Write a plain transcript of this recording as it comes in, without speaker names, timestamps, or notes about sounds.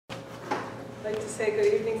I'd like to say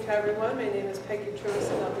good evening to everyone. My name is Peggy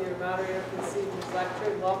Truvis, and I'll be your moderator for this evening's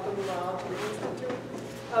lecture. Welcome you all to the Institute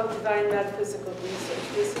of Divine Metaphysical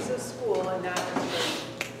Research. This is a school and not a church.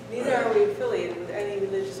 Neither are we affiliated with any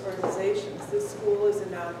religious organizations. This school is a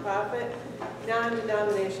nonprofit,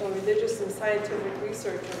 non-denominational religious and scientific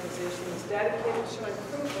research organization that's dedicated to showing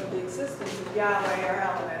proof of the existence of Yahweh, our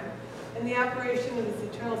Elohim, and the operation of his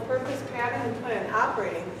eternal purpose, pattern, and plan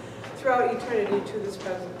operating throughout eternity to this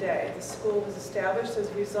present day. The school was established as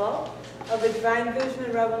a result of a divine vision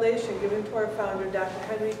and revelation given to our founder, Dr.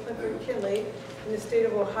 Henry Clifford Kinley, in the state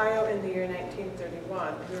of Ohio in the year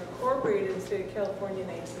 1931. We were incorporated in the state of California in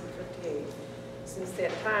 1958. Since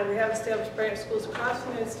that time, we have established branch schools across the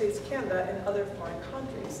United States, Canada, and other foreign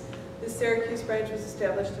countries. The Syracuse branch was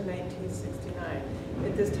established in 1969.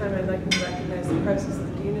 At this time, I'd like to recognize the presence of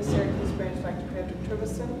the Dean of Syracuse branch, Dr. Patrick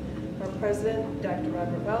Trivison, our President, Dr.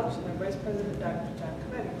 Robert Welch, and our Vice President, Dr. John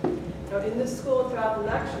Cometti. Now, in this school, throughout the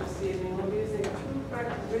lecture this evening, we'll be using a true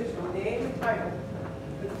correct original name and title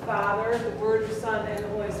for the Father, the Word, the Son, and the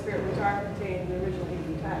Holy Spirit, which are contained in the original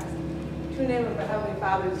Hebrew text. The true name of our Heavenly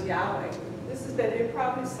Father is Yahweh. This has been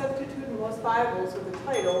improperly substituted in most Bibles with the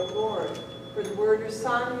title Lord. For the Word or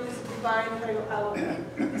Son, we use the divine title Elohim.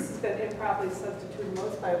 This has been improperly substituted in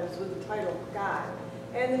most Bibles with the title God.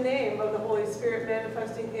 And the name of the Holy Spirit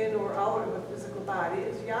manifesting in or out of a physical body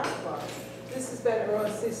is Yahshua. This has been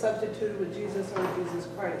erroneously substituted with Jesus or Jesus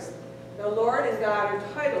Christ. Now, Lord and God are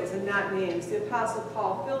titles and not names. The Apostle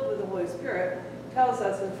Paul, filled with the Holy Spirit, tells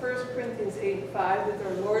us in 1 Corinthians 8:5 that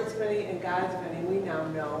there are Lords many and gods many. We now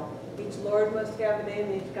know. Each Lord must have a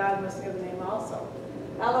name, and each God must have a name also.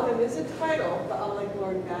 Elohim is a title, but unlike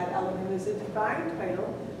Lord and God, Elohim is a divine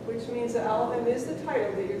title, which means that Elohim is the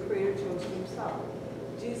title that your Creator chose for himself.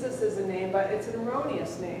 Jesus is a name, but it's an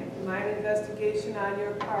erroneous name. My investigation on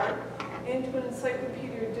your part into an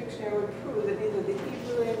encyclopedia or dictionary would prove that neither the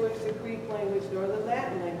Hebrew language, the Greek language, nor the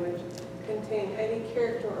Latin language contain any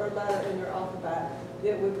character or letter in their alphabet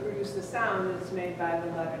that would produce the sound that's made by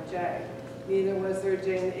the letter J. Neither was there a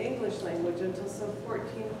J in the English language until some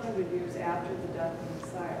 1,400 years after the death of the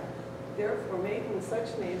Messiah. Therefore, making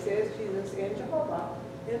such names as Jesus and Jehovah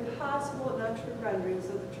impossible and untrue renderings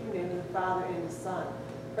of the true name of the Father and the Son.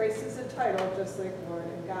 Christ is a title just like Lord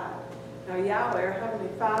and God. Now Yahweh, our Heavenly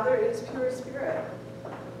Father, is pure spirit.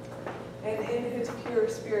 And in his pure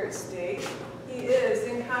spirit state, he is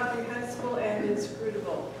incomprehensible and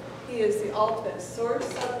inscrutable. He is the ultimate source,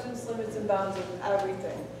 substance, limits, and bounds of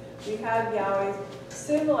everything. We have Yahweh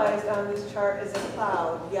symbolized on this chart as a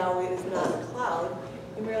cloud. Yahweh is not a cloud.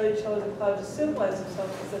 He merely chose a cloud to symbolize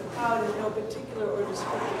himself as a cloud in no particular or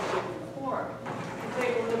descriptive shape or form.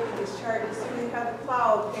 Take a look at this chart, you see we have a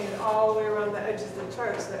cloud painted all the way around the edges of the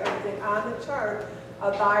chart, so that everything on the chart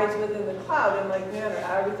abides within the cloud in like manner.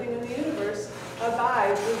 Everything in the universe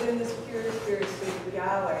abides within this pure spirit state of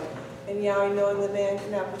Yahweh. And Yahweh, knowing that man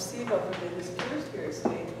cannot perceive of him in this pure spirit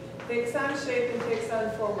state, takes on shape and takes on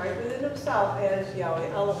form right within himself as Yahweh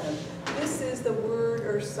Elohim. This is the Word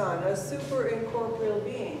or Son, a super incorporeal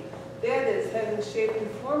being. That is, having the shape and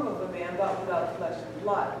form of a man, but without flesh and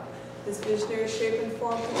blood. This visionary shape and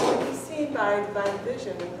form can only be seen by divine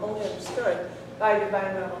vision and only understood by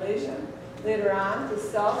divine revelation. Later on, the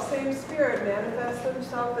self-same Spirit manifested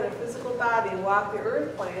himself in a physical body and walked the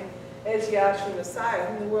earth plane as Yahshua Messiah,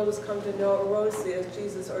 whom the world has come to know erroneously as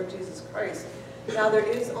Jesus or Jesus Christ. Now there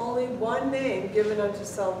is only one name given unto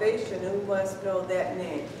salvation, and we must know that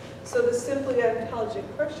name. So the simple yet intelligent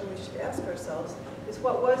question we should ask ourselves is,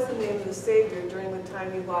 what was the name of the Savior during the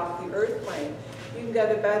time he walked the earth plane? You can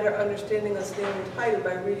get a better understanding of his name and title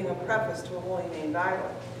by reading a preface to a Holy Name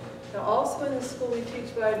Bible. Now also in the school we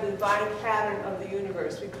teach about the divine pattern of the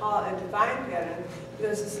universe. We call it a divine pattern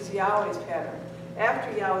because this is Yahweh's pattern.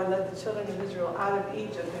 After Yahweh led the children of Israel out of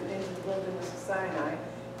Egypt and into the wilderness of Sinai,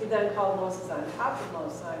 he then called Moses on top of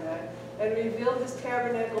Mount Sinai and revealed this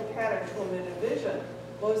tabernacle pattern to him in a vision.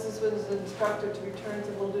 Moses was instructed to return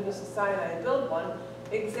to the wilderness of Sinai and build one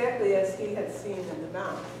exactly as he had seen in the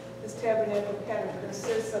mount. This tabernacle pattern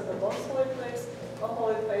consists of the most holy place, a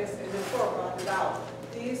holy place, and the court rounded out.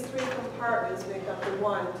 These three compartments make up the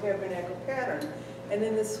one tabernacle pattern. And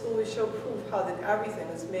in this school we show proof how that everything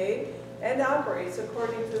is made and operates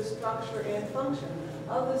according to the structure and function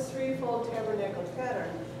of this threefold tabernacle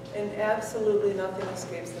pattern, and absolutely nothing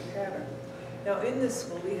escapes the pattern. Now in this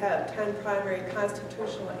school we have 10 primary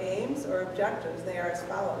constitutional aims or objectives. They are as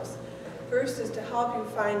follows. First is to help you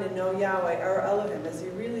find and know Yahweh, our Elohim, as he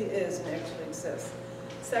really is and actually exists.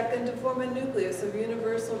 Second, to form a nucleus of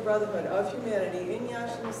universal brotherhood of humanity in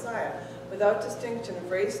Yahshua Messiah, without distinction of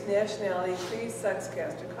race, nationality, creed, sex,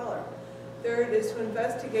 caste, or color. Third is to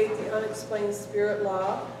investigate the unexplained spirit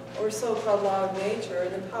law, or so-called law of nature,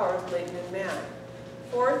 and the powers latent in man.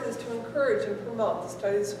 Fourth is to encourage and promote the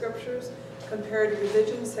study of scriptures, comparative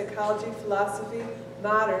religion, psychology, philosophy,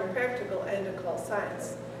 modern, practical, and occult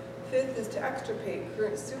science. Fifth is to extirpate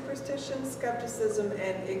current superstition, skepticism,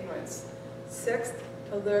 and ignorance. Sixth,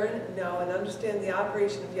 to learn, know, and understand the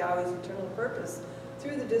operation of Yahweh's eternal purpose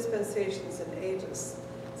through the dispensations and ages.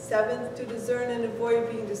 Seventh, to discern and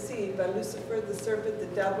avoid being deceived by Lucifer, the serpent, the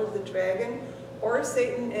devil, the dragon, or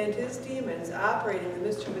Satan and his demons operating the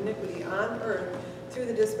mischief of iniquity on earth through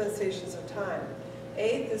the dispensations of time.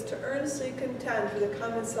 Eighth is to earnestly contend for the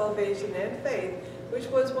common salvation and faith which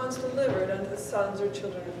was once delivered unto the sons or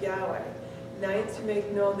children of Yahweh. Ninth, to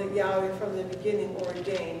make known that Yahweh from the beginning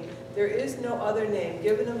ordained there is no other name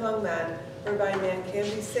given among men whereby man can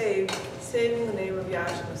be saved, saving the name of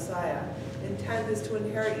Yahshua Messiah. And tenth is to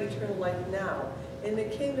inherit eternal life now in the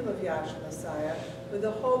kingdom of Yahshua Messiah with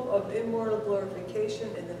the hope of immortal glorification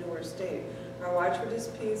in the newer state. Our watchword is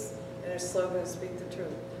peace, and our slogan is speak the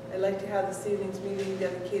truth. I'd like to have this evening's meeting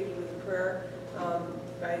dedicated with a prayer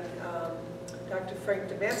by Dr. Frank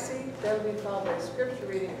DeMassey. That will be followed by scripture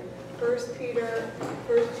reading. 1 Peter,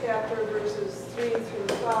 first chapter, verses 3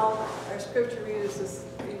 through 12. Our scripture readers this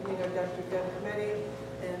evening are Dr. Ben Comedy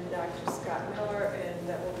and Dr. Scott Miller, and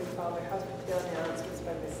that will be followed by hospitality announcements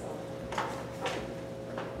by myself.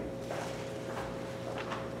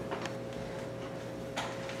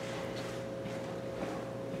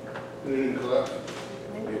 Good evening, class.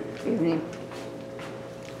 Good evening.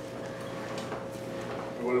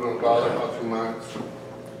 Everyone want to bow their hearts and minds,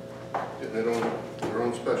 getting their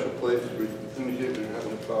own special places where you can communicate with your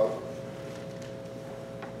Heavenly Father.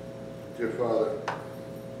 Dear Father,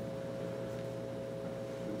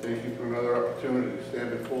 we thank you for another opportunity to stand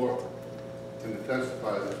before and to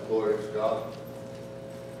testify this glorious gospel.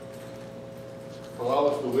 Allow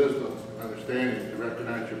us the wisdom and understanding to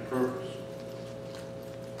recognize your purpose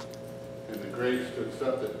and the grace to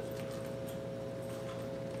accept it,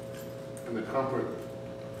 and the comfort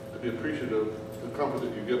to be appreciative of the comfort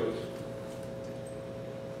that you give us.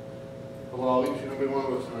 Allow each and every one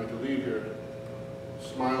of us tonight to leave here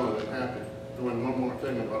smiling and happy, doing one more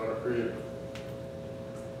thing about our Creator.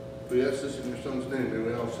 We ask this in your Son's name, and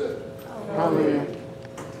we all said, Hallelujah.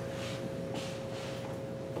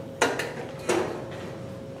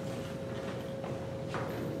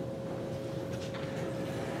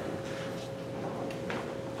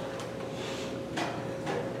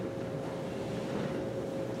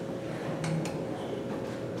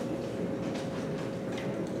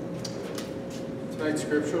 Tonight's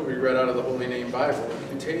scripture will be read out of the Holy Name Bible,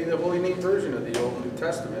 containing the Holy Name version of the Old and New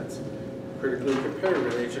Testaments, critically compared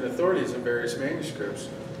with ancient authorities in various manuscripts,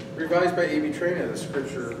 revised by A.B. Train of the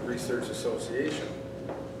Scripture Research Association.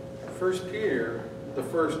 1 Peter, the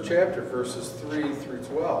first chapter, verses 3 through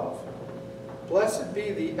 12. Blessed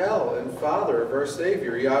be the El and Father of our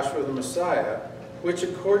Savior, Yahshua the Messiah, which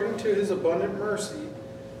according to his abundant mercy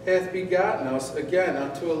hath begotten us again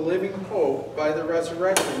unto a living hope by the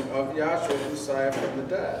resurrection of Yahshua the Messiah from the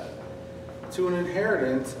dead, to an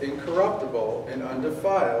inheritance incorruptible and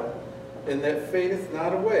undefiled, and that fadeth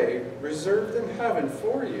not away, reserved in heaven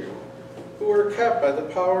for you, who are kept by the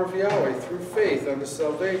power of Yahweh through faith unto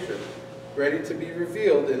salvation, ready to be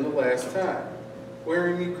revealed in the last time,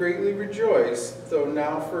 wherein ye greatly rejoice, though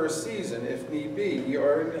now for a season, if need be, ye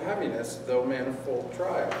are in heaviness, though manifold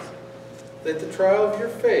trials, that the trial of your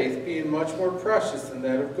faith, being much more precious than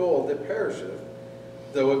that of gold that perisheth,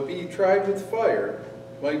 though it be tried with fire,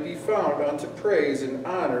 might be found unto praise and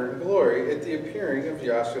honor and glory at the appearing of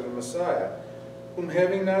Yahshua the Messiah, whom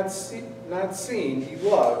having not seen ye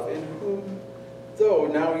love, and whom, though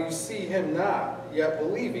now you see him not, yet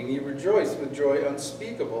believing ye rejoice with joy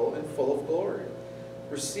unspeakable and full of glory,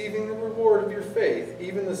 receiving the reward of your faith,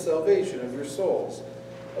 even the salvation of your souls,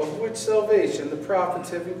 of which salvation the prophets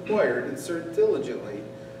have inquired and searched diligently,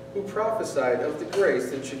 who prophesied of the grace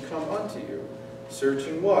that should come unto you,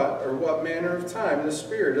 searching what manner of time the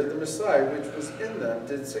Spirit of the Messiah which was in them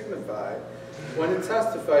did signify, when it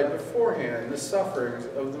testified beforehand the sufferings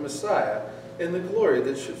of the Messiah and the glory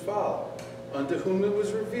that should follow, unto whom it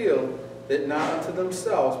was revealed that not unto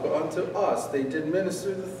themselves but unto us they did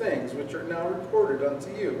minister the things which are now reported unto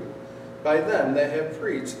you, by them that have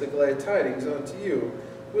preached the glad tidings unto you,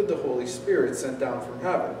 with the Holy Spirit sent down from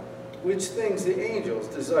heaven, which things the angels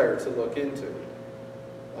desire to look into.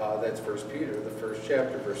 That's 1 Peter, the first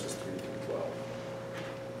chapter, verses 3 through 12.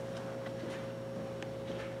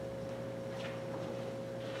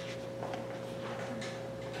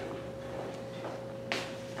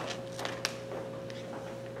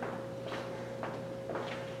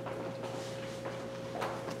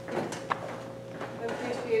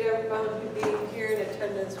 about you being here in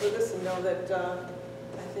attendance with us, and know that I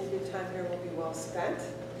think your time here will be well spent.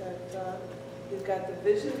 That you've got the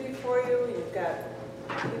vision before you, you've got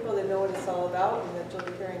people that know what it's all about, and that you'll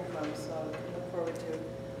be hearing from. So I look forward to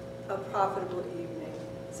a profitable evening.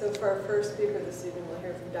 So for our first speaker this evening, we'll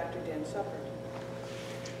hear from Dr. Dan Shepard.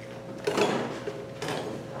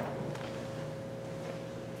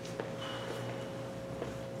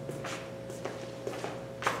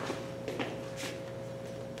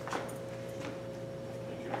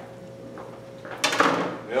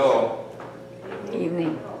 Hello.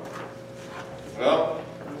 Evening. Well,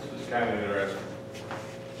 this is kind of interesting.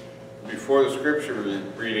 Before the scripture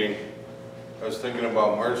reading, I was thinking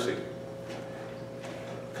about mercy.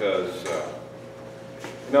 Because,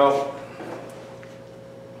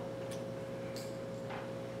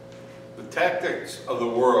 the tactics of the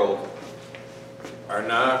world are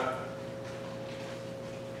not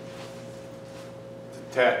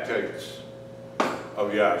the tactics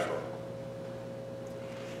of Yahshua.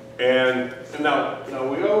 And now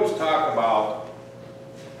we always talk about,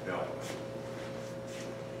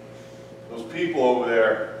 those people over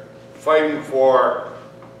there fighting for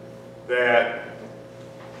that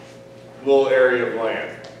little area of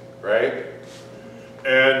land, right?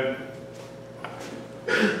 And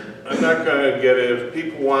I'm not going to get it. If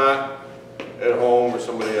people want at home or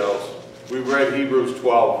somebody else, we've read Hebrews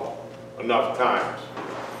 12 enough times.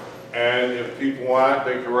 And if people want,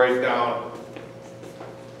 they can write down,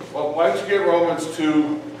 well, why don't you get Romans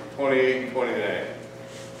 2, 28 and 29?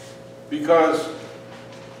 Because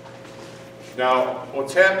now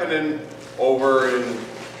what's happening over in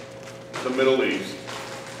the Middle East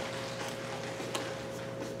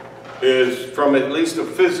is, from at least a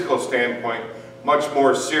physical standpoint, much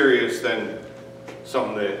more serious than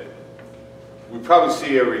something that we probably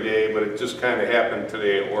see every day, but it just kind of happened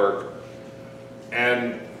today at work.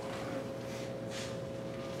 And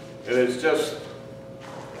it's just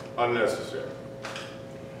unnecessary.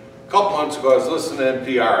 A couple months ago, I was listening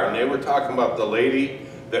to NPR, and they were talking about the lady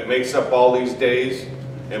that makes up all these days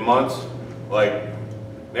and months, like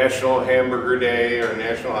National Hamburger Day or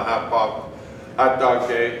National Hot Dog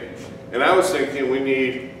Day. And I was thinking we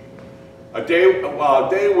need a day, well, a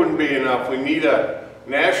day wouldn't be enough. We need a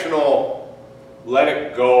national let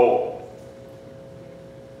it go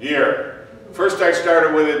year. First I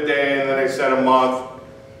started with a day, and then I said a month,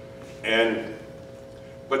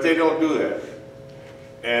 but they don't do that.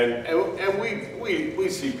 And we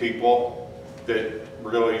see people that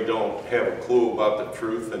really don't have a clue about the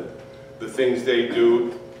truth and the things they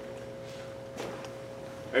do.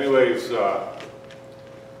 Anyways,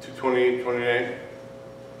 2:28, 29.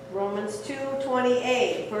 Romans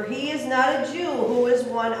 2:28, for he is not a Jew who is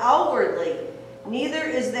one outwardly, neither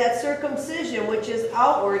is that circumcision which is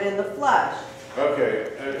outward in the flesh. Okay,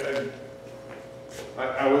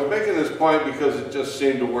 I was making this point because it just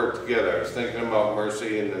seemed to work together. I was thinking about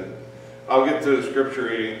mercy, and then I'll get to the scripture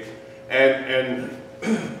reading, and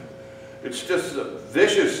it's just a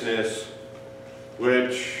viciousness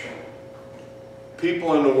which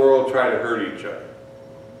people in the world try to hurt each other,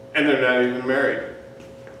 and they're not even married.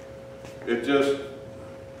 It just,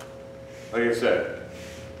 like I said,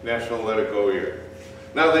 National Let It Go year.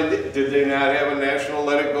 Now, did they not have a National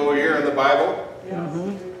Let It Go year in the Bible?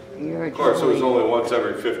 Yes. Of course, it was only once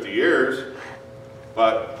every 50 years,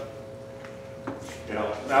 but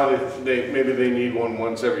now maybe they need one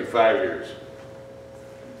once every 5 years.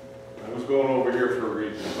 I was going over here for a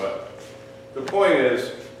reason, but the point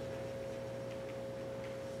is,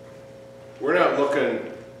 we're not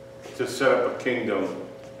looking to set up a kingdom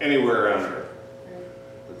anywhere on earth.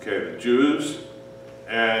 Okay, the Jews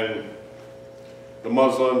and the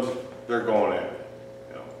Muslims, they're going at it.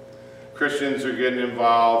 Christians are getting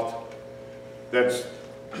involved. That's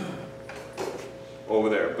over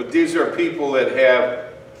there. But these are people that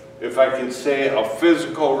have, if I can say, a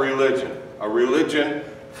physical religion, a religion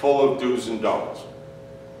full of do's and don'ts,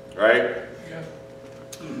 right? Yeah.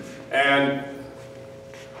 And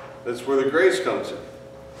that's where the grace comes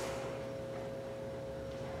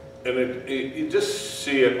in. And you just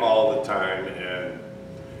see it all the time, and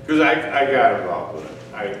because I got involved with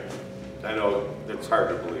it. I know it's hard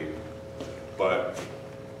to believe, but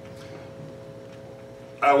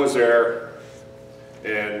I was there,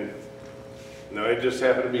 and I just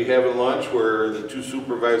happened to be having lunch where the two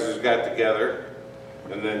supervisors got together,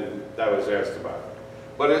 and then I was asked about it.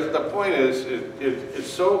 But the point is, it's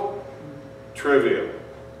so trivial,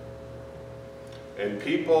 and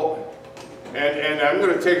people, and I'm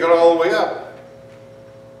going to take it all the way up.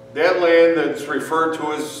 That land that's referred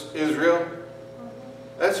to as Israel,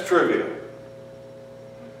 that's trivial.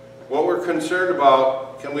 What we're we're concerned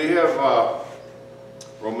about, can we have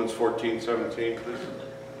Romans 14:17, please?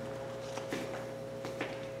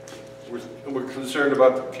 We're concerned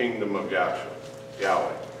about the kingdom of Yahshua,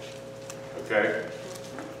 Yahweh. Okay?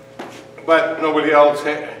 But nobody else,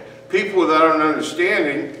 people without an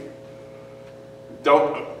understanding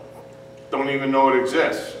don't even know it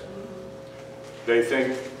exists. They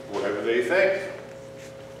think whatever they think.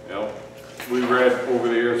 You know, we read over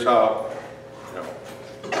the years how,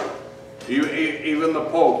 you know, even the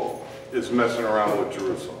Pope is messing around with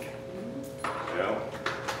Jerusalem. You know?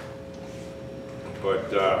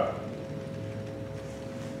 But,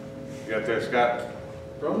 you got that, Scott?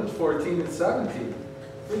 Romans 14:17.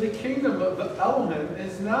 For the kingdom of the Elohim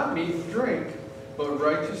is not meat and drink, but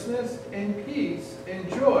righteousness and peace and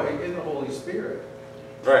joy in the Holy Spirit.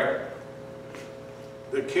 Right.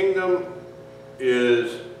 The kingdom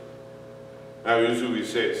is, now usually we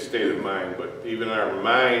say it's state of mind, but even our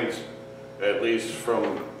minds, at least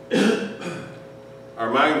from,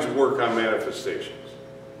 our minds work on manifestations.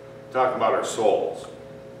 Talking about our souls.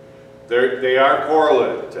 They are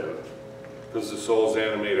correlative, because the souls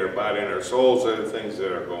animate our body, and our souls are the things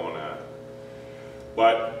that are going on.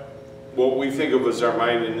 But what we think of as our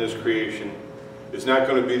mind in this creation is not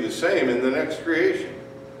going to be the same in the next creation,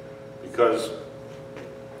 because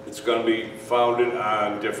it's going to be founded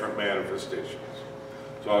on different manifestations.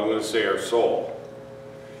 So I'm going to say our soul.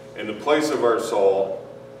 And the place of our soul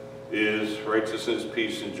is righteousness,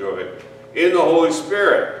 peace, and joy in the Holy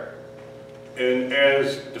Spirit, and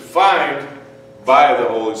as defined by the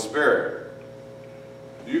Holy Spirit.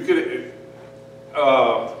 You could,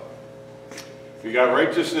 you got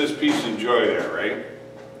righteousness, peace, and joy there, right?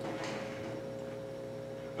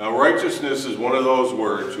 Now, righteousness is one of those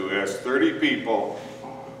words. You ask 30 people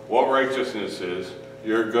what righteousness is,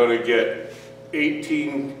 you're going to get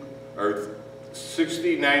 18 or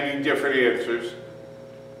 60, 90 different answers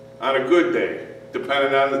on a good day,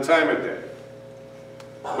 depending on the time of day.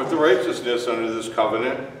 But the righteousness under this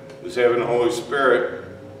covenant is having the Holy Spirit,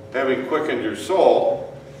 having quickened your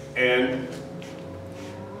soul, and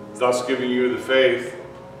thus giving you the faith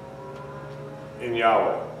in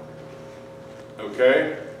Yahweh.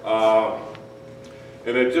 Okay?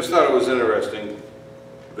 And I just thought it was interesting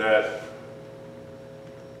that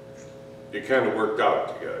it kind of worked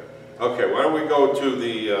out together. Okay, why don't we go to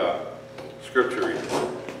the scripture reading?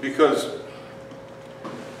 Because,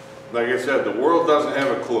 like I said, the world doesn't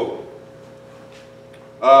have a clue.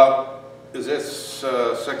 Is this 2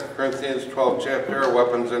 Corinthians 12 chapter, our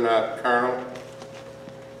weapons are not carnal?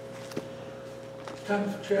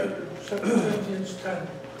 10th chapter, 2 Corinthians 10.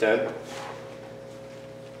 10?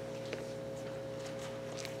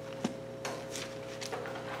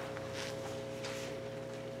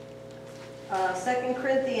 Uh, 2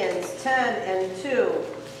 Corinthians 10 and 2,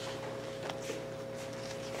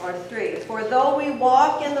 or 3. For though we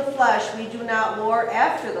walk in the flesh, we do not war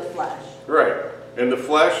after the flesh. Right. And the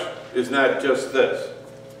flesh is not just this.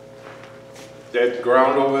 That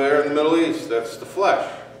ground over there in the Middle East, that's the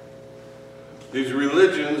flesh. These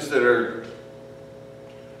religions that are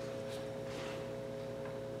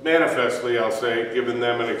manifestly, I'll say, giving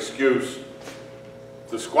them an excuse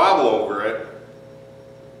to squabble over it,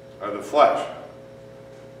 are the flesh.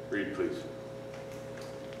 Read, please.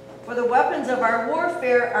 For the weapons of our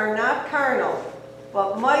warfare are not carnal,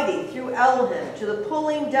 but mighty through Elohim to the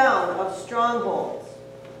pulling down of strongholds,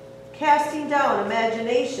 casting down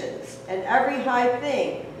imaginations and every high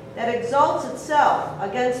thing that exalts itself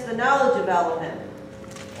against the knowledge of Elohim,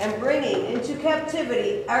 and bringing into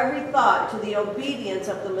captivity every thought to the obedience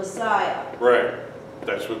of the Messiah. Right.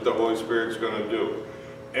 That's what the Holy Spirit's going to do.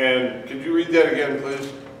 And could you read that again,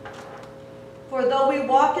 please? For though we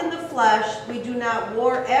walk in the flesh, we do not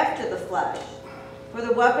war after the flesh. For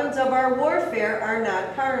the weapons of our warfare are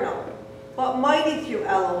not carnal, but mighty through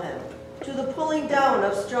Elohim, to the pulling down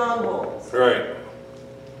of strongholds. Right.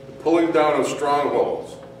 The pulling down of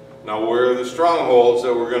strongholds. Now, where are the strongholds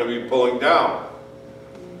that we're going to be pulling down?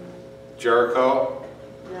 Jericho?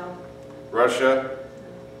 No. Russia?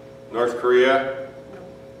 North Korea?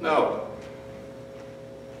 No.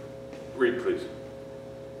 Read, please.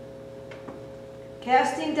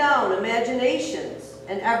 Casting down imaginations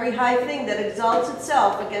and every high thing that exalts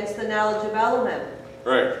itself against the knowledge of Elohim.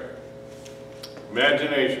 Right.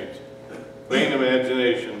 Imaginations. Vain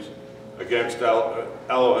imaginations against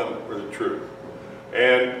Elohim or the truth.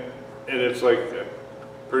 And it's like,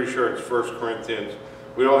 pretty sure it's 1 Corinthians.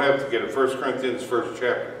 We don't have to get it. 1 Corinthians, 1st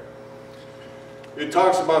chapter. It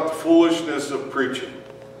talks about the foolishness of preaching.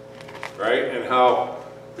 Right? And how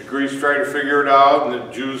the Greeks try to figure it out, and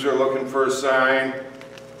the Jews are looking for a sign.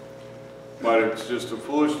 But it's just the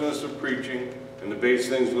foolishness of preaching and the base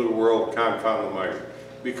things of the world confound the mighty.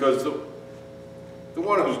 Because the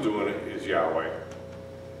one who's doing it is Yahweh.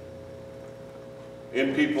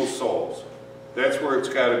 In people's souls. That's where it's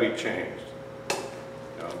got to be changed.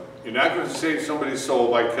 You know, you're not going to save somebody's soul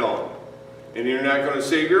by killing them. And you're not going to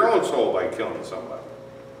save your own soul by killing somebody.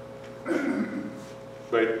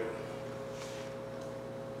 But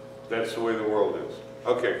that's the way the world is.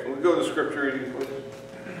 Okay, can we go to scripture reading, please?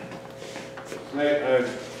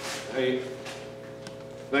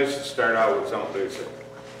 Nice to start out with something basic.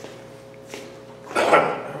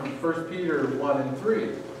 1 Peter 1 and 3.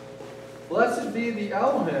 Blessed be the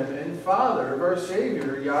Elohim and Father of our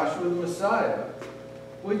Savior, Yahshua the Messiah,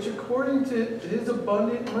 which according to his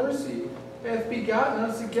abundant mercy hath begotten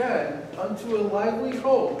us again unto a lively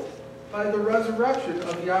hope by the resurrection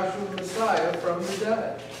of Yahshua the Messiah from the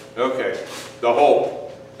dead. Okay, the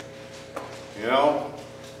hope. You know?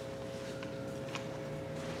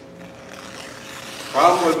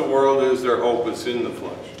 Problem with the world is their hope is in the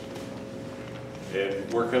flesh.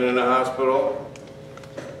 And working in a hospital,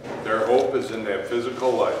 their hope is in that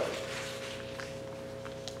physical life.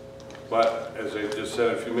 But, as I just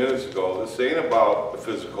said a few minutes ago, this ain't about the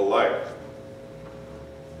physical life.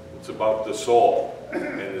 It's about the soul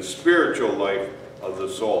and the spiritual life of the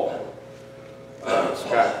soul.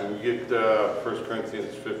 Scott, can we get 1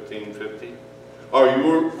 Corinthians 15:50? Oh,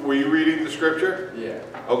 were you reading the scripture? Yeah.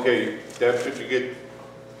 Okay, that's what you get.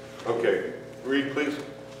 Okay, read please.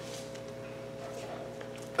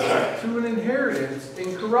 To an inheritance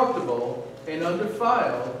incorruptible and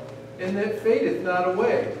undefiled, and that fadeth not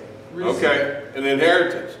away. Okay, an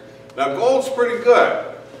inheritance. Now gold's pretty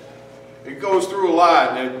good. It goes through a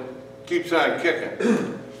lot and it keeps on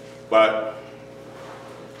kicking. But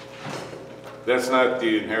that's not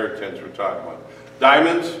the inheritance we're talking about.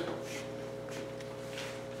 Diamonds.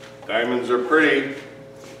 Diamonds are pretty.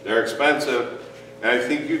 They're expensive. And I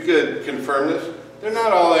think you could confirm this. They're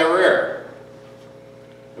not all that rare.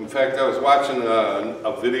 In fact, I was watching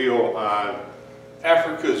a video on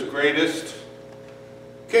Africa's greatest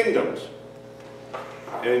kingdoms.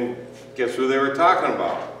 And guess who they were talking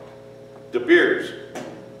about? De Beers.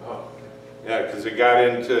 Oh. Yeah, because they got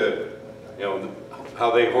into, you know,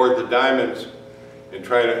 how they hoard the diamonds and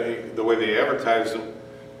try to, the way they advertise them.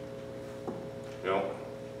 You know,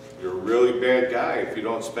 you're a really bad guy if you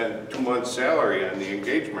don't spend 2 months' salary on the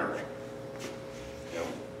engagement ring. You know,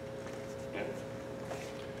 yeah.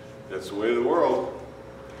 That's the way of the world,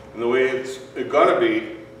 and the way it's gonna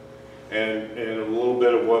be, and a little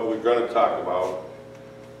bit of what we're gonna talk about,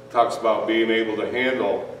 talks about being able to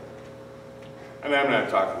handle, and I'm not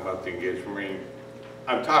talking about the engagement ring,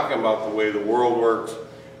 I'm talking about the way the world works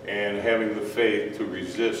and having the faith to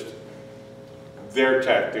resist their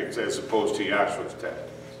tactics as opposed to Yahshua's tactics.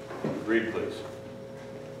 Read, please.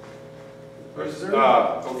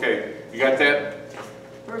 Okay, you got that?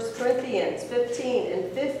 1 Corinthians 15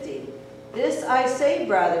 and 50. This I say,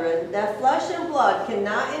 brethren, that flesh and blood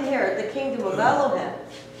cannot inherit the kingdom of Elohim,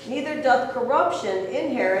 neither doth corruption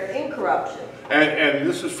inherit incorruption. And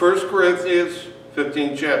this is 1 Corinthians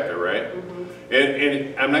 15 chapter, right? Mm-hmm.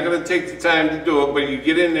 And I'm not going to take the time to do it, but you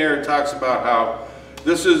get in there, it talks about how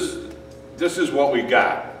this is what we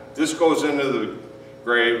got. This goes into the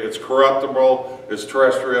grave, it's corruptible, it's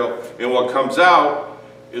terrestrial, and what comes out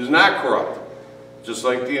is not corruptible, just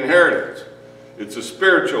like the inheritance. It's a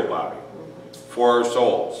spiritual body for our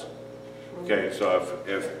souls. Okay, so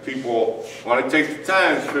if people want to take the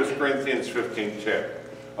time, it's 1 Corinthians 15 chapter.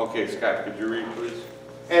 Okay, Scott, could you read, please?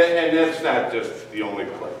 And that's not just the only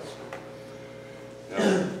place. You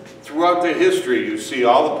know, throughout the history, you see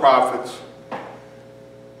all the prophets,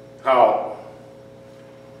 how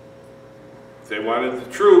they wanted the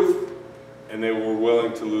truth, and they were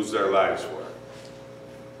willing to lose their lives for it.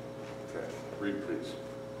 Okay, read, please.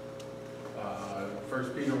 1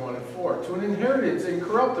 Peter 1 and 4. To an inheritance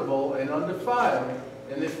incorruptible and undefiled,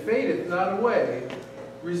 and that fadeth not away,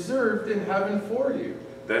 reserved in heaven for you.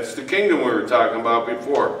 That's the kingdom we were talking about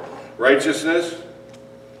before. Righteousness,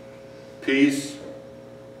 peace.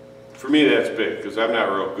 For me, that's big, because I'm not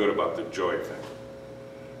real good about the joy thing.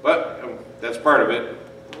 But that's part of it.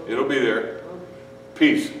 It'll be there.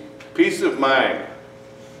 Peace. Peace of mind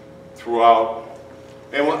throughout.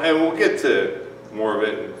 And we'll get to more of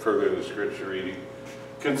it further in the scripture reading.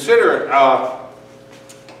 Consider,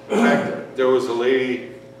 in fact, there was a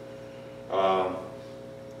lady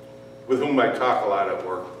with whom I talk a lot at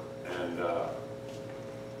work,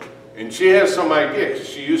 and she has some idea, because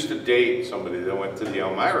she used to date somebody that went to the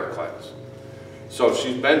Elmira class. So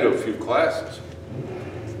she's been to a few classes.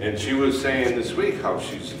 And she was saying this week how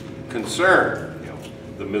she's concerned, you know,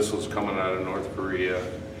 the missiles coming out of North Korea.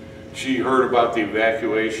 She heard about the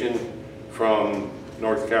evacuation from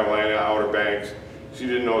North Carolina, Outer Banks. She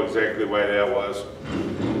didn't know exactly why that was.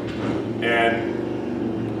 And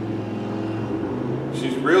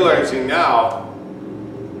she's realizing now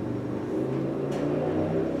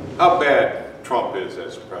how bad Trump is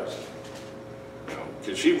as president.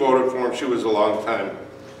 Because she voted for him, she's a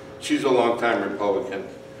long time Republican.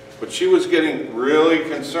 But she was getting really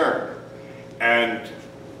concerned. And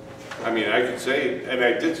I mean, I could say, and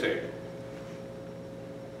I did say,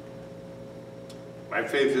 my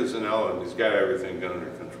faith is in Ellen. He's got everything under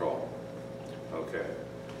control. Okay.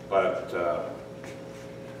 But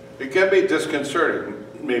it can be disconcerting.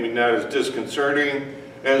 Maybe not as disconcerting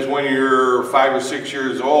as when you're 5 or 6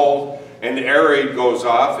 years old and the air raid goes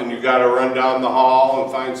off and you got to run down the hall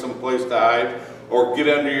and find some place to hide, or get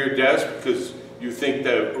under your desk because you think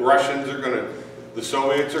the the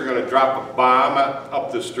Soviets are going to drop a bomb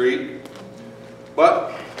up the street.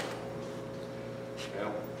 But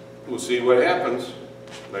we'll see what happens.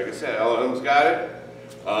 Like I said, Elohim's got it.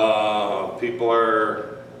 People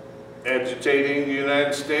are agitating the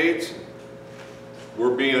United States.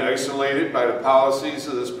 We're being isolated by the policies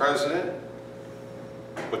of this president.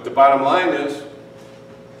 But the bottom line is,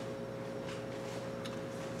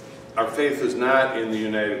 our faith is not in the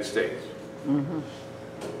United States. Mm-hmm.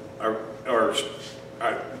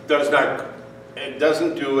 It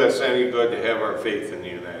doesn't do us any good to have our faith in the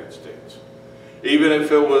United States. Even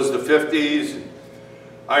if it was the 50s,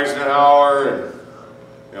 Eisenhower,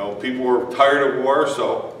 and people were tired of war,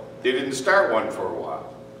 so they didn't start one for a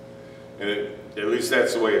while. And at least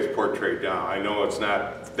that's the way it's portrayed now. I know it's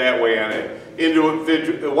not that way on an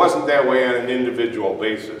individual. It wasn't that way on an individual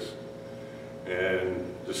basis. And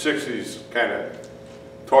the 60s kind of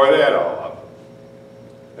tore that all up.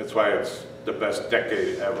 That's why it's the best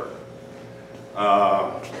decade ever.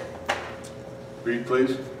 Read,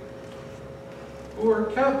 please. Who are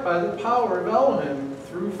kept by the power of Elohim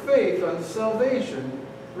through faith unto salvation,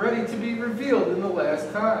 ready to be revealed in the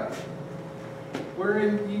last time.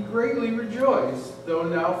 Wherein ye greatly rejoice, though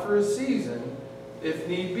now for a season, if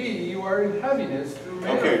need be, you are in heaviness through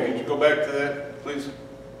manifold. Okay, could you go back to that, please?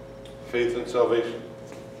 Faith and salvation.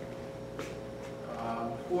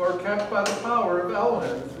 Who are kept by the power of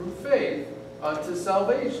Elohim through faith unto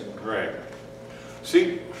salvation. Right.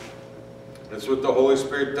 See, that's what the Holy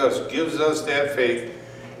Spirit does. Gives us that faith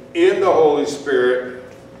in the Holy Spirit,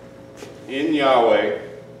 in Yahweh,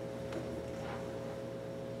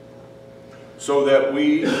 so that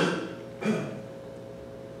we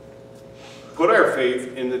put our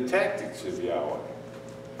faith in the tactics of Yahweh,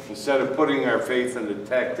 instead of putting our faith in the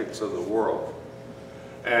tactics of the world.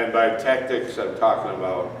 And by tactics, I'm talking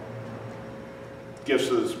about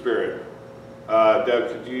gifts of the Spirit. Deb,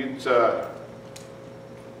 could you use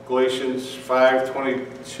Galatians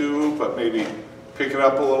 5:22, but maybe pick it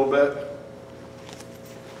up a little bit?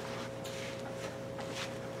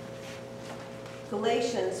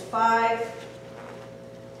 Galatians 5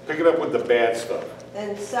 Pick it up with the bad stuff.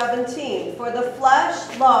 and 17. For the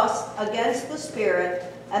flesh lusts against the Spirit,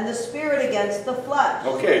 and the Spirit against the flesh.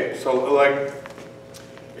 Okay, so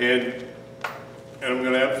and I'm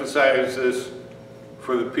going to emphasize this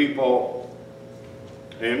for the people,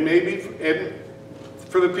 and maybe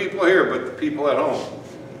for the people here, but the people at home.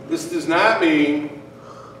 This does not mean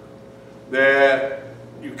that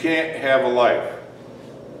you can't have a life.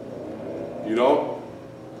 You don't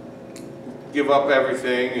give up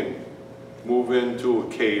everything and move into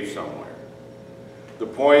a cave somewhere. The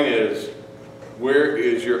point is, where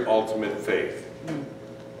is your ultimate faith?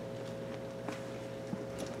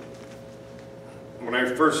 When I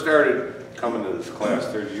first started coming to this class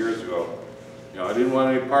 30 years ago, I didn't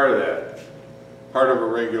want any part of that, part of a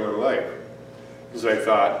regular life, because I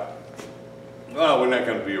thought, well, we're not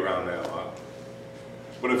going to be around that long.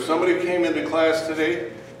 But if somebody came into class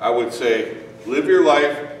today, I would say, live your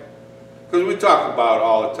life, because we talk about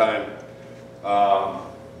all the time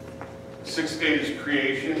 6 days of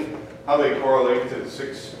creation, how they correlate to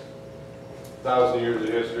 6,000 years of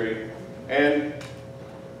history, and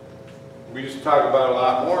we just talk about a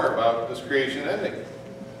lot more about this creation ending.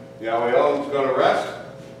 Yahweh Elohim's going to rest,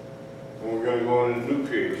 and we're going to go into new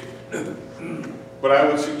creation. But I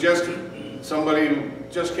would suggest somebody who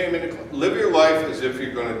just came in, live your life as if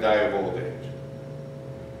you're going to die of old age.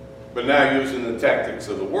 But now, using the tactics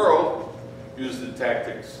of the world, use the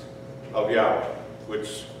tactics of Yahweh,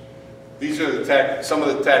 which these are some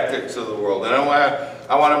of the tactics of the world. And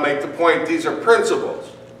I want to make the point, these are principles.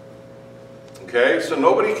 Okay? So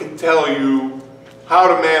nobody can tell you how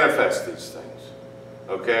to manifest these things.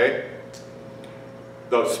 Okay?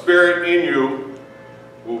 The Spirit in you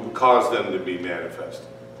will cause them to be manifest.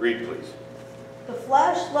 Read, please. The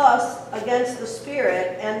flesh lusts against the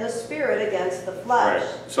spirit, and the spirit against the flesh.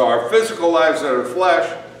 Right. So our physical lives are the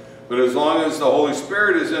flesh, but as long as the Holy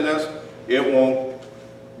Spirit is in us, it won't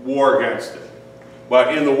war against it.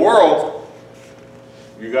 But in the world,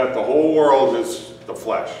 you got the whole world is the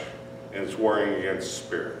flesh, and it's warring against the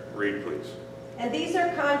spirit. Read, please. And these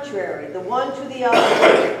are contrary, the one to the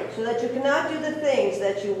other, so that you cannot do the things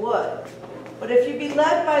that you would. But if you be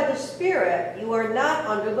led by the Spirit, you are not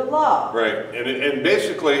under the law. Right, and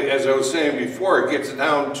basically, as I was saying before, it gets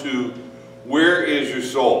down to where is your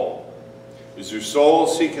soul? Is your soul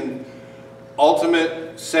seeking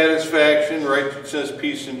ultimate satisfaction, righteousness,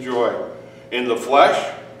 peace, and joy in the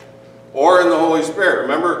flesh or in the Holy Spirit?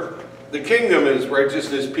 Remember, the kingdom is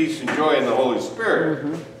righteousness, peace, and joy in the Holy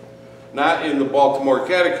Spirit, not in the Baltimore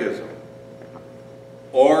Catechism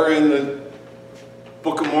or in the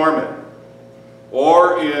Book of Mormon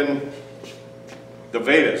or in the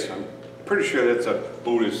Vedas. I'm pretty sure that's a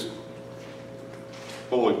Buddhist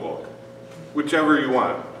holy book. Whichever you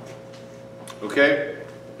want. Okay?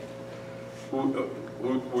 Who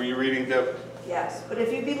were you reading, Deb? Yes, but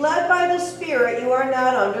if you be led by the Spirit, you are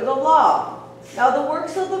not under the law. Now the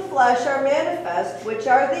works of the flesh are manifest, which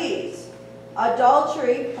are these: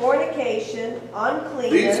 adultery, fornication,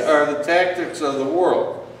 uncleanness. These are the tactics of the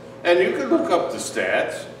world. And you can look up the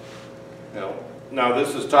stats. You know, now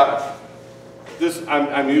this is taught.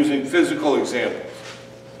 I'm using physical examples.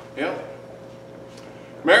 You know,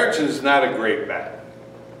 marriage is not a great bet.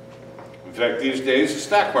 In fact, these days the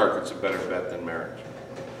stock market's a better bet than marriage.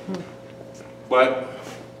 But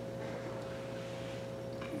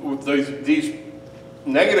these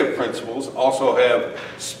negative principles also have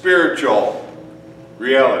spiritual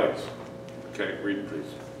realities. Okay, read please.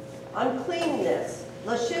 Uncleanness,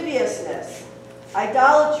 lasciviousness,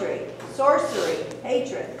 idolatry, sorcery,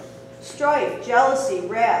 hatred, strife, jealousy,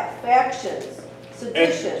 wrath, factions,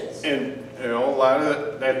 seditions. And you know, a lot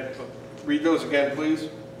of that, read those again, please.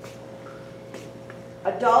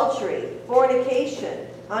 Adultery, fornication,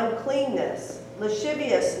 uncleanness,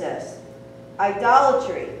 lasciviousness,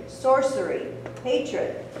 idolatry, sorcery,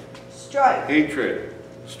 hatred, strife. Hatred,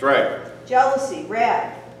 strife. Jealousy,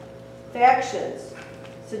 wrath, factions,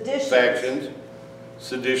 seditions. Factions,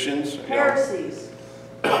 seditions. Heresies.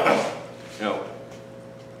 You know,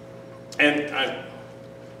 and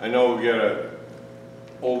I know we got a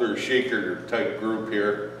older shaker type group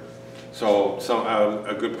here, so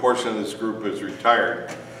a good portion of this group is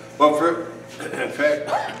retired. But in fact,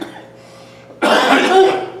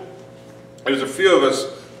 there's a few of us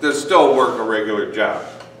that still work a regular job,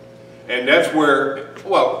 and that's where,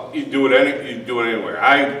 well, you do it anywhere.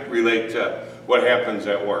 I relate to what happens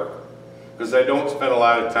at work because I don't spend a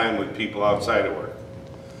lot of time with people outside of work.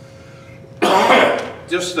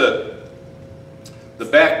 Just the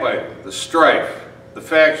backbite, the strife, the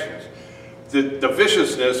factions, the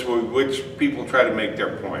viciousness with which people try to make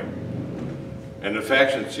their point. And the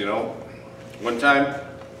factions, you know, one time,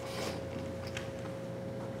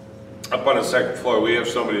 up on the second floor, we have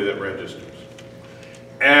somebody that registers.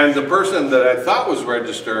 And the person that I thought was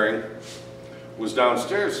registering was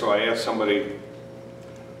downstairs, so I asked somebody,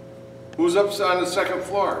 who's up on the second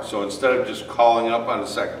floor? So instead of just calling up on the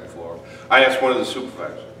second floor, I asked one of the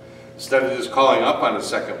supervisors. Instead of just calling up on the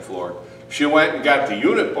second floor, she went and got the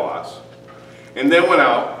unit boss, and then went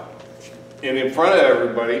out and in front of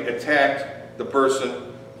everybody attacked the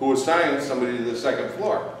person who assigned somebody to the second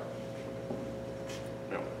floor.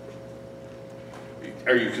 No.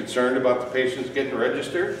 Are you concerned about the patients getting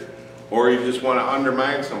registered? Or you just want to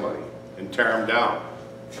undermine somebody and tear them down?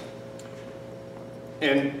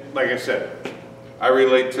 And like I said, I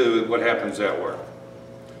relate to what happens at work.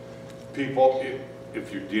 People,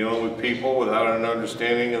 if you're dealing with people without an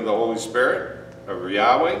understanding of the Holy Spirit, of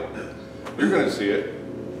Yahweh, you're going to see it.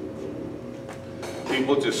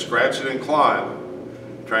 People just scratching and clawing,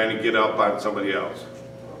 trying to get up on somebody else.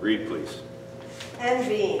 Read, please.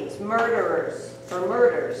 Envyings, murderers, or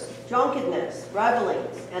murders, drunkenness,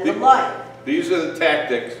 revelings, and the like. These are the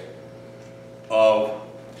tactics of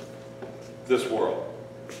this world.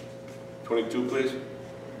 22, please.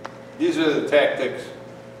 These are the tactics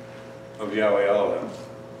of Yahweh Elohim.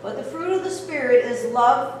 But the fruit of the Spirit is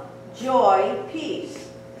love, joy, peace,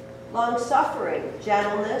 long-suffering,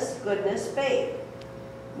 gentleness, goodness, faith,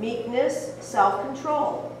 meekness,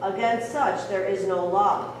 self-control. Against such there is no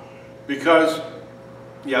law. Because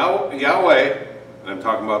Yahweh, and I'm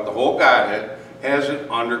talking about the whole Godhead, has it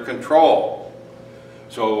under control.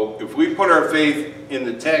 So if we put our faith in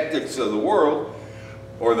the tactics of the world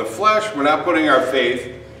or the flesh, we're not putting our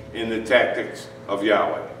faith in the tactics of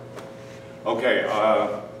Yahweh. Okay,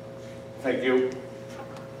 thank you.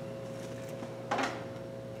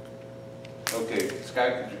 Okay,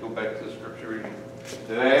 Scott, could you go back to the scripture reading?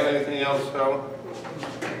 Did I have anything else, Phil?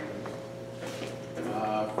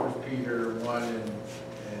 1 Peter 1 and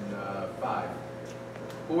 5.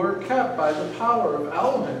 Who are kept by the power of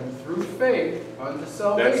Elohim through faith unto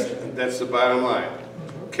salvation. That's the bottom line.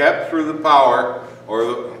 Kept through the power,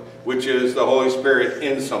 which is the Holy Spirit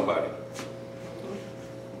in somebody.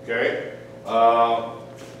 Okay? Well,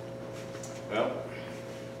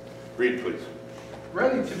 read please.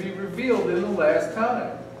 Ready to be revealed in the last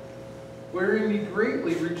time, wherein ye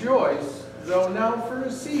greatly rejoice, though now for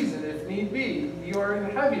a season, if need be, ye are in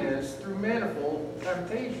heaviness through manifold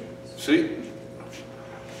temptations. See?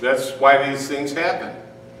 That's why these things happen.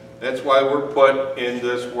 That's why we're put in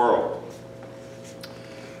this world.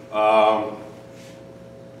 I'll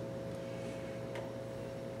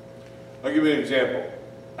give you an example.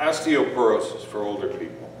 Osteoporosis for older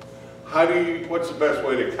people. What's the best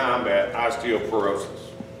way to combat osteoporosis?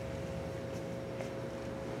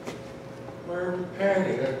 We're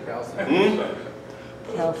padding. Calcium.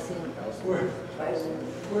 Calcium. We're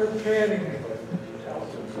padding.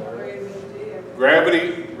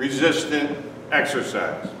 Gravity resistant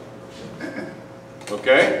exercise.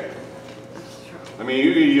 Okay? I mean,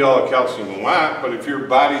 you can eat all the calcium you want, but if your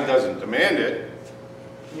body doesn't demand it,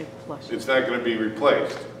 You're flush. it's not going to be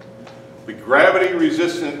replaced. The gravity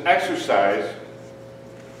resistant exercise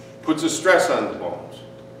puts a stress on the bones.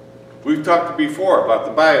 We've talked before about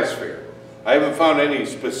the biosphere. I haven't found any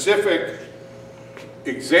specific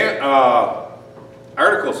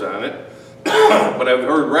articles on it, but I've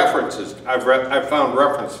heard references. I've found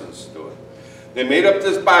references to it. They made up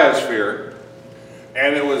this biosphere,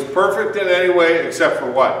 and it was perfect in any way except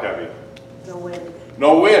for what, Debbie? No wind.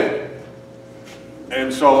 No wind.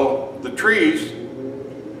 And so the trees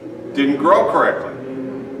didn't grow correctly.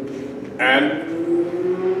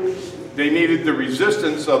 And they needed the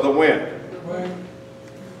resistance of the wind. Right.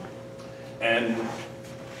 And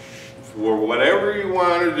for whatever you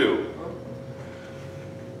want to do,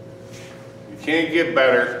 you can't get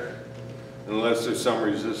better unless there's some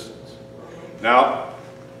resistance. Now,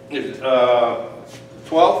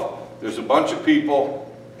 12th, there's a bunch of people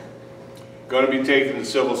going to be taking the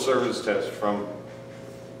civil service test from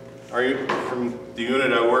the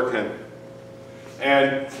unit I work in.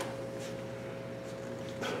 And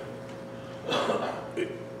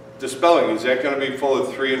the spelling, is that going to be full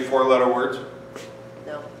of 3- and 4-letter words?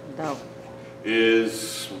 No. No.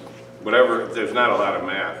 Is whatever, there's not a lot of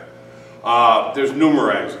math. There's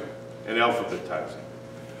numerizing and alphabetizing.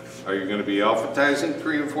 Are you going to be alphabetizing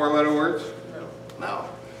 3- and 4-letter words? No. No.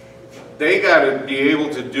 They got to be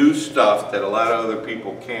able to do stuff that a lot of other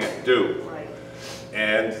people can't do. Right.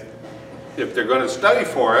 And if they're going to study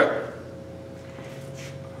for it,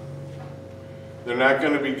 they're not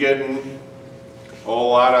going to be getting a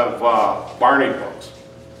whole lot of Barney books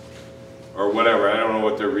or whatever. I don't know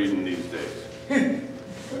what they're reading these days.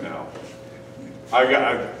 No. I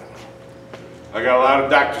got a lot of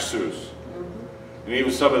Dr. Seuss. And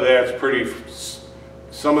even some of that's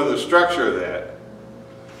some of the structure of that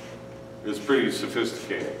is pretty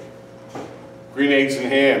sophisticated. Green eggs and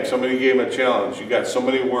ham, somebody gave him a challenge. You got so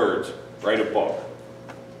many words, write a book.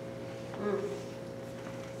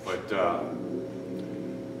 But,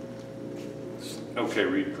 okay,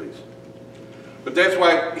 read please. But that's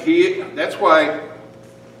why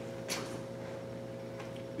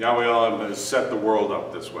Yahweh Elohim has set the world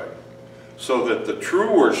up this way, so that the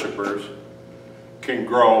true worshipers can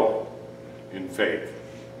grow in faith.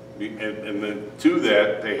 And then to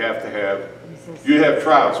that, they have to have, you have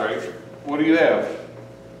trials, right? What do you have?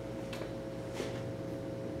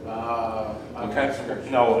 Okay.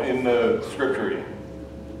 No, in the scripture reading.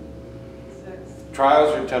 6.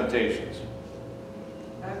 Trials or temptations?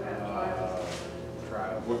 I've got trials.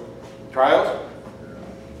 Trial. Trials?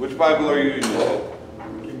 Which Bible are you using?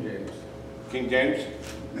 King James. King James?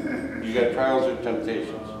 You got trials or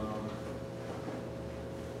temptations?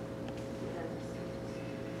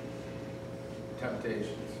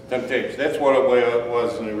 Temptations. Temptations. That's what it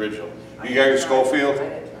was in the original. You got your Schofield?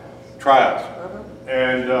 Trials.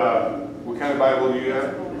 And what kind of Bible do you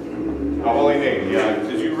have? A Holy Name, yeah.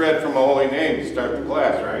 Because you read from a Holy Name to start the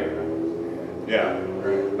class, right? Yeah.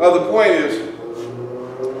 Well, the point is,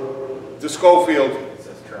 the Schofield, It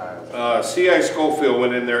says trials. C.I. Schofield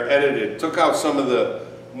went in there, edited, took out some of the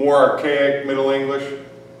more archaic Middle English,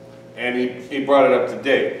 and he brought it up to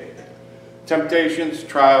date. Temptations,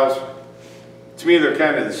 trials, to me they're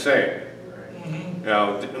kind of the same. You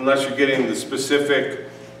know, unless you're getting the specific,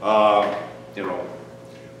 you know,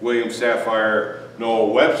 William Safire, Noah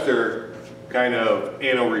Webster kind of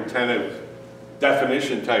anal retentive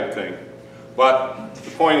definition type thing. But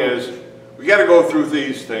the point is, we got to go through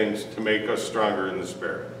these things to make us stronger in the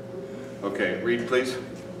Spirit. Okay, read please.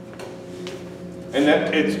 And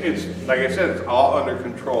then it's like I said, it's all under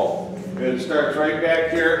control. And it starts right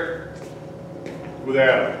back here with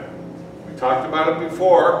Adam. We talked about it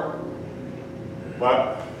before,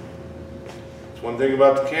 but it's one thing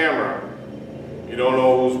about the camera. You don't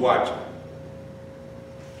know who's watching.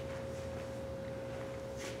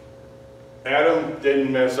 Adam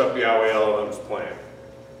didn't mess up Yahweh Elohim's plan.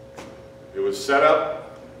 It was set up.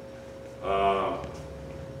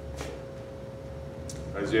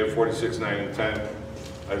 Isaiah 46, 9 and 10.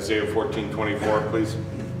 Isaiah 14, 24, please.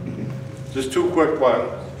 Just two quick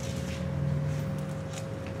ones.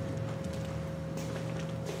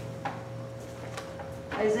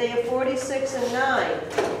 Isaiah 46 and 9.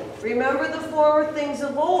 Remember the former things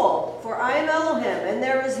of old, for I am Elohim, and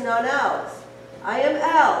there is none else. I am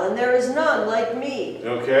El, and there is none like me.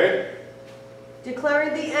 Okay.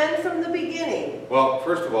 Declaring the end from the beginning. Well,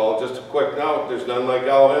 first of all, just a quick note, there's none like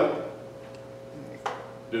Elohim.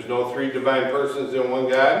 There's no three divine persons in one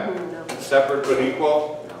God. No. Separate but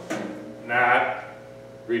equal. Not.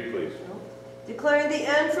 Read, please. Declaring the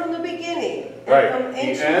end from the beginning, and Right. from The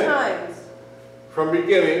ancient end. times. From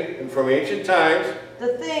beginning and from ancient times.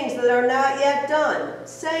 The things that are not yet done,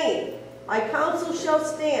 saying, my counsel shall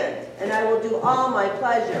stand, and I will do all my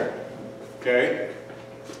pleasure. Okay.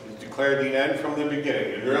 He declared the end from the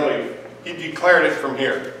beginning. And really, he declared it from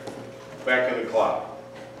here, back in the cloud.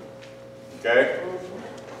 Okay?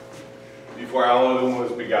 Before Elohim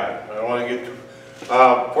was begotten. I don't want to get to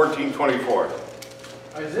 14:24.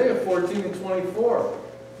 Isaiah 14 and 24.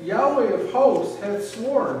 The Yahweh of hosts hath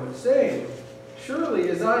sworn, saying, surely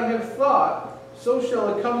as I have thought, so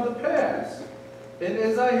shall it come to pass. And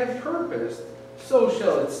as I have purposed, so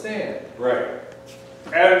shall it stand. Right.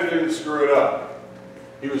 Adam didn't screw it up.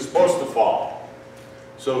 He was supposed to fall.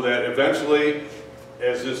 So that eventually,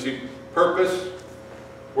 as his purpose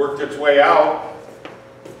worked its way out,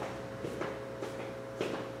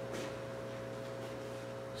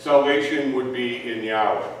 salvation would be in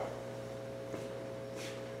Yahweh.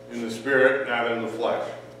 In the Spirit, not in the flesh.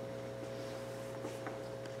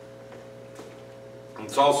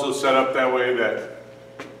 It's also set up that way that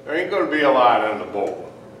there ain't going to be a lot on the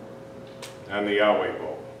boat, on the Yahweh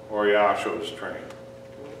boat, or Yahshua's train.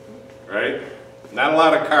 Right? Not a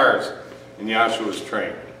lot of cars in Yahshua's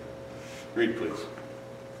train. Read, please.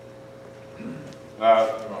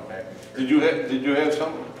 Did you have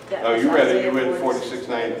something? Yeah, Oh, you read it. You Isaiah read 46,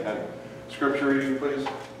 9, and 10. Scripture reading, please.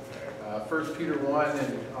 1 Peter 1,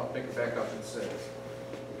 and I'll pick it back up and 6.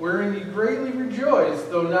 Wherein you greatly rejoice,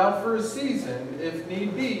 though now for a season, if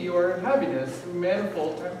need be, you are in heaviness through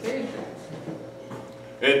manifold temptations.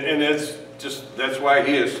 And it's just, that's why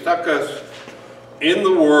he has stuck us in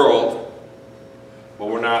the world, but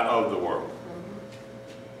we're not of the world.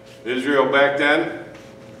 Israel back then,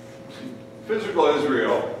 physical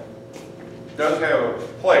Israel does have a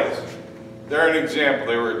place. They're an example.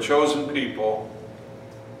 They were a chosen people.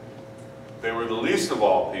 They were the least of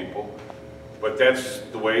all people. But that's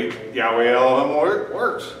the way Yahweh Elohim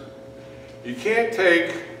works. You can't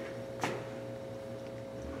take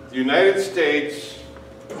the United States,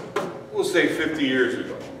 we'll say 50 years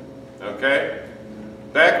ago, okay?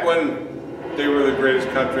 Back when they were the greatest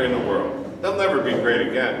country in the world. They'll never be great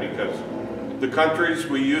again because the countries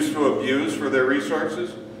we used to abuse for their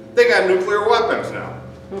resources, they got nuclear weapons now.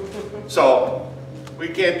 So we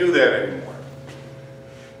can't do that anymore.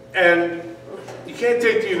 And you can't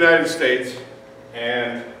take the United States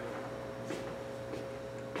and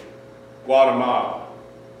Guatemala.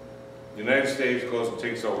 The United States goes and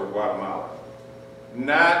takes over Guatemala.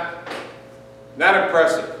 Not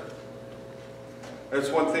impressive. That's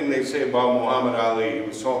one thing they say about Muhammad Ali. He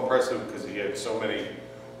was so impressive because he had so many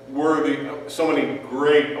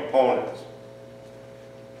great opponents.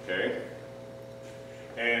 Okay?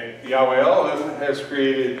 And Yahweh Elohim has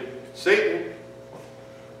created Satan,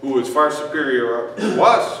 who is far superior to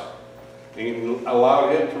us, and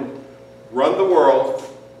allowed him to run the world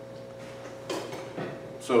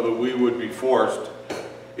so that we would be forced,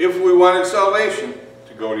 if we wanted salvation,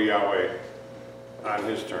 to go to Yahweh on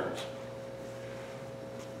his terms.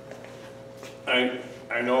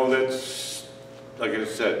 I know that's, like I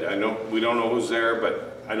said, I know we don't know who's there,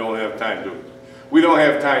 but I don't have time to, we don't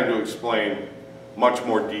have time to explain much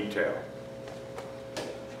more detail.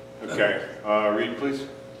 Okay, read please.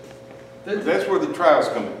 That's where the trials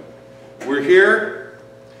come in. We're here,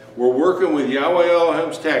 we're working with Yahweh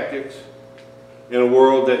Elohim's tactics in a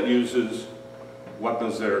world that uses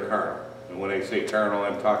weapons that are carnal. And when I say carnal,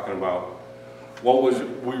 I'm talking about what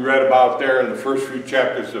we read about there in the first few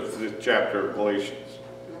chapters of the chapter of Galatians.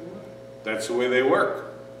 That's the way they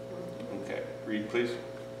work. Okay, read please.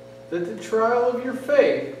 That the trial of your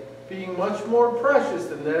faith, being much more precious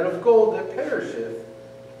than that of gold that perisheth,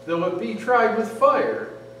 though it be tried with fire,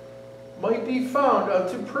 might be found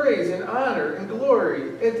unto praise and honor and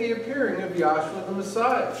glory at the appearing of Yahshua the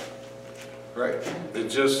Messiah. Right. It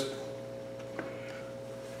just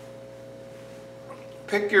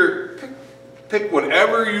pick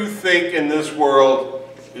whatever you think in this world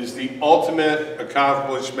is the ultimate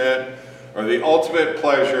accomplishment or the ultimate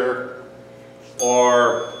pleasure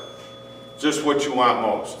or just what you want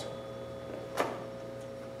most.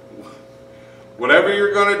 Whatever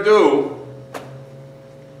you're going to do,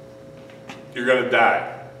 you're going to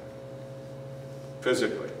die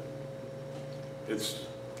physically. It's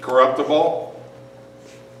corruptible.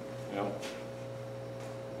 You know.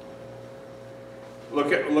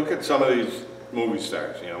 Look at some of these movie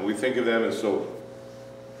stars. You know, we think of them as so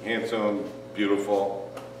handsome,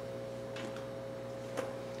 beautiful.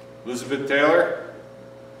 Elizabeth Taylor,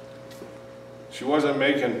 she wasn't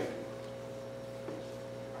making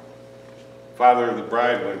Father of the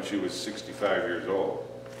Bride when she was 65 years old.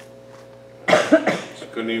 She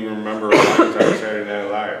couldn't even remember her lines on Saturday Night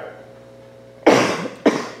Live.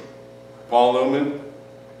 Paul Newman,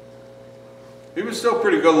 he was still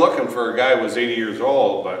pretty good looking for a guy who was 80 years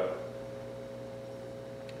old, but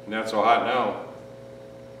not so hot now.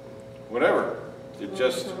 Whatever. It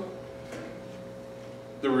just,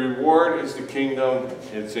 the reward is the kingdom,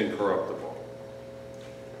 it's incorruptible.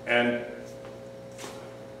 And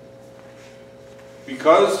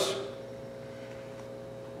because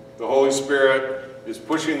the Holy Spirit is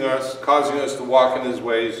pushing us, causing us to walk in His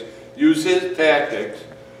ways, use His tactics,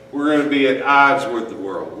 we're going to be at odds with the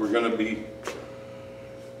world. We're going to be,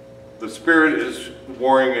 the Spirit is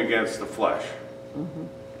warring against the flesh.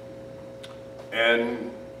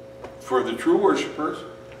 And for the true worshipers,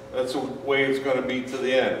 that's the way it's going to be to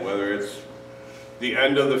the end, whether it's the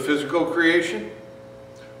end of the physical creation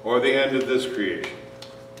or the end of this creation.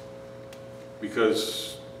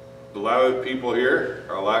 Because a lot of the people here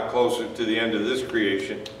are a lot closer to the end of this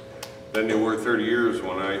creation than they were 30 years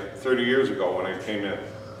ago when I came in.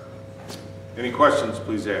 Any questions,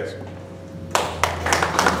 please ask.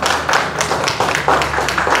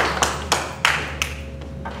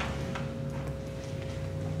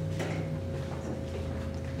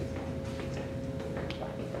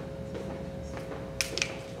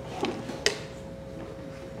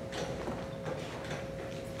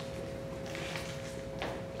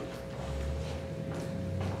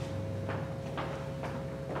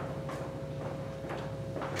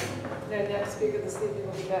 Our next speaker this evening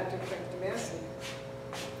will be Dr. Frank DeMasi.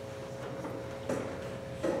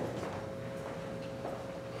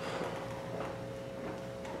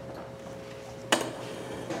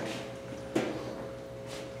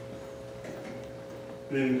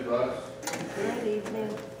 Good evening, class. Good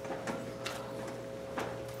evening.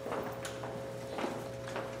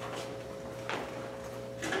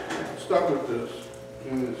 Start with this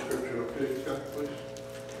in the scripture, okay, Scott, please?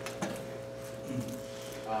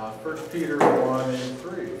 1 Peter 1 and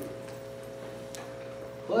 3.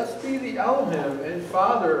 Blessed be the Elohim and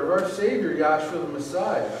Father of our Savior Yahshua the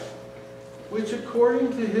Messiah, which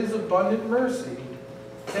according to His abundant mercy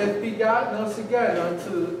hath begotten us again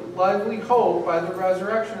unto lively hope by the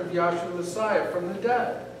resurrection of Yahshua the Messiah from the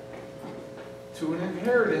dead, to an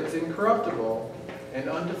inheritance incorruptible and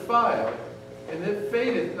undefiled, and that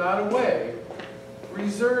fadeth not away,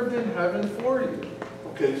 reserved in heaven for you.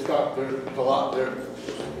 Okay, stop there, there's a lot there.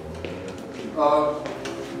 I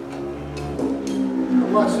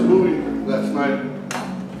watched the movie last night,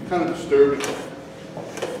 kind of disturbing.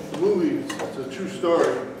 The movie, it's a true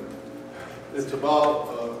story. It's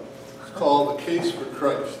about, it's called The Case for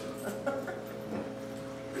Christ.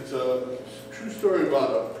 It's a true story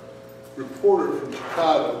about a reporter from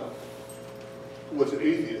Chicago who was an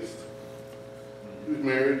atheist. He was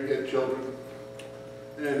married, had children,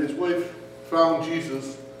 and his wife found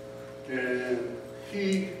Jesus, and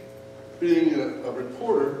he, being a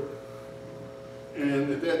reporter,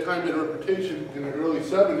 and at that time had a reputation in the early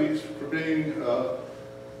 70s for being a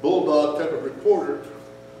bulldog type of reporter,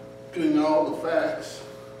 getting all the facts,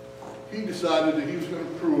 he decided that he was going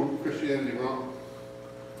to prove Christianity wrong.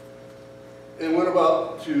 And went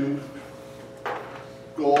about to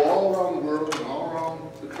go all around the world and all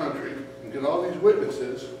around the country and get all these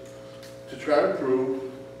witnesses to try to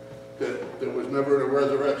prove that there was never a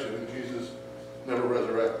resurrection and Jesus never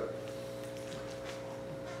resurrected.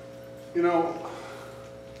 You know,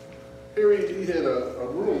 here he had a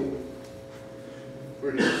room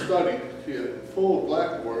where he studied he had full of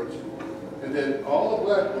blackboards, and then all the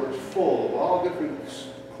blackboards full of all different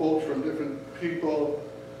quotes from different people,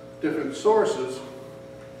 different sources,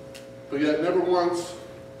 but yet never once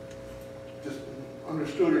just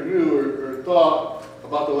understood or knew or thought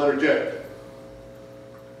about the letter J.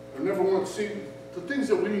 Or never once seen the things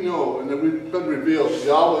that we know and that we've been revealed,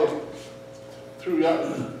 Yahweh, through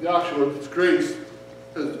Yahshua, His grace,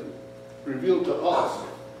 has revealed to us,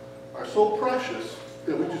 are so precious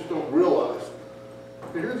that we just don't realize.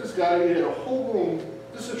 And here's this guy, he had a whole room,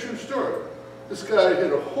 this is a true story. This guy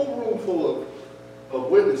had a whole room full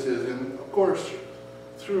of witnesses, and of course,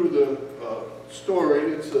 through the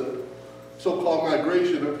story, it's a so-called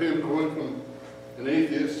migration of him going from an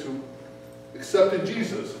atheist to accepting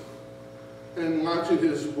Jesus, and watching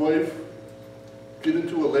his wife get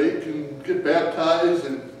into a lake and get baptized,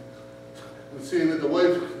 and seeing that the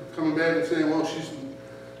wife coming back and saying, well, she's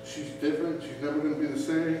different, she's never going to be the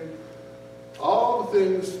same. All the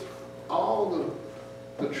things, all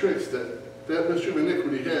the tricks that mystery of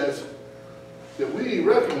iniquity has that we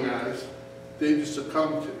recognize, they just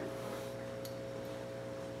succumb to.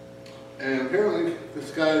 And apparently,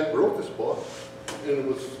 this guy wrote this book,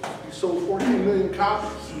 and he sold 14 million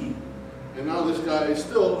copies. And now this guy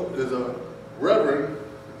still is a reverend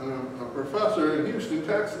and a professor in Houston,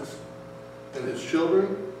 Texas. And his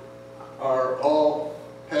children are all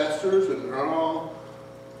pastors and are all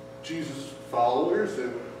Jesus followers.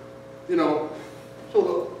 And, you know,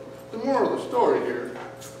 so the moral of the story here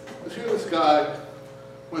is here this guy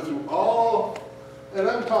went through all, and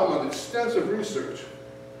I'm talking about extensive research.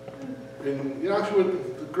 And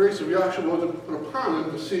Yahshua, the grace of Yahshua wasn't put upon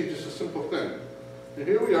him to see just a simple thing. And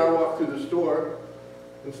here we are, walk through this door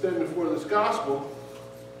and stand before this gospel,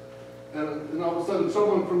 and all of a sudden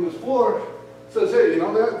someone from this floor says, hey, you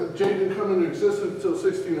know that? The J didn't come into existence until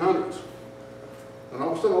 1600s. And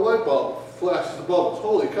all of a sudden a light bulb flashes above us.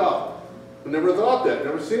 Holy cow. We never thought that,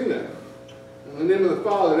 never seen that. In the name of the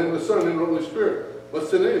Father, the name of the Son, the name of the Holy Spirit. What's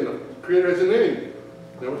the name? The Creator has a name.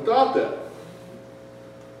 Never thought that.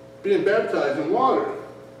 Being baptized in water.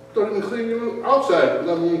 Don't even clean you outside,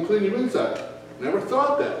 let alone clean you inside. Never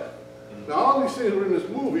thought that. Now all these things were in this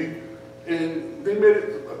movie, and they made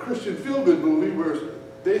it a Christian feel-good movie where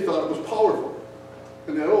they thought it was powerful.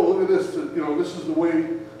 And that, oh, look at this, you know, this is the way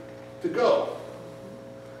to go.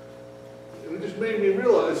 And it just made me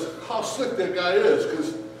realize how slick that guy is,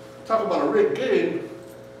 because talk about a rigged game,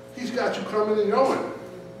 he's got you coming and going.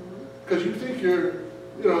 Because you think you're,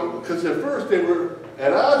 you know, because at first they were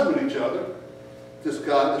at odds with each other, this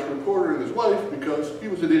guy, this reporter and his wife, because he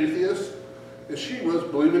was an atheist and she was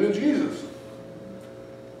believing in Jesus.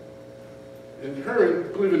 And her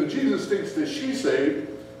believing in Jesus thinks that she's saved,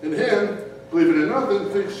 and him believing in nothing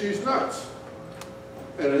thinks she's nuts.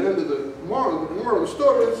 And at the end of the moral of the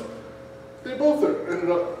story is they both ended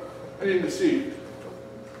up being deceived.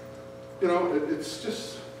 You know, it's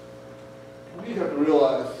just, we have to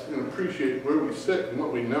realize and appreciate where we sit and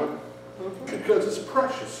what we know. Because it's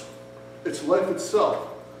precious. It's life itself.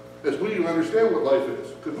 As we even understand what life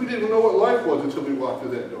is. Because we didn't even know what life was until we walked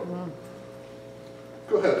through that door.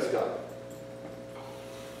 Go ahead, Scott.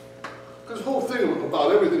 Because the whole thing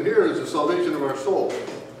about everything here is the salvation of our soul.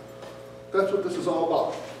 That's what this is all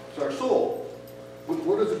about. It's our soul.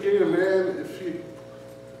 What does it gain a man if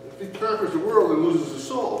he conquers the world and loses his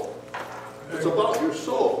soul? It's about your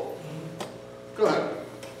soul. Go ahead.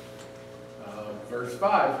 Verse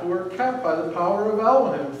 5, who are kept by the power of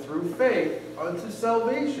Elohim through faith unto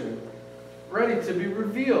salvation, ready to be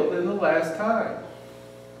revealed in the last time.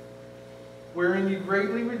 Wherein you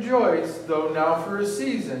greatly rejoice, though now for a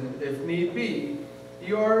season, if need be,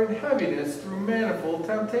 you are in heaviness through manifold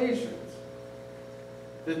temptations,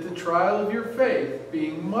 that the trial of your faith,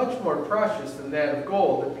 being much more precious than that of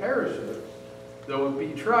gold that perisheth, though it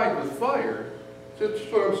be tried with fire. That's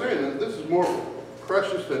what I'm saying. That this is more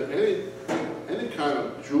precious than any kind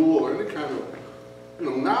of jewel or any kind of,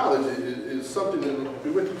 knowledge is something that will be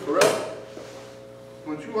with you forever.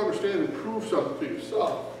 Once you understand and prove something to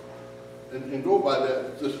yourself, and go by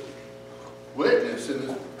this witness and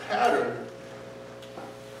this pattern,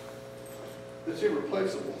 it's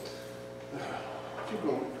irreplaceable. Keep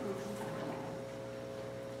going.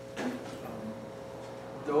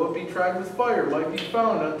 Though it be tried with fire, might be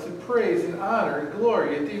found unto praise and honor and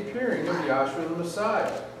glory at the appearing of Yahshua the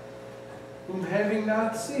Messiah, whom having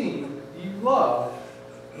not seen, ye love,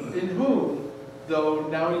 in whom, though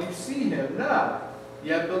now ye see him not,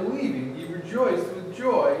 yet believing, ye rejoice with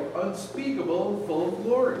joy unspeakable and full of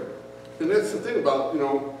glory. And that's the thing about,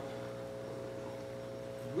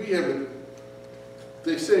 we haven't,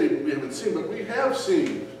 they say we haven't seen, but we have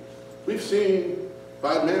seen. We've seen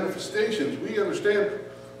by manifestations. We understand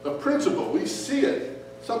the principle. We see it.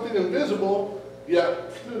 Something invisible,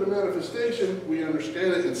 yet through the manifestation, we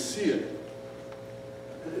understand it and see it.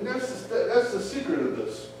 And that's the secret of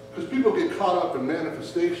this. Because people get caught up in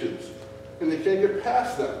manifestations, and they can't get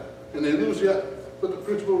past them. And they lose yet what the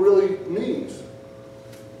principle really means.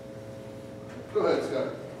 Go ahead,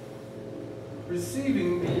 Scott.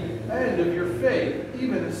 Receiving the end of your faith,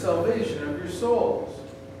 even the salvation of your souls,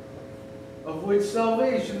 of which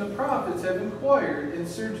salvation the prophets have inquired and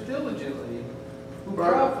searched diligently, who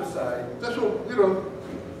prophesied. That's what,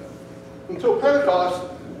 until Pentecost,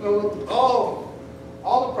 all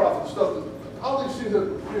the prophet stuff, all these things that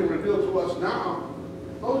are being revealed to us now,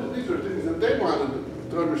 these are things that they wanted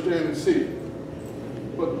to understand and see.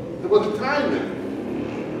 But there wasn't time then,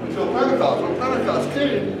 until Pentecost. When Pentecost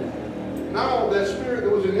came, now that spirit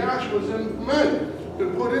that was in Yahshua was in men,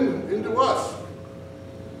 been put into us.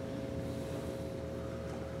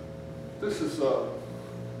 This is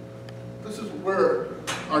where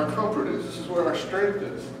our comfort is. This is where our strength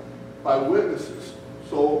is, by witnesses.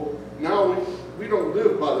 So now we don't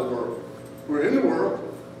live by the world. We're in the world.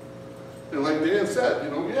 And like Dan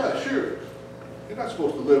said, yeah, sure. You're not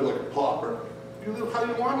supposed to live like a pauper. You live how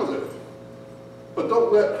you want to live. But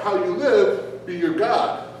don't let how you live be your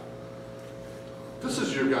God. This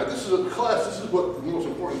is your God. This is a class. This is what the most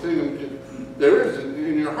important thing there is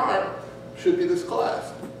in your heart should be this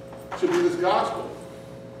class. Should be this gospel.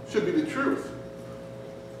 Should be the truth.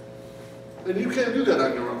 And you can't do that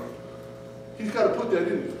on your own. He's got to put that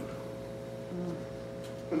in you.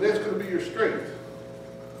 And that's going to be your strength.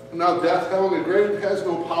 And now death, hell, and the grave has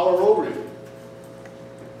no power over you.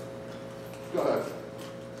 Go ahead.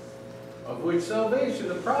 Of which salvation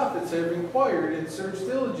the prophets have inquired and searched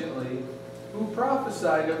diligently, who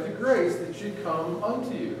prophesied of the grace that should come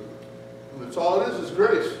unto you. And that's all it is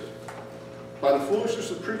grace. By the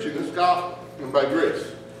foolishness of preaching this gospel, and by grace.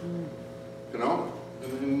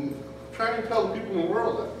 And trying to tell the people in the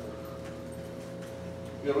world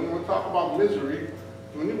that. When we talk about misery,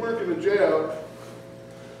 when you work in a jail,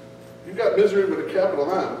 you've got misery with a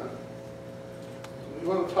capital M. You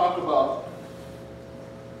want to talk about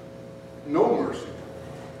no mercy.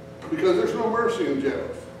 Because there's no mercy in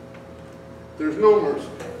jails. There's no mercy.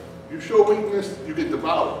 You show weakness, you get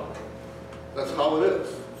devoured. That's how it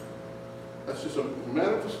is. That's just a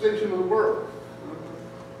manifestation of the world.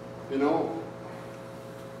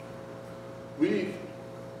 We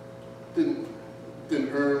didn't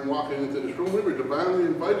earn walking into this room. We were divinely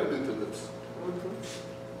invited into this.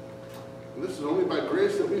 And this is only by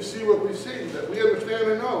grace that we see what we see, that we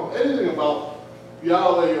understand and know anything about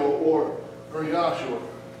Yahweh or Yahshua.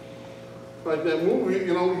 Like that movie,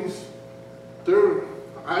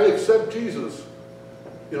 I accept Jesus,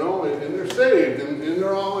 and they're saved, and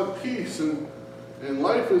they're all at peace, and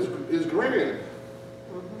life is grand.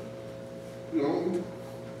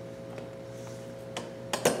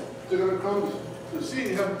 They're going to come to see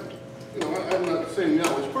him. I'm not saying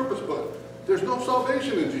Yahweh's purpose, but there's no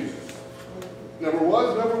salvation in Jesus. Never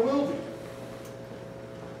was, never will be.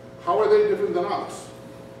 How are they different than us?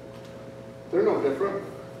 They're no different.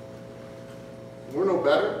 We're no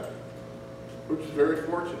better. We're just very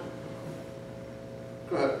fortunate.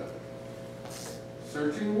 Go ahead.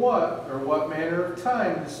 Searching what manner of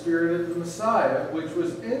time the Spirit of the Messiah, which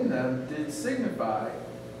was in them, did signify,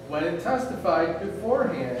 when it testified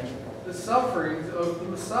beforehand the sufferings of the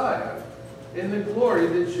Messiah, in the glory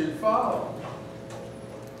that should follow.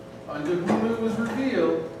 Unto whom it was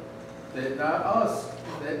revealed that not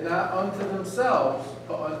unto themselves,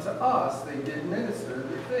 but unto us they did minister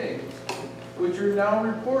the things which are now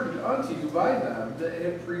reported unto you by them that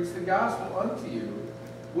have preached the gospel unto you,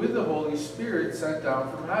 with the Holy Spirit sent down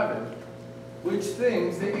from heaven, which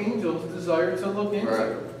things the angels desire to look into.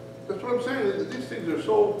 Right. That's what I'm saying. These things are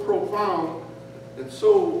so profound and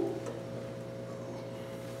so,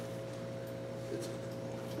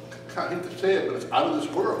 I hate to say it, but it's out of this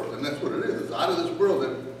world, and that's what it is. It's out of this world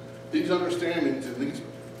that these understandings and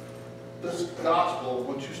this gospel,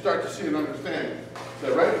 once you start to see and understand,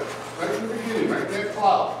 that right in the beginning, right in that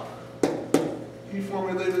cloud, he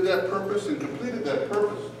formulated that purpose and completed that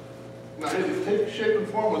purpose. Now he had to take shape and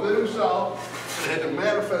form within himself and had to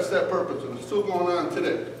manifest that purpose, and it's still going on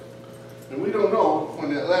today. And we don't know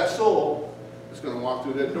when that last soul is going to walk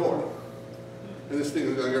through that door, and this thing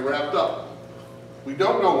is going to get wrapped up. We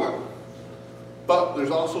don't know when, but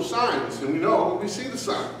there's also signs, and we see the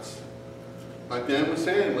signs. Like Dan was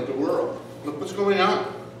saying with the world, look what's going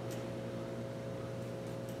on.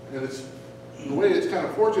 And it's in a way it's kind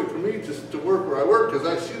of fortunate for me just to work where I work, because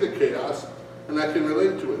I see the chaos and I can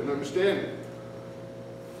relate to it and understand it.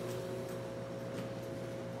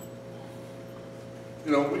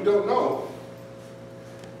 You know, we don't know,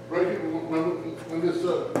 right, when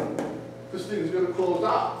this thing's gonna close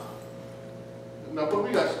out. Now, but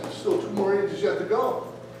we got still 2 more ages yet to go.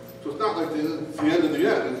 So it's not like it's the end of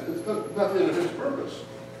the end. It's not the end of his purpose.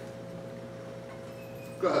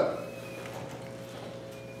 Go ahead.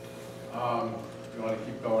 If you want to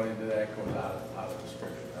keep going into that, goes out of the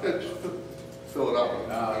scripture. Yeah, just fill it out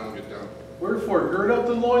when I get done. Wherefore, gird up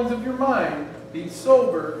the loins of your mind, be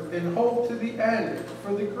sober, and hope to the end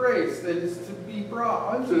for the grace that is to be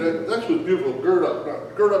brought unto So you. that's what's beautiful. Gird up. Now,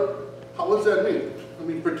 gird up. What does that mean? I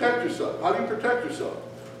mean, protect yourself. How do you protect yourself?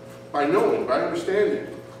 By knowing, by understanding.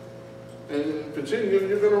 And if it's in you,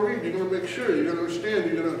 you're going to read. You're going to make sure. You're going to understand.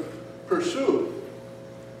 You're going to pursue.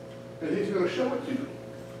 And he's going to show it to you.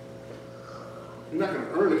 You're not going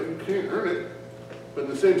to earn it. You can't earn it. But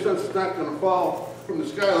in the same sense, it's not going to fall from the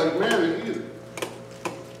sky like manna either.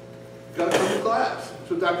 You got to come to class. That's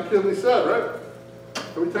what Dr. Kinley said, right?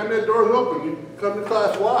 Every time that door is open, you come to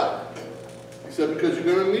class. Why? He said, because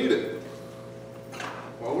you're going to need it.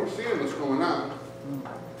 Well, we're seeing what's going on.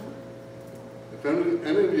 If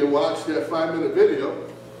any of you watched that 5-minute video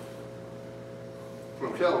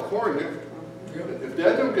from California, if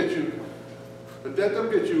that don't get you,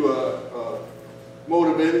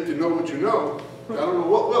 motivated to know what you know, I don't know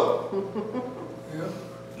what will.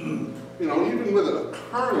 You know, even with a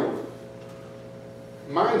carnal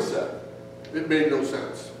mindset, it made no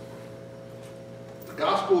sense. The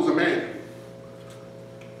gospel is a man.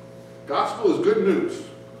 Gospel is good news.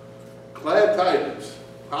 Glad tidings.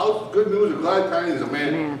 How's good news and glad tidings a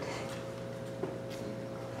man?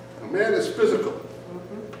 A man is physical.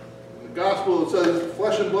 In the gospel it says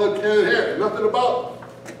flesh and blood can't inherit. Nothing about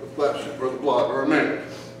the flesh or the blood or a man.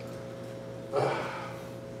 I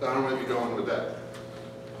don't know where you're going with that.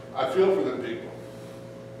 I feel for them people.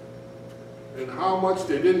 And how much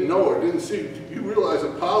they didn't know or didn't see. You realize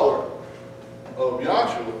the power of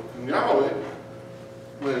Yahshua and Yahweh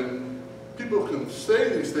when people can say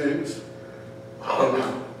these things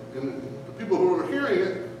and the people who are hearing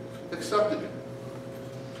it accepted it.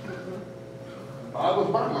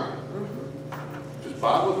 Boggles my mind. Just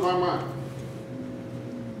boggles my mind.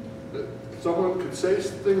 That someone could say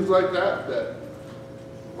things like that, that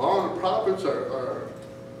law and the prophets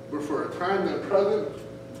were for a time and present.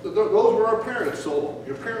 Those were our parents, so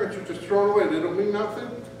your parents are just thrown away. They don't mean nothing.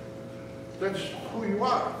 That's who you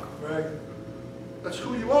are. Right. That's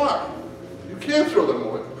who you are. You can't throw them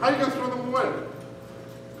away. How are you going to throw them away?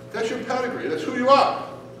 That's your pedigree. That's who you are.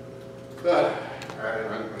 I'm going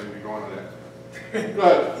to be going to that. Go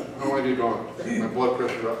ahead. I don't want to get going. My blood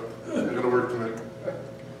pressure up. I'm going to work tonight.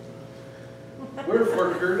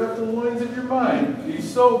 Wherefore, gird up the loins of your mind, be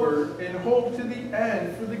sober, and hope to the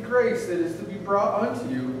end for the grace that is to be brought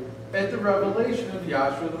unto you at the revelation of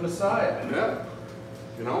Yahshua the Messiah. Yeah.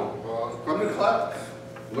 You know, come to class.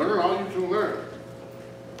 Learn all you can learn.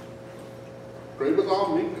 Pray with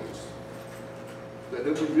all meekness. That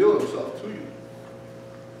He'll reveal Himself to you.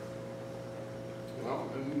 You know,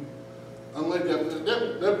 and unlike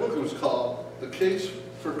that book was called The Case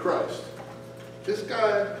for Christ. This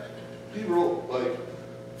guy, he wrote like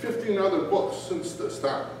 15 other books since this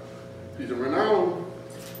time. He's a renowned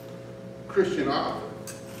Christian author.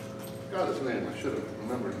 Got his name, I should have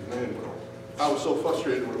remembered his name, but I was so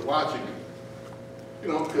frustrated with watching it. You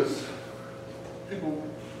know, because people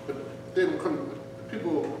that didn't come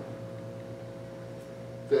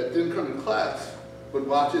to class would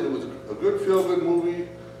watch it. It was a good feel-good movie,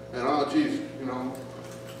 and oh geez, you know,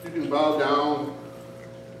 you can bow down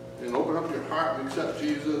and open up your heart and accept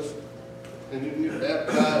Jesus, and you can get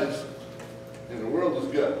baptized, and the world is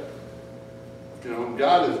good. You know,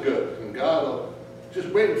 God is good, and God will just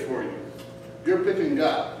wait for you. You're picking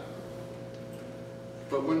God.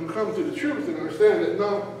 But when you come to the truth and understand that,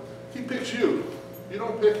 no, He picks you. You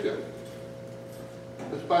don't pick Him.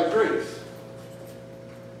 It's by grace.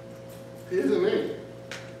 He is a name.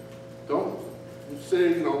 Don't say,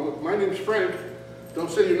 you know, my name's Frank. Don't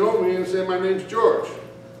say you know me and say my name's George.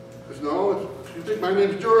 Because no, if you think my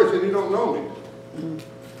name's George, then you don't know me.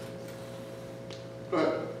 Go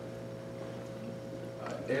ahead.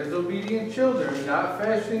 As obedient children, not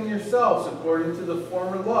fashioning yourselves according to the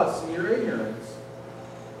former lusts in your ignorance,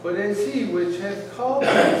 but as He which hath called you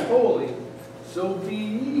is holy, so be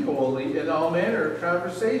ye holy in all manner of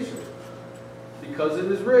conversation. Because it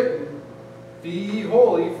is written, be ye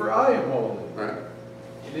holy, for I am holy. Right.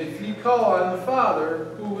 And if ye call on the Father,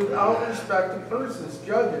 who without respect of persons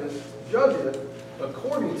judgeth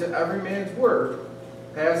according to every man's work,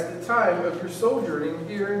 pass the time of your sojourning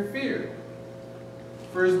here in fear.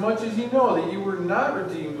 For as much as ye know that you were not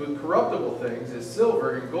redeemed with corruptible things, as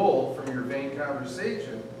silver and gold from your vain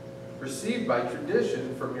conversation, received by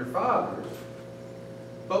tradition from your fathers,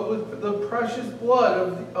 but with the precious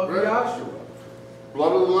blood of Right. Yahshua.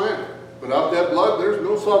 Blood of the Lamb. Without that blood, there's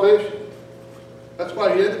no salvation. That's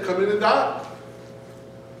why he had to come in and die.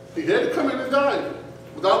 He had to come in and die.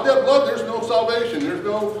 Without that blood, there's no salvation. There's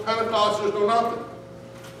no Pentecost. There's no nothing.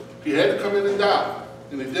 He had to come in and die.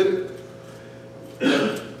 And he did it.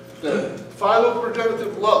 The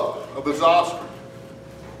philoprogenitive love of his offspring.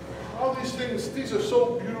 All these things, these are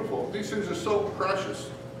so beautiful. These things are so precious.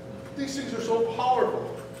 These things are so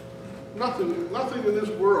powerful. Nothing in this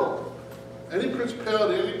world, any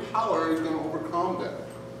principality, any power is going to overcome that.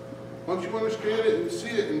 Once you understand it and see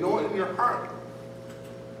it and know it in your heart,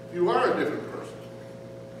 you are a different person.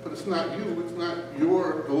 But it's not you. It's not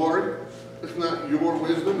your glory. It's not your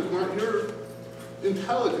wisdom. It's not your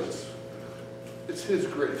intelligence. It's his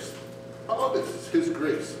grace. All of this is his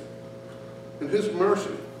grace and his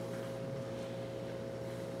mercy.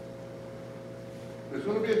 There's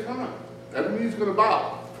going to be a time. Every knee's going to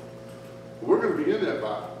bow. We're going to be in that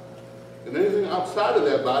body. And anything outside of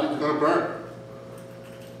that body is going to burn.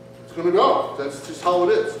 It's going to go. That's just how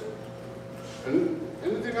it is. And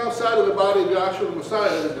anything outside of the body of Yahshua the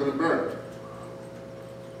Messiah is going to burn.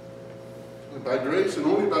 And by grace and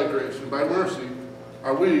only by grace and by mercy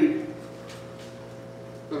are we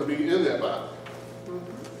going to be in that body.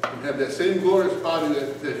 And have that same glorious body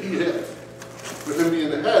that he has. For him being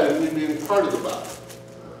the head and we being part of the body.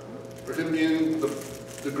 For him being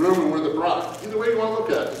the groom and we're the bride. Either way you want to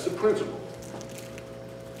look at it, it's a principle.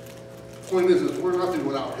 The point is we're nothing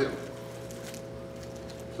without him.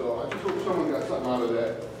 So I just hope someone got something out of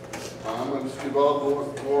that. I'm going to just give all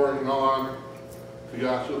glory and all honor to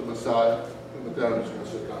Yahshua the Messiah. And with that, I'm just going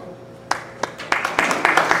to sit down.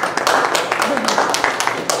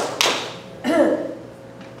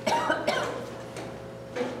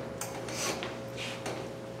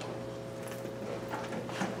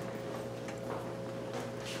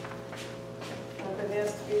 Nothing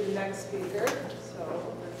has to be the next speaker, so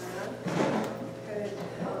we're going to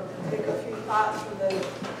take a few thoughts from the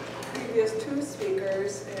previous two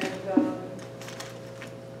speakers and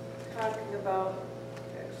talking about,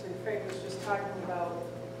 actually Frank was just talking about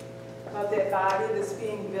that body that's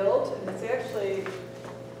being built, and it's actually,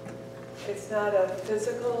 it's not a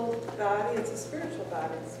physical body, it's a spiritual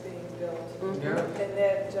body that's being built. Yeah. And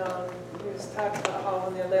that, he was talking about how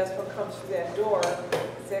when that last one comes through that door,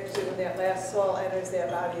 it's actually when that last soul enters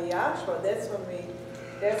that body of Yahshua,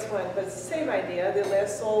 but it's the same idea. The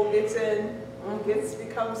last soul gets in,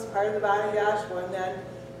 becomes part of the body of Yahshua, and then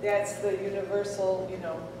that's the universal,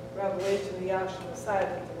 revelation of Yahshua Messiah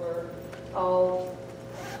that we're all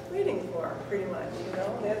waiting for, pretty much,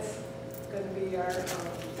 That's going to be our,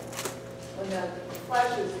 when the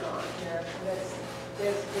flesh is gone here,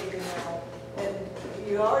 that's taken out. And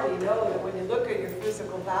you already know that when you look at your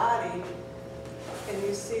physical body and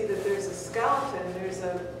you see that there's a skeleton, there's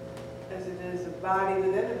a body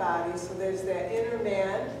within a body, so there's that inner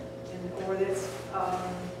man, or that's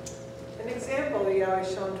an example he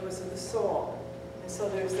always shown to us of the soul. And so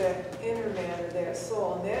there's that inner man or that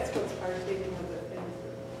soul, and that's what's partaking of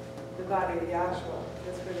the body of Yahshua.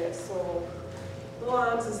 That's where that soul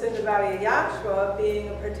belongs, is in the body of Yahshua, being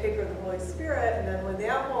a partaker of the Holy Spirit, and then when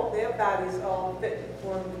that body's all fit and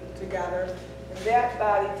formed together, and that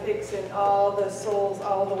body takes in all the souls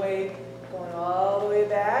all the way, going all the way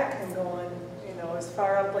back and going, as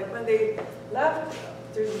far up, like when they left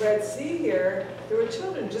through the Red Sea here, there were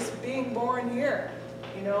children just being born here,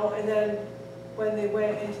 and then when they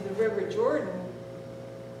went into the River Jordan,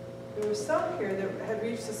 there were some here that had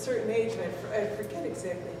reached a certain age, and I forget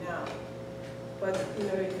exactly now. But, you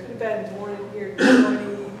could have been born in here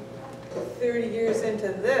 20, 30 years into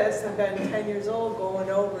this and been 10 years old going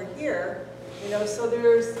over here. So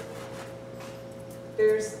there's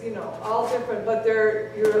all different, but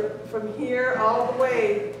you're from here all the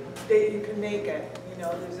way that you can make it.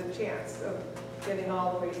 There's a chance of getting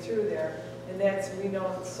all the way through there. And that's, we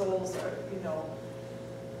know souls are,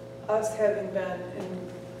 us having been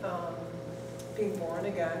being born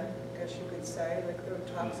again, I guess you could say, like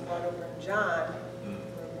it talks about over in John.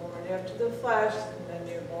 We're born after the flesh, and then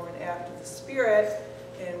you're born after the spirit,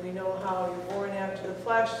 and we know how you're born after the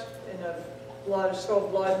flesh in a blood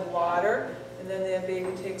and water, and then that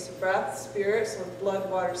baby takes a breath, spirit, so blood,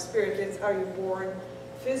 water, spirit, that's how you're born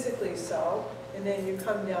physically so, and then you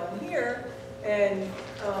come down here, and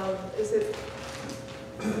where's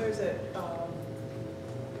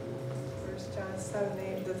John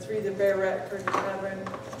 7:8, the three that bear record in heaven.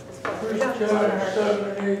 First John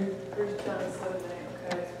 7:8. 1 John 7:8,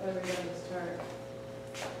 What are we on this chart?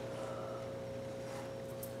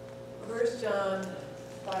 1 John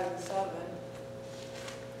 5 and 7.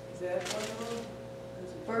 Is that one of them?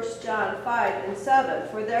 1 John 5 and 7.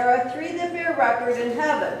 For there are three that bear record in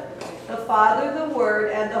heaven, the Father, the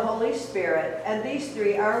Word, and the Holy Spirit, and these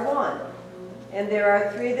three are one. And there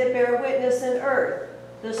are three that bear witness in earth,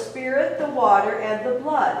 the Spirit, the water, and the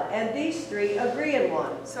blood, and these three agree in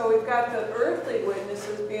one. So we've got the earthly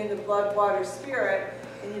witnesses being the blood, water, spirit,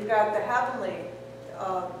 and you've got the heavenly,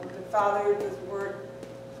 the Father, the Word,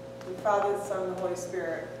 the Father, the Son, and the Holy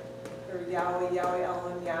Spirit, or Yahweh, Yahweh,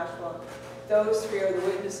 Elohim, Yahshua. Those three are the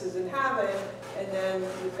witnesses in heaven, and then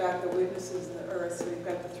we've got the witnesses in the earth. So you've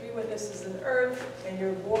got the three witnesses in the earth, and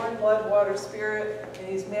you're born blood, water, spirit, and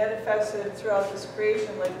he's manifested throughout this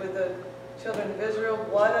creation, like with the children of Israel,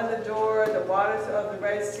 blood on the door, the waters of the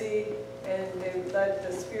Red Sea, and they led,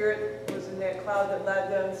 the Spirit was in that cloud that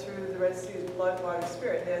led them through the Red Sea's blood, water,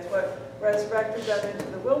 spirit. And that's what resurrected them into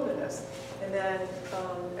the wilderness. And then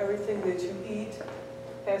everything that you eat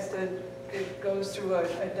has to, it goes through a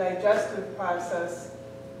digestive process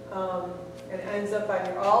and ends up on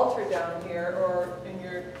your altar down here or in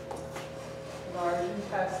your large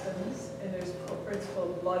intestines. And there's a principle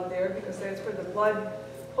of blood there because that's where the blood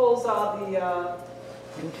pulls all the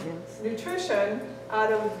nutrition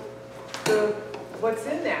out of what's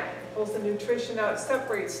in that. Pulls the nutrition out,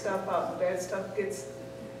 separates stuff out. The bad stuff gets,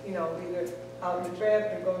 you know, either out in the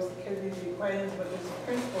tract or goes to the kidneys to be cleansed, but there's a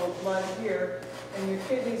principle of blood here. And your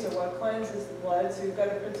kidneys are what cleanses the blood, so you've got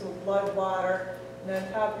a principle of blood, water, and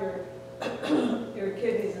on top of your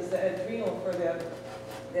kidneys is the adrenal for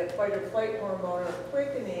that fight or flight hormone or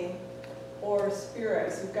quickening or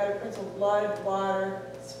spirit. So you've got a principle of blood, water,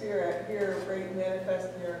 spirit here, right, manifest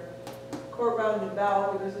in your court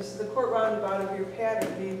roundabout, because this is the court roundabout of your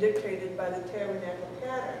pattern being dictated by the tabernacle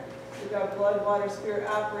pattern. You've got blood, water, spirit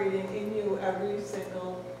operating in you every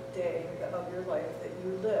single day of your life that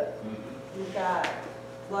you live. You've got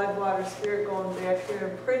blood, water, spirit going back here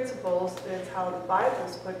in principles. That's how the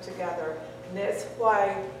Bible's put together. And that's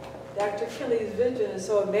why Dr. Kinley's vision is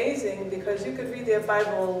so amazing, because you could read that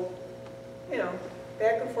Bible, you know,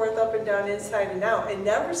 back and forth, up and down, inside and out, and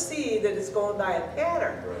never see that it's going by a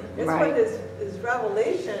pattern. That's what his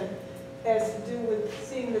revelation has to do with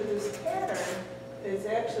seeing that this pattern is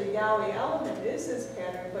actually Yahweh Elohim is his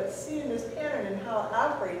pattern, but seeing this pattern and how it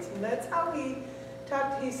operates. And that's how he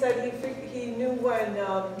talked. He said he knew when,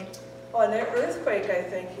 on an earthquake, I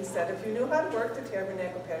think, he said, if you knew how to work the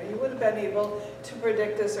tabernacle pattern, you would have been able to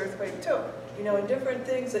predict this earthquake too. You know, and different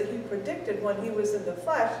things that he predicted when he was in the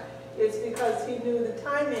flesh, it's because he knew the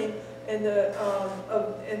timing and the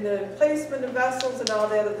placement of vessels and all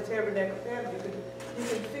that of the tabernacle pattern. You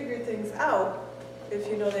can figure things out if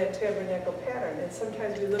you know that tabernacle pattern. And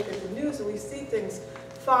sometimes we look at the news and we see things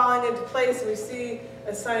falling into place, and we see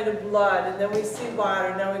a sign of blood, and then we see water,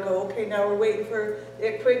 and now we go, okay, now we're waiting for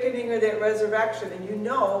that quickening or that resurrection, and you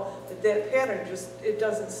know that that pattern just, it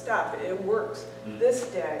doesn't stop. It works this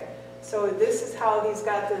day. So this is how he's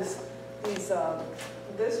got this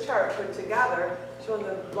chart put together, showing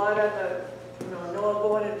the blood on the, you know, Noah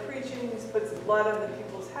going and preaching, he puts the blood on the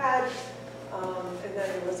people's heads, and then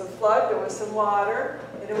there was a flood, there was some water,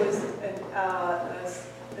 and it was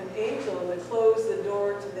an angel that closed the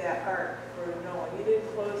door to that ark for Noah. He didn't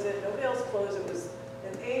close it, nobody else closed it, it was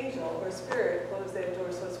an angel or spirit closed that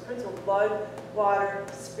door. So it's principle blood, water,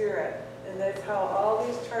 spirit. And that's how all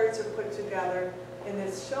these charts are put together, and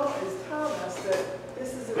it's telling us that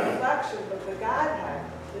this is a reflection of the Godhead.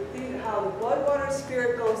 How the blood, water,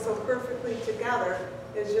 spirit goes so perfectly together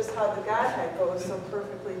is just how the Godhead goes so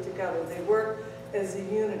perfectly together. They work as a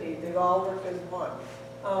unity. They all work as one.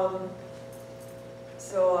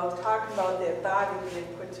 So I was talking about that body being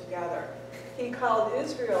put together. He called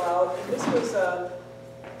Israel out, and this was a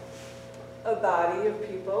body of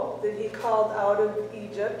people that he called out of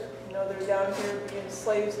Egypt. You know, they're down here being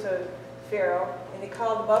slaves to Pharaoh, and he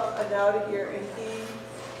called them up and out of here, and he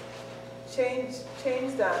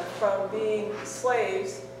changed them from being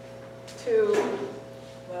slaves to,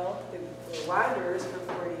 well, they were wanderers for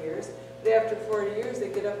 40 years. But after 40 years, they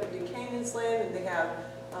get up into Canaan's land, and they have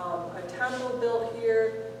a temple built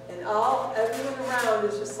here, and everyone around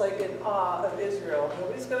is just like in awe of Israel.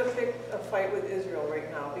 Nobody's going to pick a fight with Israel right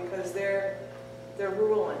now, because they're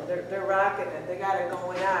ruling, they're rocking it, they got it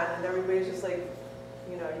going on, and everybody's just like,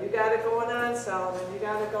 you know, you got it going on, Solomon, you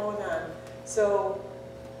got it going on. So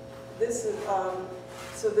this is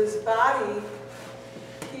so this body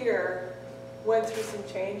here went through some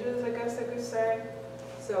changes, I guess I could say.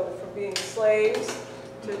 So from being slaves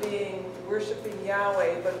to being worshiping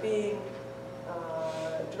Yahweh, but being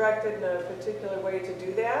directed in a particular way to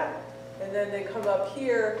do that. And then they come up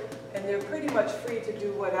here and they're pretty much free to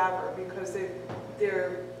do whatever because they've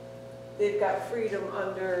got freedom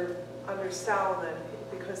under Solomon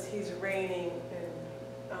because he's reigning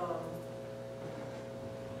and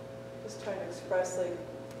just trying to express like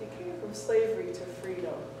he came from slavery to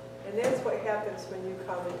freedom. And that's what happens when you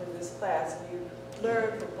come into this class and you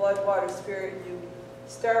learn from blood, water, spirit, and you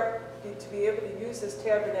start to be able to use this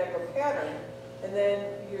tabernacle pattern, and then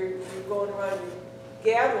you're going around and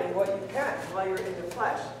gathering what you can while you're in the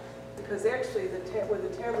flesh. Because actually, with the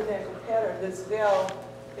tabernacle pattern, this veil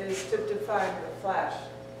is to define the flesh.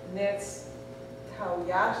 And that's how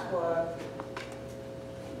Yahshua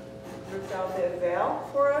ripped out that veil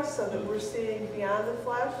for us, so that we're seeing beyond the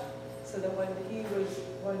flesh. So that when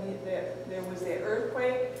there was that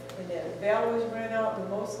earthquake and that veil was rent out in the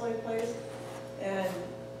most holy place, and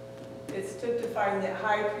it's typifying that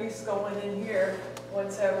high priest going in here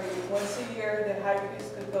once a year. The high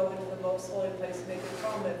priest could go into the most holy place and make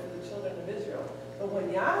atonement for the children of Israel. But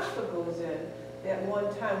when Yahshua goes in, that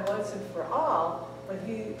one time, once and for all, when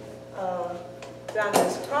he on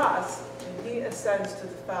his cross and he ascends to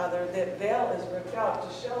the Father, that veil is ripped out to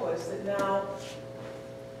show us that now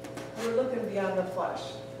we're looking beyond the flesh.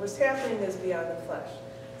 What's happening is beyond the flesh.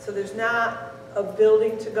 So there's not a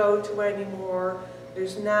building to go to anymore.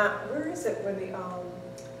 There's not, where is it when it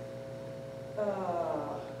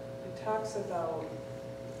talks about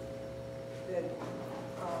that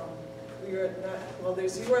we are not, well,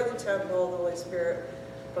 there's you are the temple, the Holy Spirit,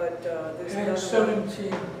 but there's another Acts one.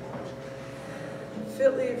 17.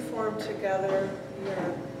 Fitly formed together, we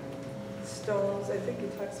are stones. I think he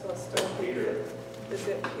talks about stones. Peter. Is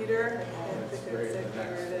it Peter? I can't think Right, exactly the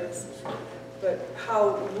where it next. is. But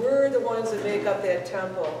how we're the ones that make up that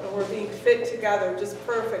temple, and we're being fit together just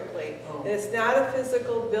perfectly. And it's not a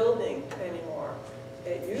physical building anymore.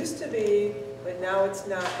 It used to be, but now it's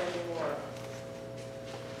not anymore.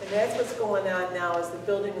 And that's what's going on now, is the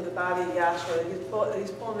building of the body of Yahshua.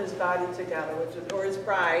 He's pulling his body together, or his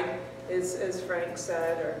bride, as Frank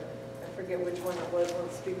said, or I forget which one it was when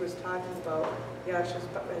the speaker was talking about Yahshua's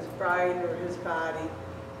his bride or his body.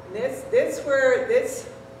 And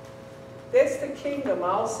that's the kingdom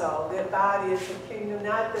also. That body is the kingdom,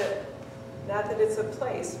 not that it's a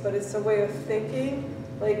place, but it's a way of thinking.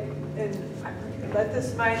 Like, and let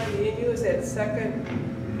this mind be in you. Is that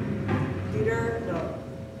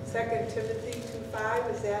 2 Timothy 2:5?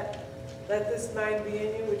 Is that let this mind be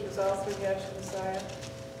in you, which was also in Yahshua Messiah?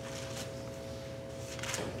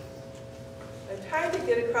 I'm trying to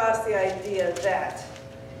get across the idea that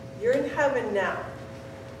you're in heaven now.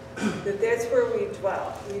 That's where we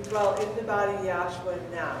dwell. We dwell in the body of Yahshua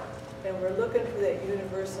now. And we're looking for that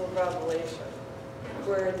universal revelation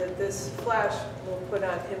where this flesh will put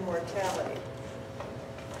on immortality.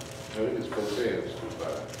 I think it's Philippians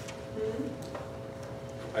 2:5.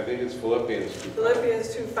 I think it's Philippians 2:5.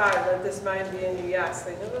 Philippians 2:5, let this mind be in you. Yes,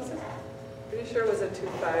 I know, was it? Pretty sure it was a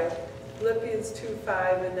 2:5. Philippians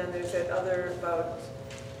 2:5, and then there's that other about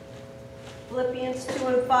Philippians 2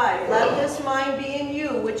 and 5. Let this mind be in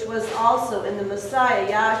you, which was also in the Messiah,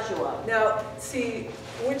 Yahshua. Now, see,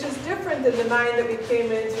 which is different than the mind that we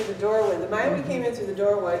came in through the door with. The mind we came in through the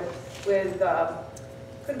door with could have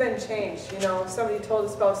been changed. You know, somebody told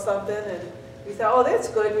us about something and we thought, oh, that's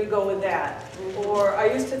good, we go with that. Or I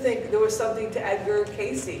used to think there was something to Edgar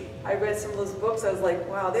Casey. I read some of those books, I was like,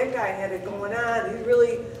 wow, that guy had it going on. He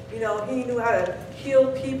really, you know, he knew how to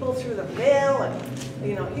heal people through the mail, and,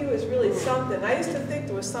 you know, he was really something. I used to think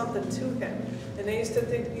there was something to him. And I used to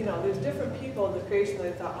think, you know, there's different people in the creation that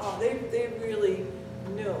I thought, oh, they really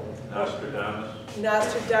knew.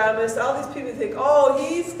 Nostradamus, all these people think, oh,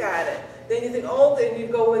 he's got it. Then you think, oh, then you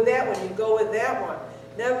go with that one, you go with that one.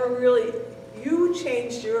 Never really, you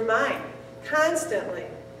changed your mind constantly.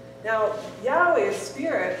 Now, Yahweh is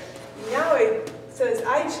spirit. Yahweh says,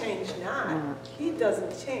 I change not. He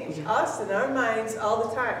doesn't change. Us and our minds all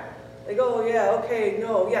the time. They go, oh, yeah, okay,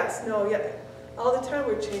 no, yes, no, yeah. All the time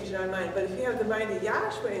we're changing our mind. But if you have the mind of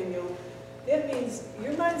Yahshua in you, that means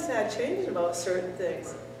your mind's not changing about certain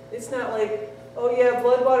things. It's not like, oh yeah,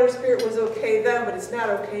 blood, water, spirit was okay then, but it's not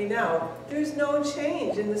okay now. There's no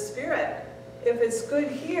change in the spirit. If it's good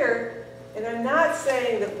here, and I'm not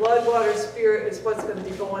saying that blood, water, spirit is what's going to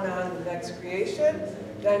be going on in the next creation,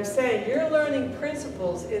 but I'm saying you're learning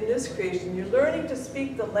principles in this creation. You're learning to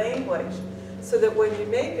speak the language so that when you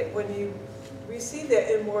make it, when you receive that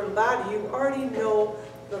immortal body, you already know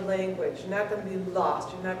the language. You're not going to be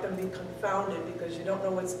lost. You're not going to be confounded because you don't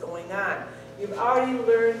know what's going on. You've already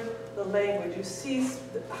learned the language. You see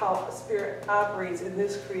how a spirit operates in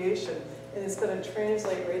this creation, and it's going to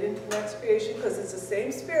translate right into the next creation because it's the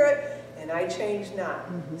same spirit, and I change not.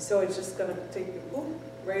 So it's just going to take you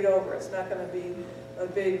right over. It's not going to be a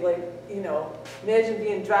big, like, you know, imagine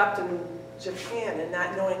being dropped in Japan and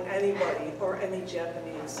not knowing anybody or any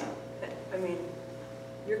Japanese. I mean,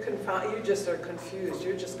 you're confounded, you just are confused.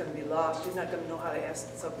 You're just going to be lost. You're not going to know how to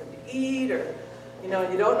ask something to eat, or, you know,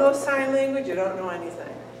 you don't know sign language, you don't know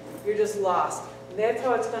anything. You're just lost. And that's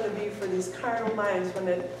how it's going to be for these carnal minds when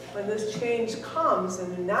this change comes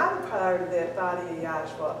and you're not a part of that body of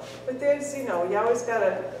Yahshua. But there's, you know, he's got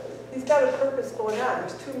a purpose going on.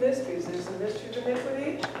 There's two mysteries. There's the mystery of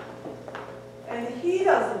iniquity, and he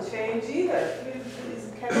doesn't change either.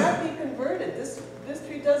 He cannot be converted. This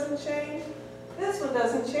mystery doesn't change. This one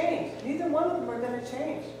doesn't change. Neither one of them are going to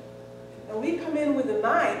change. And we come in with a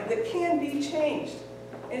mind that can be changed.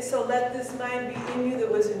 And so let this mind be in you that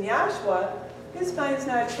was in Yahshua. His mind's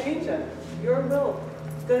not changing. Your will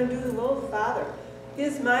is going to do the will of the Father.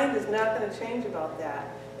 His mind is not going to change about that.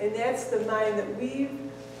 And that's the mind that we've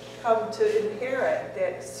come to inherit.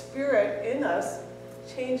 That spirit in us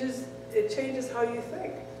changes how you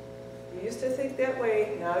think. You used to think that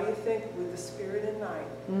way, now you think with the spirit in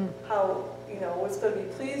mind. How, you know, what's going to be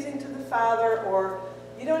pleasing to the Father, or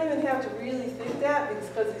you don't even have to really think that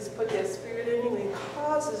because He's put that spirit in you and He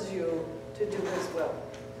causes you to do His will.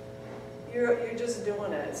 You're just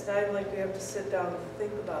doing it. It's not even like you have to sit down and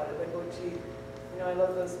think about it. Like, oh gee, you know, I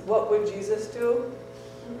love this. What would Jesus do?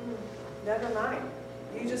 Never mind.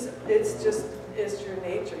 It's your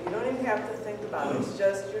nature. You don't even have to think about it. It's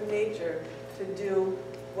just your nature to do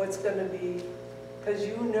what's going to be, because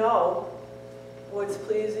you know what's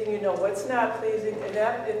pleasing, you know what's not pleasing, and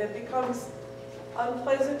it becomes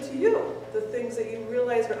unpleasant to you. The things that you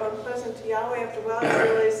realize are unpleasant to Yahweh, after a while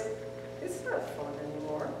you realize, it's not fun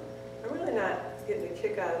anymore. I'm really not getting a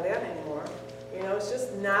kick out of that anymore. You know, it's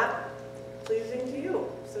just not pleasing to you.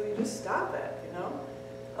 So you just stop it, you know.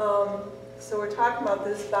 So we're talking about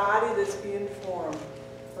this body that's being formed.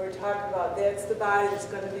 We're talking about that's the body that's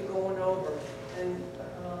going to be going over. And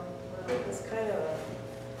it's kind of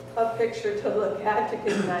a picture to look at to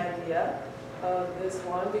get an idea of this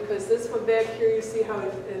one, because this one back here, you see how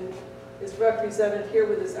it is represented here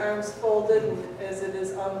with his arms folded and as it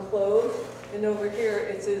is unclothed. And over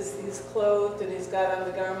here, he's clothed and he's got on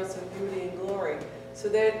the garments of beauty and glory. So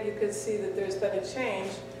that you can see that there's been a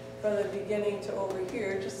change from the beginning to over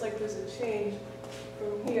here, just like there's a change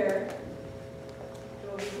from here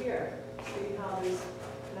to over here. See how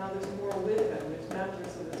now there's more with him. There's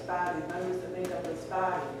members of his body, members that made up his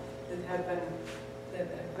body that have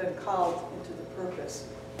been called into the purpose.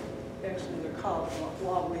 Actually, they're called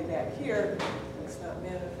all the way back here. It's not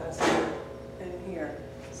manifested in here.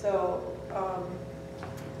 So,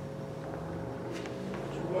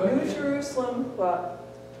 New Jerusalem, what?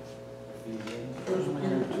 1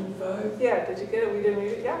 Peter 2:5. Yeah, did you get it? We didn't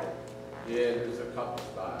read it? Yeah. Yeah, there's a couple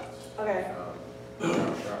spots. Okay.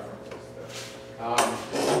 References there.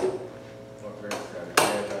 What verse is that? We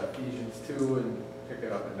had Ephesians 2 and pick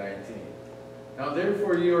it up in 19. Now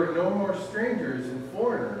therefore you are no more strangers and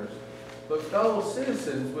foreigners, but fellow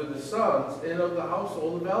citizens with the sons and of the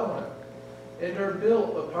household of Elohim, and are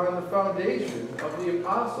built upon the foundation of the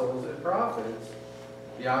apostles and prophets,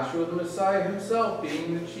 Yahshua the Messiah himself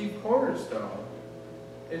being the chief cornerstone,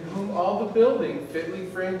 in whom all the building fitly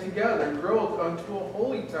framed together groweth unto a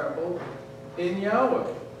holy temple in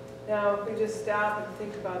Yahweh. Now, if we just stop and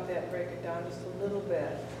think about that, break it down just a little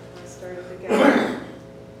bit. Let's start it again.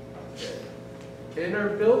 And are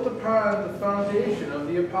built upon the foundation of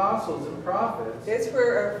the apostles and prophets. That's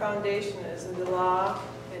where our foundation is, in the law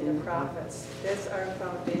and the prophets. That's our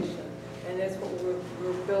foundation. And that's what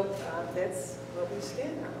we're built on. That's what we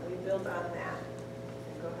stand on. We build on that.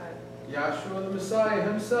 Go ahead. Yahshua the Messiah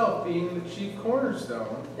himself being the chief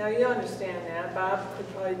cornerstone. Now you understand that. Bob could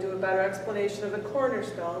probably do a better explanation of a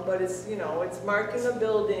cornerstone, but it's, you know, it's marking a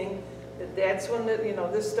building. That's when the, you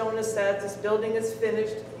know, this stone is set, this building is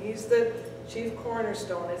finished. He's the chief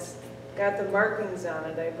cornerstone. It's got the markings on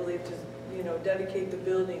it, I believe, to, you know, dedicate the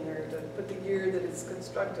building or to put the year that it's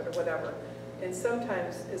constructed or whatever. And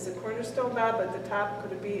sometimes, is the cornerstone, Bob, at the top,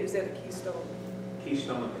 could it be, is that a keystone?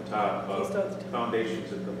 Keystone at the top,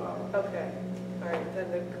 foundations at the bottom. Okay, all right,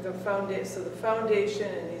 then the foundation, so the foundation,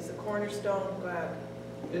 and he's the cornerstone, go ahead.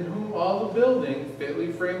 In whom all the building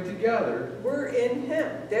fitly framed together. We're in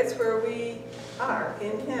him, that's where we are,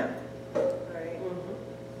 in him, all right?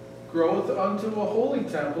 Groweth unto a holy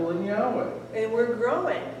temple in Yahweh. And we're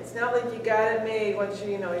growing. It's not like you got it made once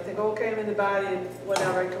you know, you think, okay, I'm in the body,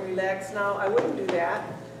 whatever, I can relax now. I wouldn't do that.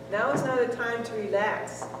 Now is not a time to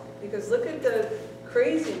relax. Because look at the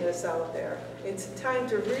craziness out there. It's time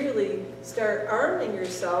to really start arming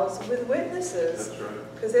yourselves with witnesses. That's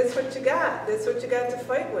right. Because that's what you got. That's what you got to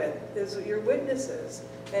fight with, is your witnesses.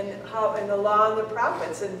 And the law and the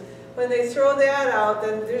prophets. And when they throw that out,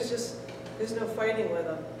 then there's no fighting with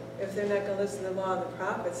them. If they're not going to listen to the law and the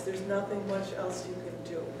prophets, there's nothing much else you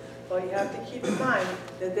can do. Well, you have to keep in mind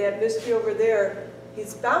that mystery over there,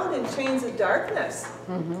 he's bound in chains of darkness.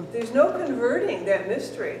 There's no converting that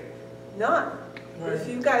mystery. None. But if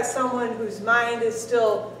you've got someone whose mind is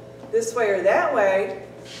still this way or that way,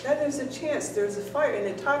 then there's a chance, there's a fire. And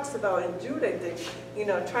it talks about in Jude, I think,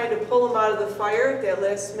 trying to pull them out of the fire at that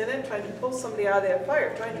last minute, trying to pull somebody out of that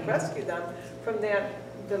fire, trying to rescue them from the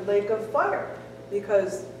lake of fire.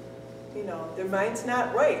 Because, their mind's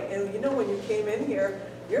not right. And when you came in here,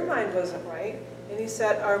 your mind wasn't right. And he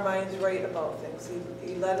set our minds right about things.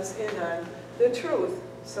 He let us in on the truth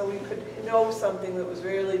so we could know something that was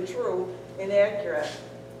really true and accurate.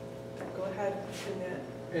 Go ahead, Jeanette.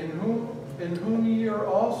 In whom ye are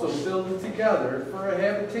also builded together for a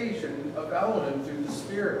habitation of Elohim through the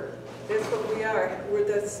Spirit. That's what we are. We're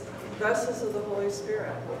the vessels of the Holy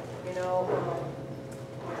Spirit.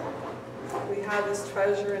 We have this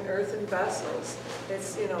treasure in earthen vessels.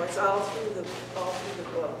 It's it's all through the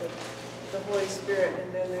book, the Holy Spirit.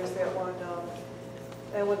 And then there's that one.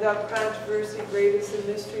 And without controversy, great is the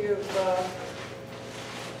mystery of the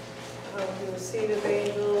seed of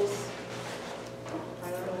angels. I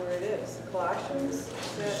don't know where it is. Colossians?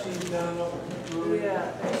 Yeah,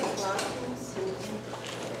 Colossians.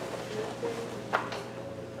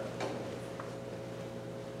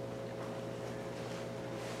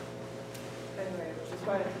 Anyway, just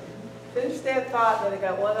want to finish that thought, then I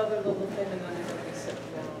got one other little thing, and then I'm going to be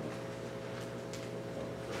sitting down.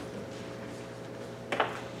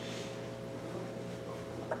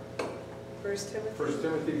 First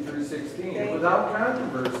Timothy 3:16. Without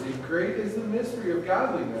controversy, great is the mystery of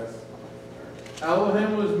godliness.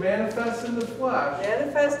 Elohim was manifest in the flesh.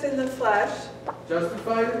 Manifest in the flesh.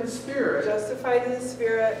 Justified in the Spirit. Justified in the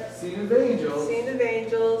Spirit. Seen of angels. Seen of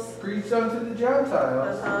angels. Preached unto the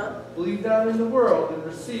Gentiles. Believed on in the world and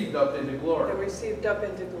received up into glory. They're received up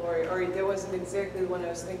into glory. Or that wasn't exactly the one I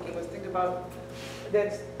was thinking. I was thinking about,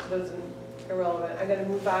 that wasn't irrelevant. I'm going to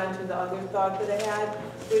move on to the other thought that I had,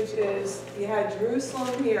 which is you had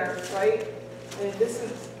Jerusalem here, right? And this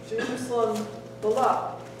is Jerusalem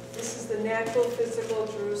below. This is the natural, physical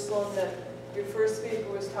Jerusalem that your first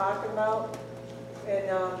speaker was talking about, and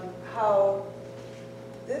how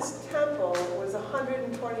this temple was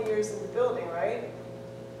 120 years in the building, right?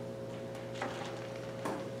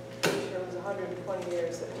 I'm sure it was 120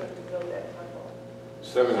 years that took to build that temple.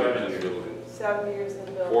 7 years in the building. 7 years in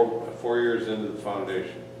the building. 4 years into the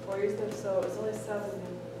foundation. 4 years in, so it was only 7 in the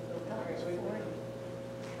building.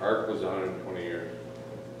 Ark was 120 years.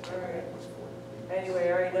 All right.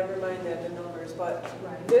 Anyway, all right, never mind that, the numbers. But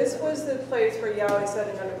this was the place where Yahweh said,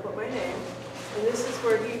 I'm going to put my name. And this is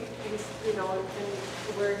where he's, and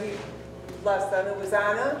where he blessed them. It was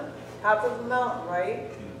on a top of a mountain,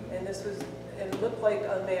 right? And this was, and it looked like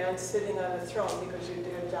a man sitting on a throne, because you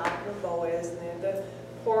did Jotham and Boaz, and they had the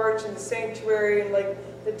porch and the sanctuary, and like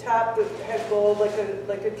the top that had gold, like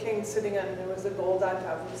a king sitting on, and there was the gold on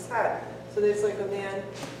top of his head. So there's like a man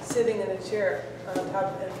sitting in a chair on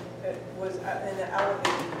top, and it was in an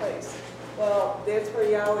elevated place. Well, that's where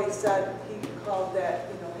Yahweh said he called that,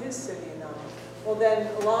 his city now. Well, then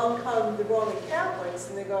along come the Roman Catholics,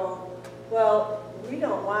 and they go, well, we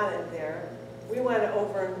don't want it there. We want it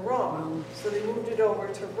over in Rome. So they moved it over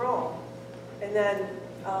to Rome. And then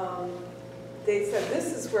they said,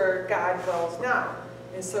 this is where God dwells now.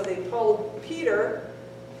 And so they told Peter,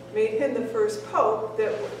 made him the first pope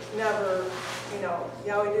that would never,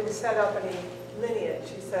 Yahweh didn't set up any lineage.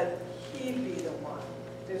 He said he'd be the one.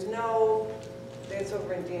 There's no, that's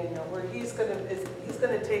over in Daniel, where he's gonna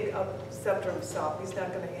take a scepter himself. He's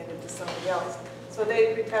not gonna hand it to somebody else. So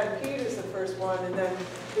they pretend Peter's the first one, and then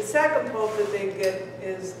the second pope that they get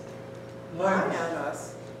is lie on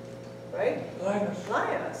us, right?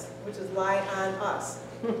 Linus, which is lie on us.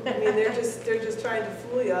 I mean, they're just trying to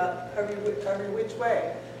fool you every which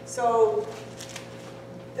way. So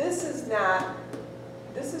this is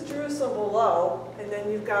Jerusalem below, and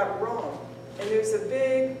then you've got Rome, and there's a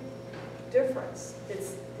big difference.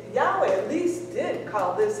 It's Yahweh at least did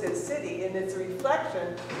call this his city, and it's a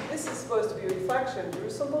reflection. This is supposed to be a reflection.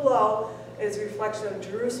 Jerusalem below is a reflection of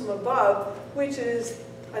Jerusalem above, which is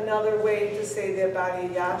another way to say the body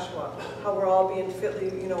of Yahshua. How we're all being fitly,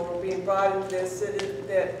 we're being brought into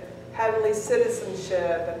that heavenly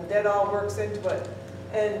citizenship, and that all works into it.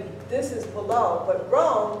 And this is below, but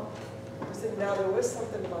Rome was said, now there was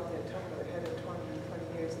something about that temple that had it 20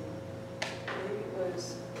 years, and maybe it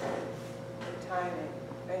was the timing.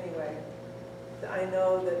 Anyway, I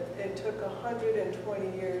know that it took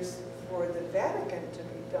 120 years for the Vatican to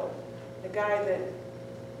be built. The guy that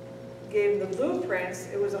gave the blueprints,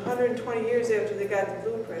 it was 120 years after they got the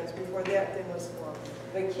blueprints before that thing was formed.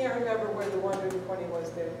 But I can't remember where the 120 was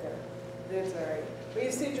there. There's all right. But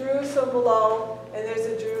you see Jerusalem below, and there's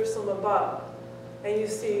a Jerusalem above. And you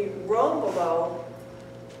see Rome below,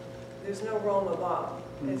 there's no Rome above.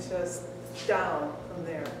 It's just down from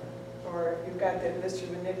there. Or you've got that mystery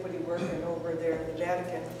of iniquity working over there in the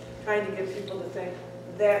Vatican, trying to get people to think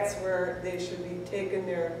that's where they should be taking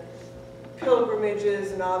their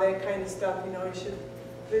pilgrimages and all that kind of stuff. You know, you should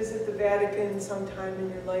visit the Vatican sometime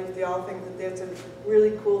in your life. They all think that that's a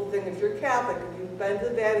really cool thing. If you're Catholic, if you've been to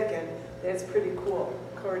the Vatican, that's pretty cool,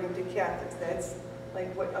 according to Catholics. That's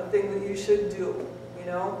like what a thing that you should do, you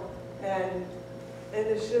know? And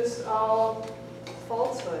it's just all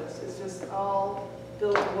falsehoods. It's just all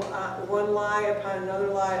built one lie upon another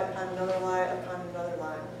lie upon another lie upon another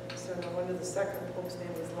lie. So no wonder the second Pope's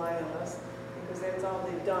name is lying on us, because that's all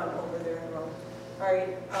they've done over there in Rome. All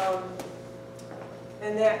right,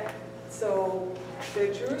 and that, so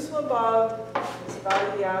the Jerusalem above is the body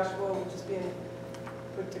of Yahshua, which is being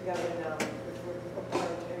put together now, which we're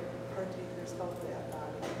partakers of that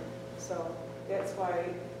body. So that's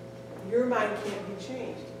why your mind can't be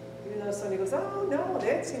changed. Even though somebody goes, oh no,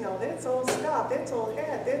 that's, you know, that's old stuff, that's old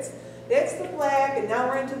hat, that's the black, and now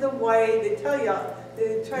we're into the white. They tell you,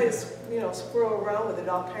 they try to, you know, squirrel around with it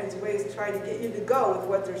all kinds of ways, try to get you to go with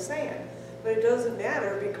what they're saying. But it doesn't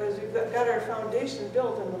matter, because we've got our foundation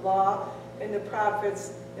built in the law and the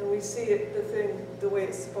prophets, and we see it, the thing, the way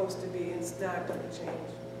it's supposed to be, and it's not going to change.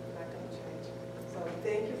 Not going to change. So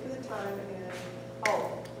thank you for the time, and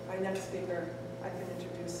oh, our next speaker, I can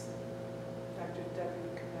introduce Dr. Debbie.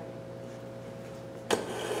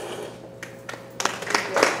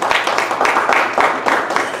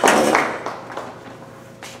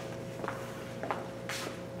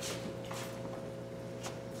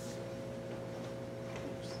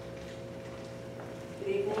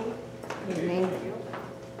 Good evening. Good evening.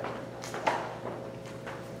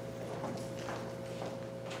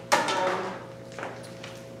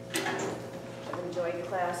 I've enjoyed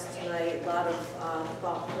class tonight. A lot of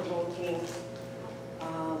thought-provoking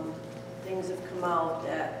things have come out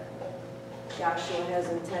that Yahshua has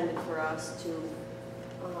intended for us to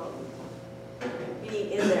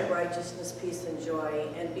be in that righteousness, peace, and joy,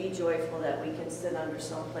 and be joyful that we can sit under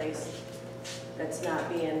some place that's not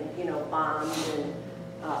being, you know, bombed and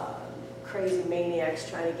crazy maniacs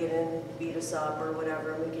trying to get in and beat us up or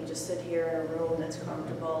whatever. We can just sit here in a room that's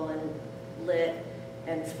comfortable and lit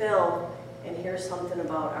and film and hear something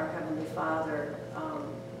about our Heavenly Father,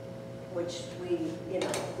 which we, you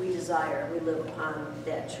know, we desire. We live upon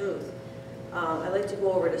that truth. I'd like to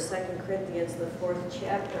go over to 2 Corinthians, the 4th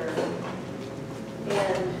chapter,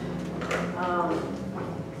 and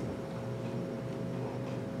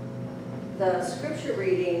the scripture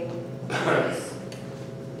reading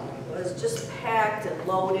was just packed and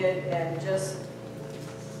loaded and just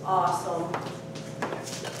awesome.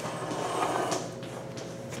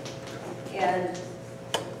 And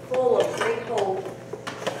full of great hope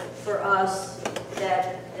for us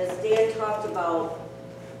that, as Dan talked about,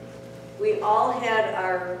 we all had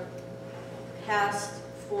our past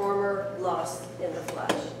former lusts in the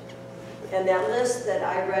flesh. And that list that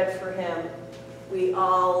I read for him, we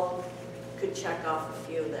all could check off a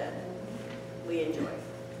few that we enjoyed.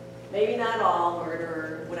 Maybe not all,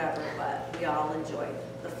 murder or whatever, but we all enjoyed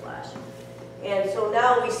the flesh. And so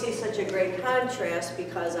now we see such a great contrast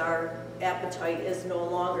because our appetite is no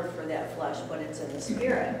longer for that flesh, but it's in the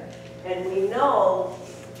spirit. And we know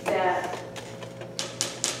that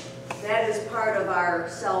that is part of our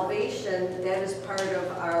salvation, that is part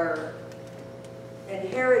of our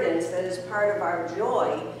inheritance, that is part of our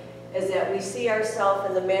joy, is that we see ourselves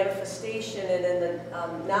in the manifestation and in the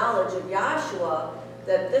knowledge of Yahshua,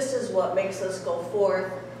 that this is what makes us go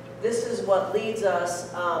forth, this is what leads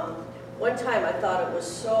us. One time I thought it was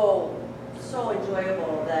so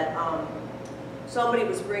enjoyable that somebody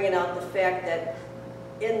was bringing out the fact that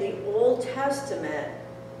in the Old Testament,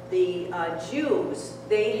 the Jews,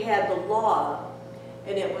 they had the law,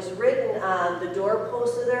 and it was written on the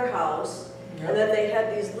doorposts of their house, and then they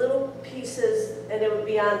had these little pieces, and it would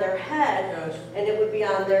be on their head, and it would be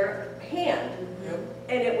on their hand.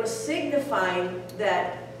 And it was signifying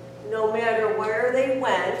that no matter where they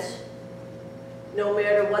went, no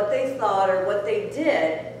matter what they thought or what they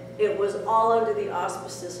did, it was all under the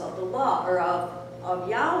auspices of the law, or of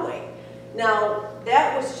Yahweh. Now,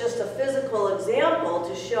 that was just a physical example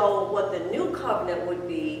to show what the new covenant would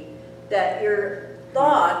be, that your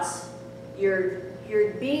thoughts, your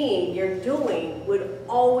being, your doing would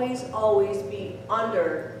always, always be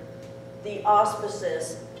under the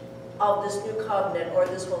auspices of this new covenant or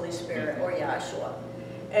this Holy Spirit or Yahshua.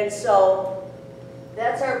 And so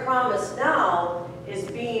that's our promise now, is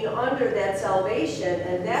being under that salvation,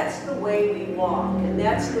 and that's the way we walk, and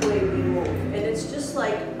that's the way we move. And it's just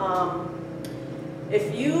like,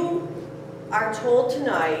 if you are told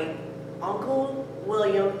tonight, Uncle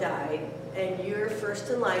William died, and you're first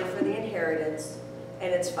in line for the inheritance,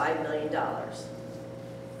 and it's $5 million.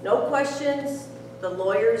 No questions, the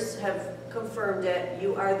lawyers have confirmed it,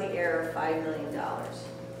 you are the heir of $5 million.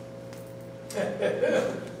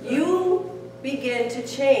 You begin to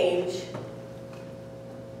change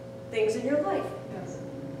things in your life.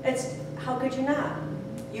 Yes. How could you not?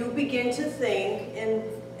 You begin to think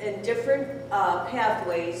in different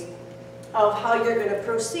pathways of how you're going to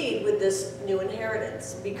proceed with this new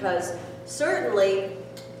inheritance, because certainly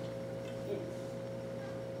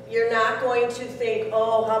you're not going to think,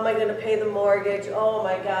 oh, how am I going to pay the mortgage? Oh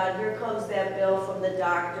my God, here comes that bill from the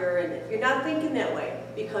doctor. And you're not thinking that way,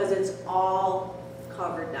 because it's all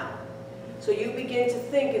covered now. So you begin to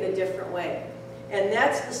think in a different way. And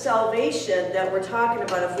that's the salvation that we're talking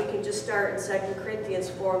about. If we can just start in 2 Corinthians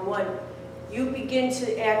 4:1, you begin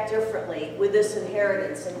to act differently with this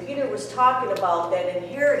inheritance. And Peter was talking about that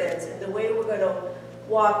inheritance and the way we're going to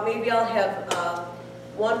walk. Maybe I'll have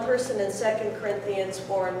one person in 2 Corinthians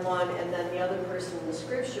 4:1 and then the other person in the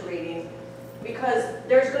scripture reading, because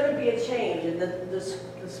there's going to be a change. And the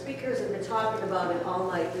speakers have been talking about it all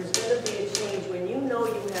night. There's going to be a change when you know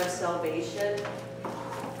you have salvation.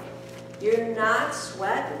 You're not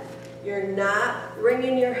sweating. You're not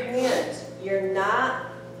wringing your hands. You're not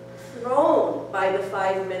thrown by the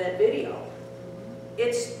 5-minute video.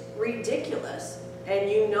 It's ridiculous, and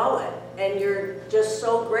you know it, and you're just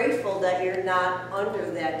so grateful that you're not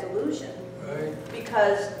under that delusion. Right.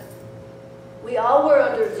 Because we all were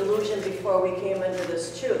under delusion before we came into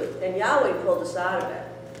this truth, and Yahweh pulled us out of it.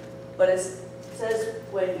 But it says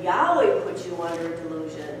when Yahweh puts you under a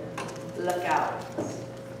delusion, look out.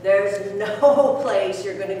 There's no place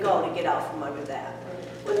you're going to go to get out from under that.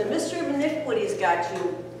 When the mystery of iniquity's got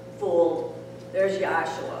you fooled, there's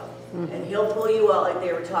Yahshua. And he'll pull you out, like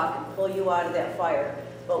they were talking, pull you out of that fire.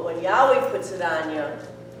 But when Yahweh puts it on you,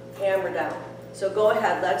 hammer down. So go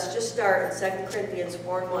ahead, let's just start in 2 Corinthians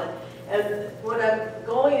 4:1. And what I'm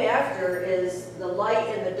going after is the light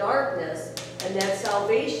and the darkness, and that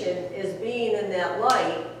salvation is being in that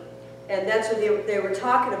light. And that's what they were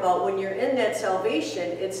talking about. When you're in that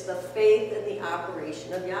salvation, it's the faith and the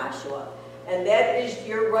operation of Yahshua. And that is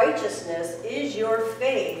your righteousness, is your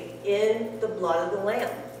faith in the blood of the Lamb.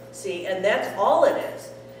 See, and that's all it is.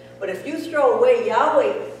 But if you throw away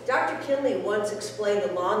Yahweh, Dr. Kinley once explained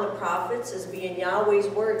the law and the prophets as being Yahweh's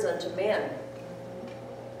words unto man.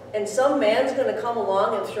 And some man's going to come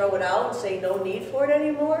along and throw it out and say no need for it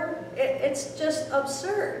anymore? It's just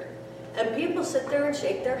absurd. And people sit there and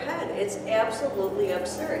shake their head. It's absolutely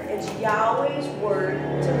absurd. It's Yahweh's word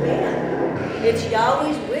to man. It's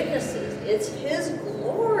Yahweh's witnesses. It's His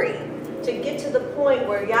glory to get to the point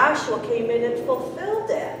where Yahshua came in and fulfilled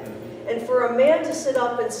that. And for a man to sit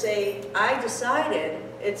up and say, I decided,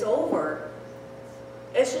 it's over,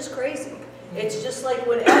 it's just crazy. It's just like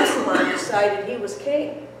when Absalom decided he was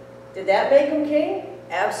king. Did that make him king?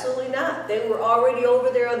 Absolutely not. They were already over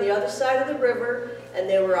there on the other side of the river, and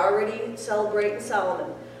they were already celebrating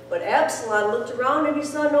Solomon. But Absalom looked around and he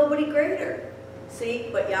saw nobody greater. See,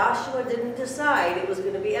 but Yahshua didn't decide it was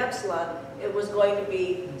going to be Absalom. It was going to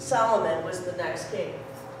be Solomon was the next king.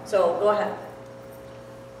 So go ahead.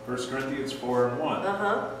 1 Corinthians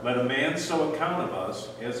 4:1. Let a man so account of us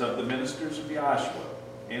as of the ministers of Yahshua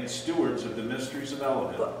and stewards of the mysteries of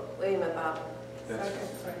Elohim. Wait a minute, Bob. That's,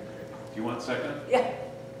 Sorry. do you want second? Yeah.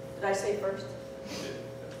 Did I say first?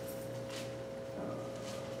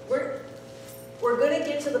 We're going to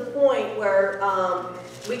get to the point where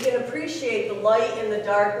we can appreciate the light and the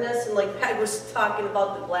darkness, and like Peg was talking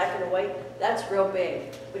about the black and the white, that's real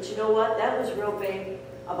big. But you know what? That was real big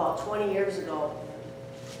about 20 years ago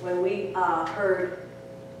when we heard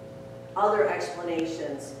other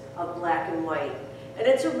explanations of black and white. And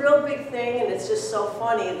it's a real big thing, and it's just so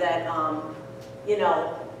funny that, you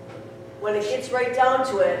know, when it gets right down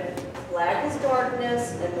to it, black is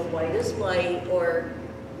darkness and the white is light, or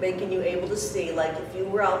making you able to see. Like if you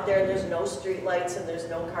were out there and there's no street lights and there's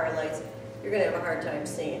no car lights, you're going to have a hard time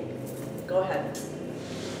seeing. Go ahead.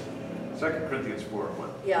 2 Corinthians 4:1.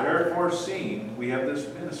 Yeah. Therefore, seeing we have this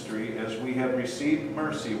ministry, as we have received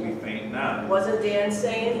mercy, we faint not. Wasn't Dan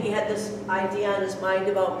saying he had this idea on his mind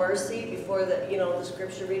about mercy before the, the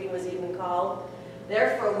scripture reading was even called?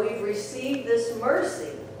 Therefore, we've received this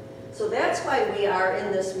mercy. So that's why we are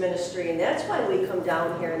in this ministry, and that's why we come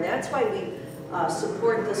down here, and that's why we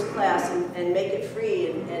support this class and make it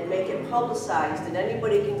free and make it publicized, and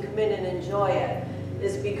anybody can come in and enjoy it,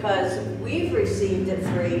 is because we've received it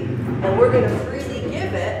free, and we're going to freely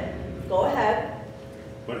give it. Go ahead.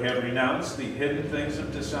 But have renounced the hidden things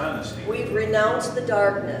of dishonesty. We've renounced the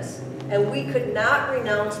darkness, and we could not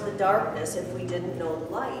renounce the darkness if we didn't know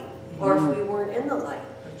the light, or if we weren't in the light.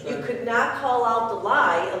 You could not call out the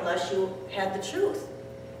lie unless you had the truth.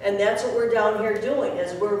 And that's what we're down here doing,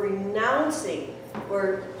 is we're renouncing,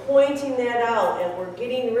 we're pointing that out, and we're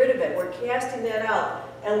getting rid of it, we're casting that out,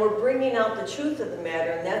 and we're bringing out the truth of the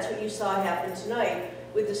matter. And that's what you saw happen tonight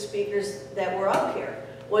with the speakers that were up here,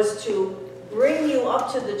 was to bring you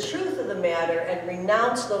up to the truth of the matter and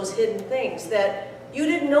renounce those hidden things that you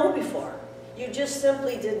didn't know before. You just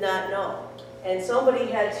simply did not know. And somebody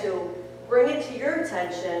had to bring it to your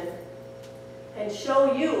attention and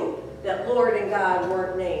show you that Lord and God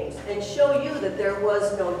weren't names, and show you that there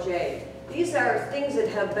was no J. These are things that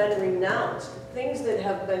have been renounced, things that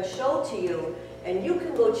have been shown to you, and you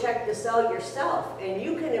can go check this out yourself, and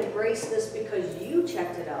you can embrace this because you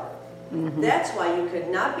checked it out. That's why you could,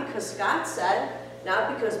 not because Scott said,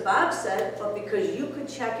 not because Bob said, but because you could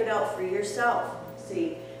check it out for yourself.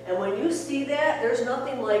 See, and when you see that, there's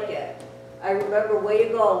nothing like it. I remember way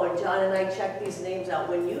ago when John and I checked these names out.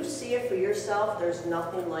 When you see it for yourself, there's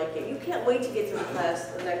nothing like it. You can't wait to get to the class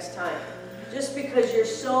the next time. Just because you're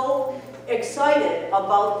so excited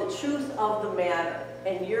about the truth of the matter,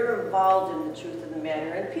 and you're involved in the truth of the matter.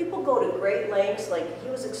 And people go to great lengths, like he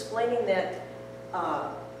was explaining that,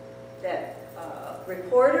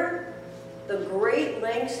 reporter, the great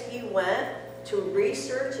lengths he went to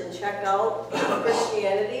research and check out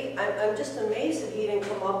Christianity. I'm just amazed that he didn't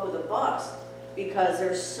come up with a bust, because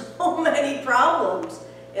there's so many problems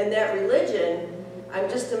in that religion. I'm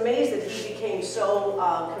just amazed that he became so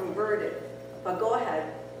converted. But go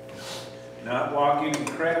ahead. Not walking in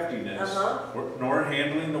craftiness, nor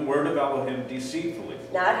handling the word of Elohim deceitfully.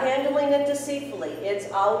 Not handling it deceitfully.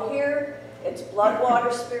 It's out here. It's blood,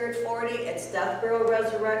 water, spirit 40. It's death, burial,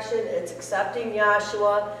 resurrection. It's accepting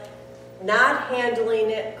Yahshua. Not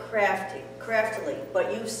handling it craftily,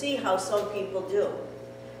 but you see how some people do.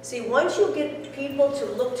 See, once you get people to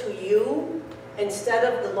look to you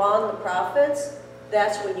instead of the law and the prophets,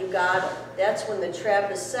 that's when you got them. That's when the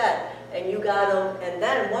trap is set, and you got them. And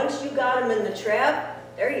then once you got them in the trap,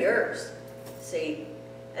 they're yours. See,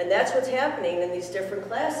 and that's what's happening in these different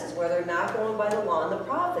classes, where they're not going by the law and the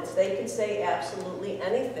prophets. They can say absolutely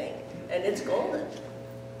anything, and it's golden.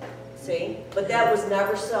 See, but that was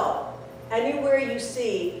never so. Anywhere you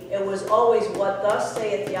see, it was always what thus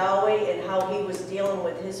saith Yahweh, and how he was dealing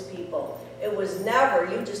with his people. It was never,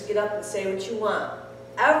 you just get up and say what you want.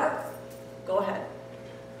 Ever. Go ahead.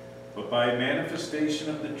 But by manifestation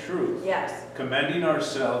of the truth, Yes. commending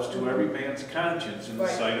ourselves to every man's conscience in the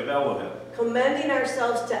sight of Elohim. Commending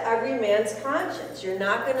ourselves to every man's conscience. You're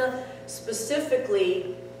not going to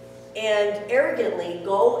specifically and arrogantly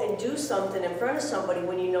go and do something in front of somebody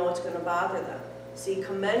when you know it's going to bother them. See,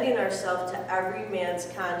 commending ourselves to every man's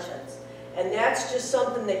conscience. And that's just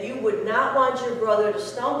something that you would not want your brother to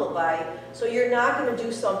stumble by, so you're not going to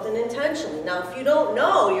do something intentionally. Now, if you don't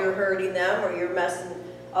know you're hurting them or you're messing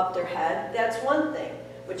up their head, that's one thing.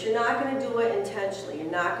 But you're not going to do it intentionally.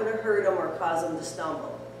 You're not going to hurt them or cause them to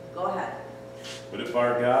stumble. Go ahead. But if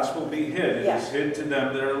our gospel be hid, it is hid to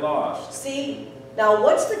them that are lost. See, now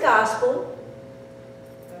what's the gospel?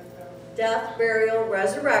 Death, burial,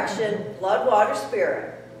 resurrection, blood, water,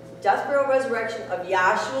 spirit. Death, burial, resurrection of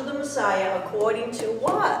Yahshua the Messiah according to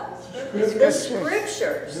what? The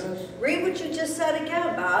Scriptures. Read what you just said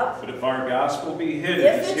again, Bob. But if our gospel be hid,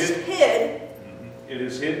 If it's hid, it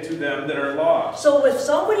is hid to them that are lost. so if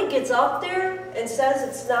somebody gets up there and says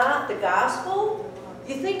it's not the gospel,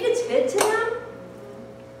 you think it's hid to them?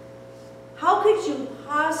 How could you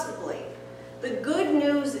possibly? The good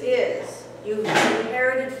news is you've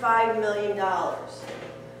inherited $5 million.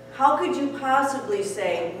 How could you possibly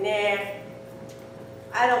say,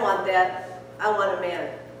 nah, I don't want that, I want a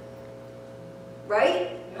man?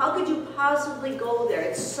 Right? How could you possibly go there?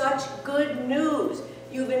 It's such good news.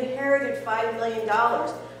 You've inherited $5 million.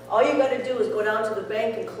 All you got to do is go down to the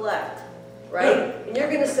bank and collect, right? And you're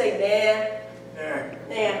going to say,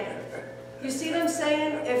 nah. You see what I'm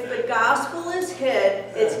saying? If the gospel is hid,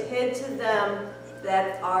 it's hid to them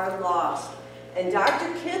that are lost. And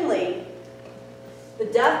Dr. Kinley The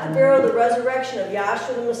death, the burial, the resurrection of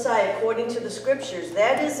Yahshua the Messiah according to the scriptures.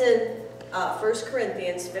 That is in 1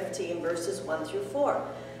 Corinthians 15 verses 1 through 4.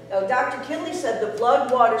 Now Dr. Kinley said the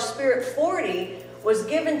blood, water, spirit 40 was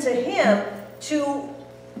given to him to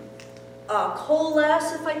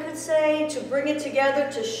coalesce, if I could say, to bring it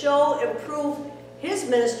together, to show and prove his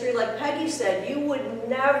ministry. Like Peggy said, you would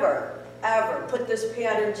never, ever put this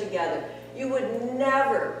pattern together. You would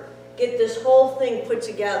never get this whole thing put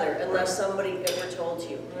together unless somebody ever told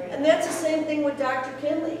you. And that's the same thing with Dr.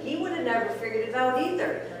 Kinley. He would have never figured it out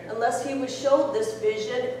either unless he was showed this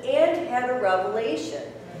vision and had a revelation.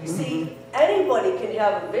 See, anybody can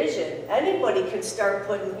have a vision. Anybody can start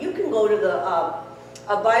putting, you can go to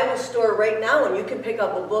a Bible store right now and you can pick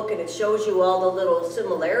up a book and it shows you all the little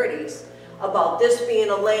similarities about this being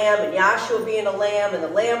a lamb and Yahshua being a lamb and the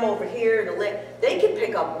lamb over here. And the lamb. They can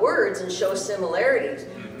pick up words and show similarities,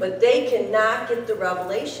 but they cannot get the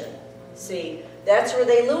revelation. See, that's where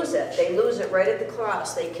they lose it. They lose it right at the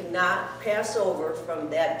cross. They cannot pass over from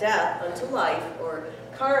that death unto life or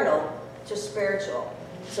carnal to spiritual.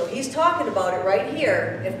 So he's talking about it right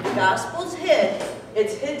here. If the gospel's hid,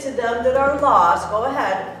 it's hid to them that are lost. Go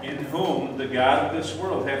ahead. In whom the God of this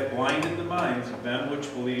world hath blinded the minds of them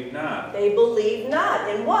which believe not. They believe not.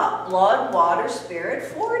 In what? Blood, water, spirit,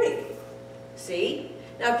 40. See?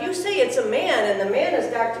 Now if you say it's a man and the man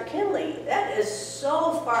is Dr. Kinley, that is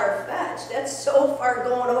so far-fetched. That's so far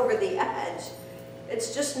going over the edge.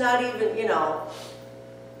 It's just not even, you know,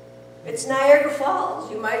 it's Niagara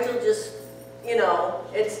Falls. You might as well just, you know,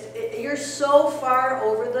 you're so far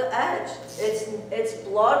over the edge. It's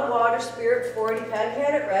blood, water, spirit, 40. Peg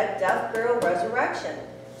had it read, death, burial, resurrection.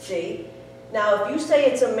 See? Now, if you say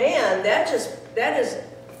it's a man,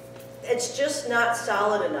 it's just not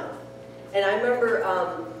solid enough. And I remember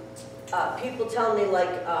people telling me,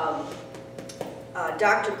 like,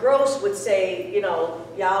 Dr. Gross would say, you know,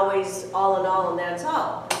 Yahweh's all in all and that's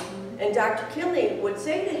all. And Dr. Kinley would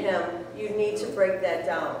say to him, you need to break that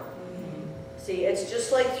down. See, it's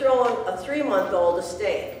just like throwing a 3-month-old a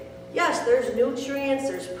steak. Yes, there's nutrients,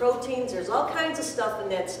 there's proteins, there's all kinds of stuff in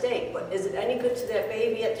that steak, but is it any good to that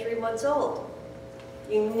baby at 3 months old?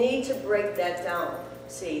 You need to break that down,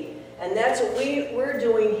 see? And that's what we're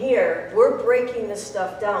doing here. We're breaking this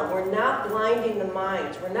stuff down. We're not blinding the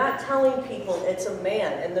minds. We're not telling people it's a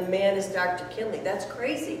man, and the man is Dr. Kinley. That's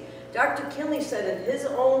crazy. Dr. Kinley said in his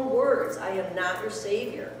own words, I am not your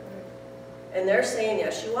Savior. And they're saying,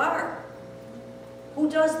 yes, you are. Who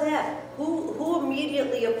does that? Who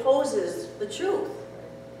immediately opposes the truth?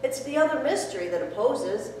 It's the other mystery that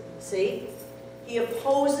opposes, see? He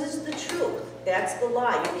opposes the truth. That's the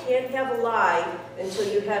lie. You can't have a lie until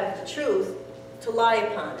you have the truth to lie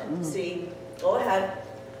upon it, see? Go ahead.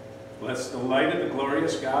 Lest the light of the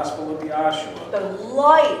glorious gospel of Yahshua. The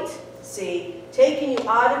light, see, taking you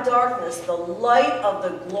out of darkness, the light of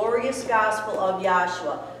the glorious gospel of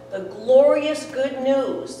Yahshua, the glorious good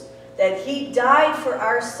news that he died for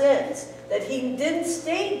our sins, that he didn't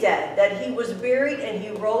stay dead, that he was buried and he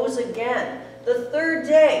rose again. The third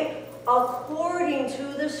day, according to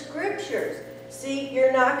the scriptures. See,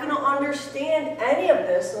 you're not going to understand any of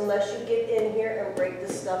this unless you get in here and break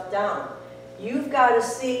this stuff down. You've got to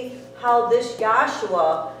see how this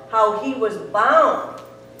Yahshua, how he was bound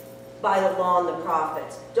by the law and the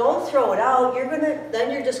prophets. Don't throw it out.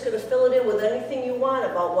 Then you're just going to fill it in with anything you want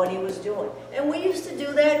about what he was doing. And we used to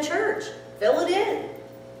do that in church. Fill it in.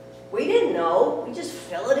 We didn't know. We just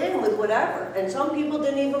fill it in with whatever. And some people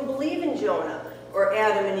didn't even believe in Jonah or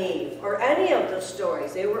Adam and Eve or any of those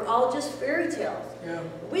stories. They were all just fairy tales. Yeah.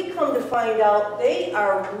 We come to find out they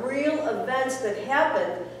are real events that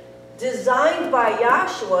happened designed by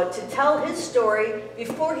Yahshua to tell his story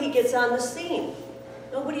before he gets on the scene.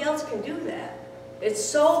 Nobody else can do that. It's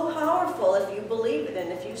so powerful if you believe it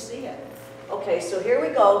and if you see it. Okay, so here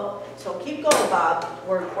we go. So keep going, Bob.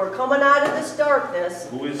 We're coming out of this darkness.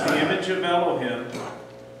 Who is the image of Elohim?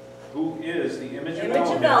 Who is the image of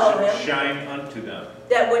Elohim should shine unto them.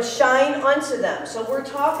 That would shine unto them. So we're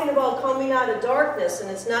talking about coming out of darkness, and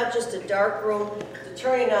it's not just a dark room to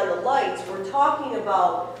turning on the lights. We're talking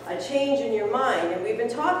about a change in your mind, and we've been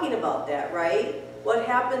talking about that, right? What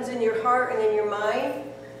happens in your heart and in your mind.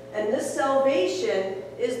 And this salvation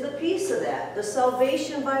is the piece of that. The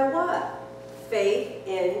salvation by what? Faith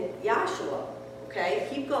in Yahshua. Okay,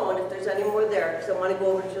 keep going if there's any more there, because I want to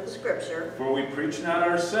go over to the scripture. For we preach not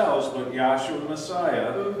ourselves, but Yahshua the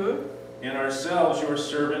Messiah, and ourselves your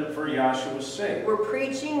servant for Yahshua's sake. We're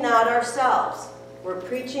preaching not ourselves. We're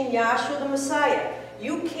preaching Yahshua the Messiah.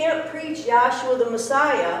 You can't preach Yahshua the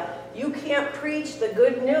Messiah You can't preach the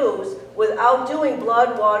good news without doing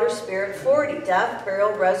blood, water, spirit, 40, death,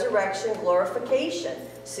 burial, resurrection, glorification.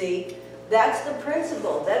 See, that's the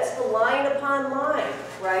principle. That's the line upon line,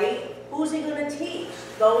 right? Who's he going to teach?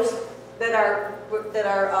 Those that are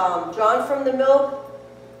drawn from the milk,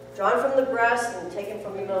 drawn from the breast, and taken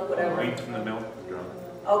from the milk, whatever. Weaned from the milk, drawn.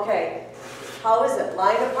 Okay. How is it?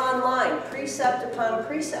 Line upon line, precept upon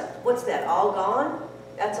precept. What's that, all gone?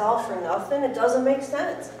 That's all for nothing? It doesn't make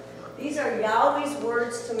sense. These are Yahweh's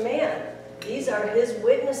words to man. These are his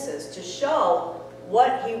witnesses to show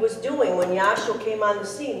what he was doing when Yahshua came on the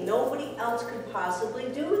scene. Nobody else could possibly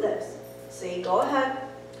do this. See, go ahead.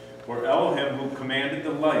 For Elohim who commanded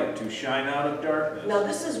the light to shine out of darkness. Now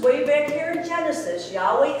this is way back here in Genesis.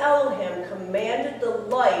 Yahweh Elohim commanded the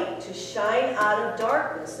light to shine out of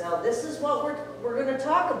darkness. Now this is what we're going to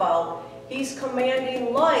talk about. He's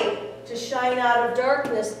commanding light to shine out of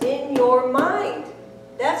darkness in your mind.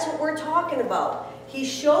 That's what we're talking about. He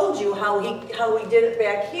showed you how he did it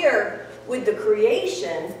back here with the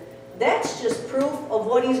creation. That's just proof of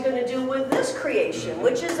what he's going to do with this creation,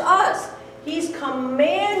 which is us. He's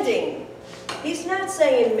commanding. He's not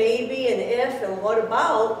saying maybe and if and what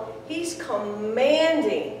about. He's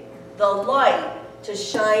commanding the light to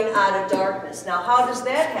shine out of darkness. Now, how does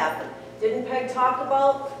that happen? Didn't Peg talk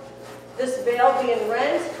about this veil being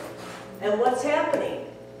rent? And what's happening?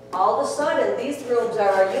 All of a sudden, these rooms are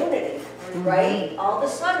our unity, right? All of a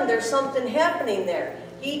sudden, there's something happening there.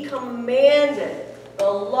 He commanded the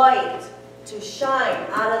light to shine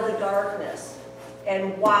out of the darkness.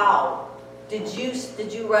 And wow. Did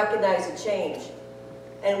you recognize a change?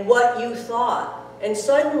 And what you thought? And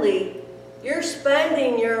suddenly, you're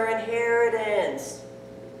spending your inheritance.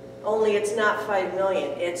 Only it's not 5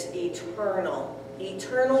 million, it's eternal.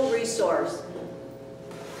 Eternal resource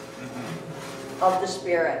of the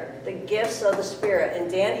Spirit. The gifts of the Spirit.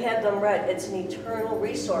 And Dan had them read. It's an eternal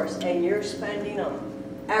resource, and you're spending them.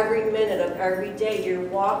 Every minute of every day, you're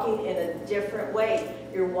walking in a different way.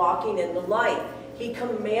 You're walking in the light. He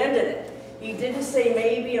commanded it. He didn't say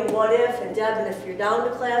maybe and what if, and Devin, if you're down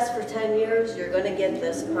to class for 10 years, you're going to get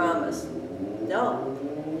this promise. No.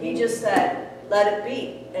 He just said, let it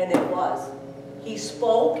be, and it was. He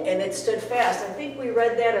spoke, and it stood fast. I think we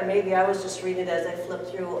read that, or maybe I was just reading it as I flipped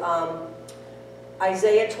through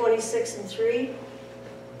Isaiah 26:3.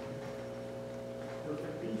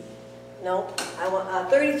 No, I want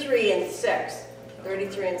 33:6.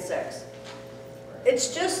 33:6.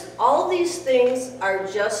 It's just, all these things are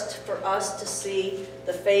just for us to see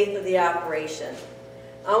the faith of the operation.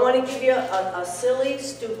 I want to give you a silly,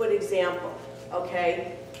 stupid example,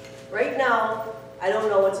 okay? Right now, I don't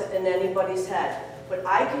know what's in anybody's head, but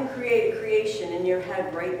I can create a creation in your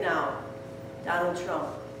head right now. Donald Trump.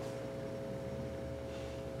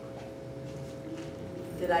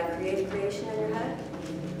 Did I create a creation in your head?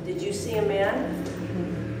 Did you see a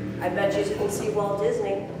man? I bet you didn't see Walt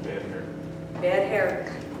Disney. Bad hair. Bad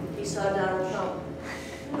hair. He saw Donald Trump.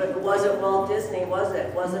 But it wasn't Walt Disney, was it?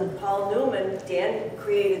 It wasn't Paul Newman. Dan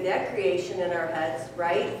created that creation in our heads,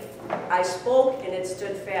 right? I spoke and it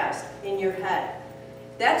stood fast in your head.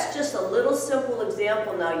 That's just a little simple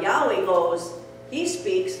example. Now Yahweh goes, he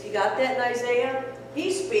speaks. You got that in Isaiah?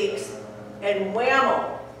 He speaks, and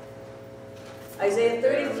whammo. Isaiah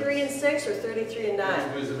 33:6 or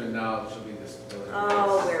 33:9? Wisdom and knowledge shall be this.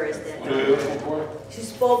 Oh, where is that? What are you looking for? She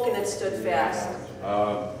spoke and it stood fast.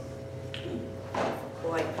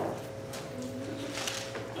 Boy.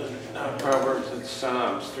 Not Proverbs, it's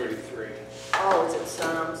Psalms 33. Oh, is it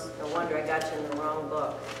Psalms? No wonder I got you in the wrong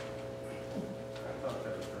book. I thought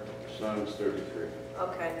that was right. Psalms 33.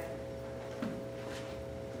 Okay.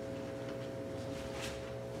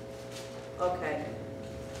 Okay.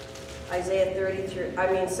 Isaiah 33,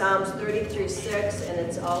 I mean Psalms 33:6, and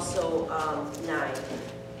it's also 9.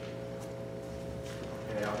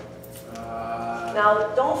 Yeah.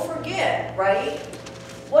 Now, don't forget, right?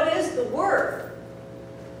 What is the word?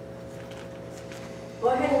 Go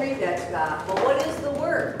ahead and read that, Scott. But what is the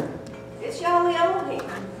word? It's Yahweh Elohim.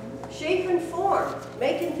 Shape and form.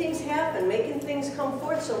 Making things happen. Making things come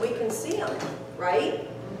forth so we can see them. Right?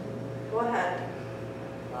 Go ahead.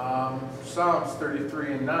 Psalms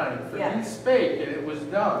 33:9. For Yeah. he spake, and it was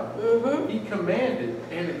done. Mm-hmm. He commanded,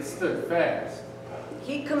 and it stood fast.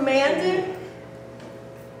 He commanded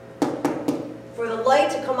for the light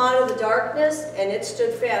to come out of the darkness, and it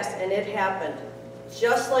stood fast, and it happened.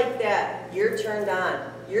 Just like that, you're turned on.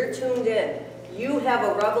 You're tuned in. You have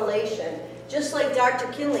a revelation. Just like Dr.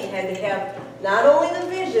 Kinley had to have not only the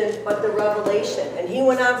vision, but the revelation. And he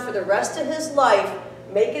went on for the rest of his life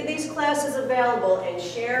making these classes available and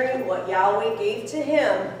sharing what Yahweh gave to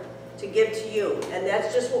him to give to you. And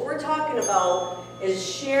that's just what we're talking about, is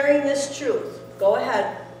sharing this truth. Go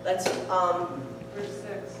ahead. Let's, Verse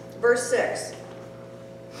 6. verse 6.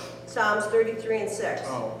 Psalms 33 and 6.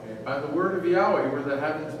 Oh, okay. By the word of Yahweh were the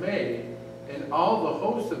heavens made, and all the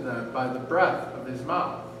host of them by the breath of his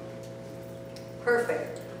mouth.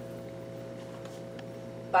 Perfect.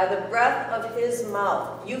 By the breath of his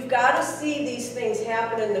mouth. You've got to see these things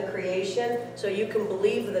happen in the creation so you can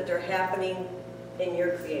believe that they're happening in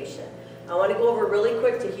your creation. I want to go over really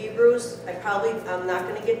quick to Hebrews. I'm not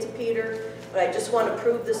going to get to Peter, but I just want to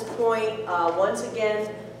prove this point. Once again,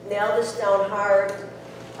 nail this down hard.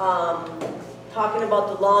 Talking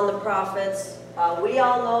about the law and the prophets. We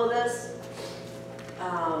all know this.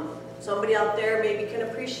 Somebody out there maybe can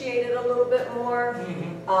appreciate it a little bit more.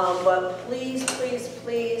 But please, please,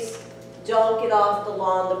 please don't get off the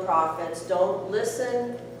law and the prophets. Don't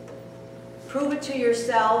listen. Prove it to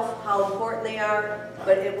yourself how important they are.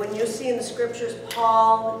 But when you see in the scriptures,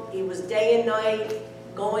 Paul, he was day and night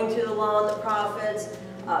going to the law and the prophets.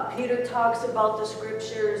 Peter talks about the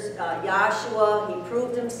scriptures. Yahshua, he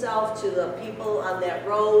proved himself to the people on that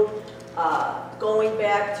road. Going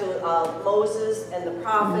back to Moses and the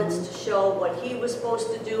prophets to show what he was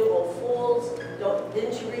supposed to do. Oh, fools,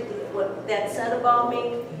 didn't you read what that said about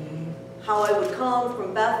me? How I would come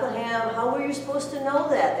from Bethlehem. How were you supposed to know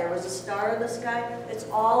that? There was a star in the sky. It's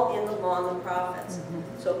all in the law and the prophets.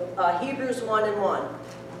 So Hebrews 1 and 1.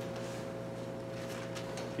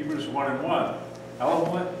 Hebrews 1 and 1.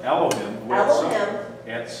 Elohim, who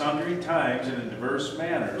at sundry times and in diverse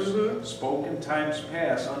manners, spoke in times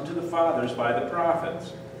past unto the fathers by the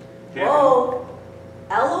prophets. Whoa!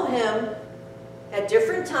 Elohim, at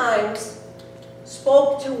different times,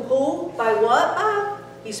 spoke to who? By what?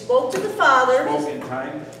 He spoke to the fathers. Spoke in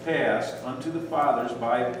time past unto the fathers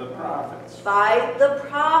by the prophets. By the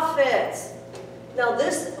prophets. Now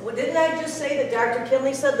this, didn't I just say that Dr.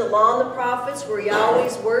 Kinley said the law and the prophets were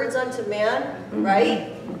Yahweh's words unto man,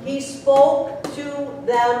 right? He spoke to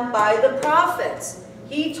them by the prophets.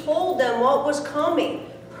 He told them what was coming.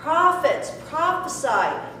 Prophets,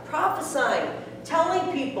 prophesying,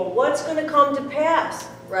 telling people what's going to come to pass,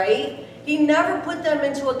 right? He never put them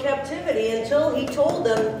into a captivity until he told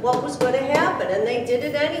them what was going to happen, and they did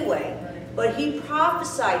it anyway. But he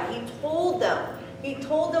prophesied, he told them. He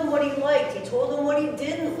told them what he liked. He told them what he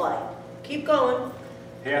didn't like. Keep going.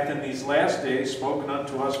 Hath in these last days spoken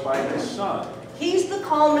unto us by his Son. He's the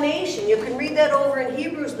culmination. You can read that over in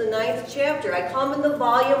Hebrews, the 9th chapter. I come in the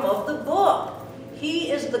volume of the book.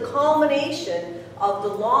 He is the culmination of the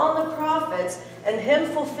law and the prophets and him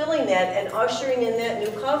fulfilling that and ushering in that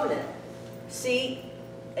new covenant. See,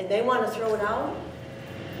 and they want to throw it out?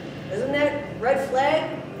 Isn't that red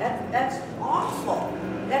flag? That's awful.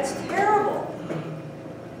 That's terrible.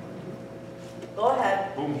 Go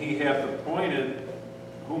ahead. Whom he hath appointed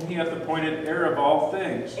heir of all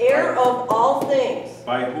things. Heir of all things.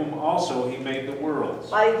 By whom also he made the worlds.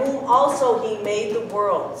 By whom also he made the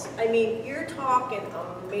worlds. I mean, you're talking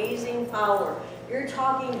amazing power. You're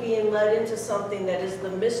talking being led into something that is the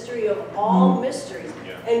mystery of all mysteries.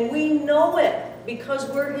 Yeah. And we know it because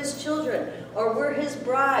we're his children, or we're his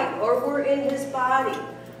bride, or we're in his body.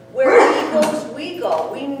 Where he goes, we go.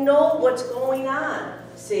 We know what's going on,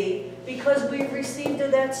 see, because we've received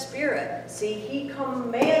of that Spirit. See, he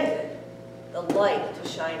commanded the light to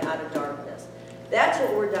shine out of darkness. That's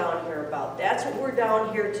what we're down here about. That's what we're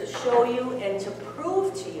down here to show you and to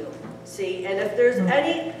prove to you, see. And if there's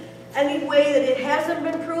any way that it hasn't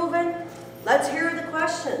been proven, let's hear the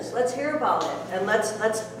questions. Let's hear about it. And let's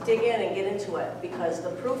dig in and get into it, because the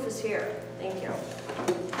proof is here. Thank you.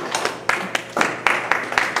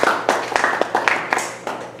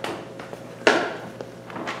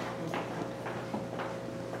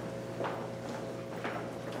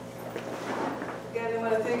 Again, I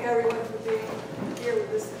want to thank everyone for being here with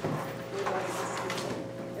this.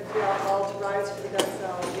 If we are all to rise for the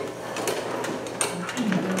doxology.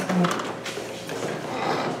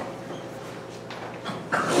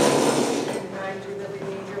 Remind you that we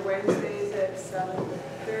meet here Wednesdays at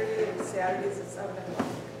 7:30 and Saturdays at 7 o'clock.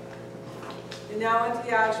 And now unto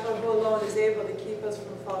Yahshua, who alone is able to keep us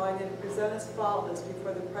from falling and to present us faultless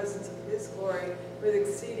before the presence of his glory with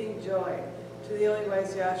exceeding joy. To the only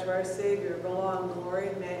wise Yahshua, our Savior, belong glory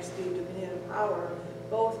and majesty, dominion and power,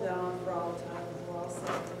 both now and for all time, as well.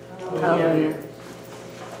 Hallelujah.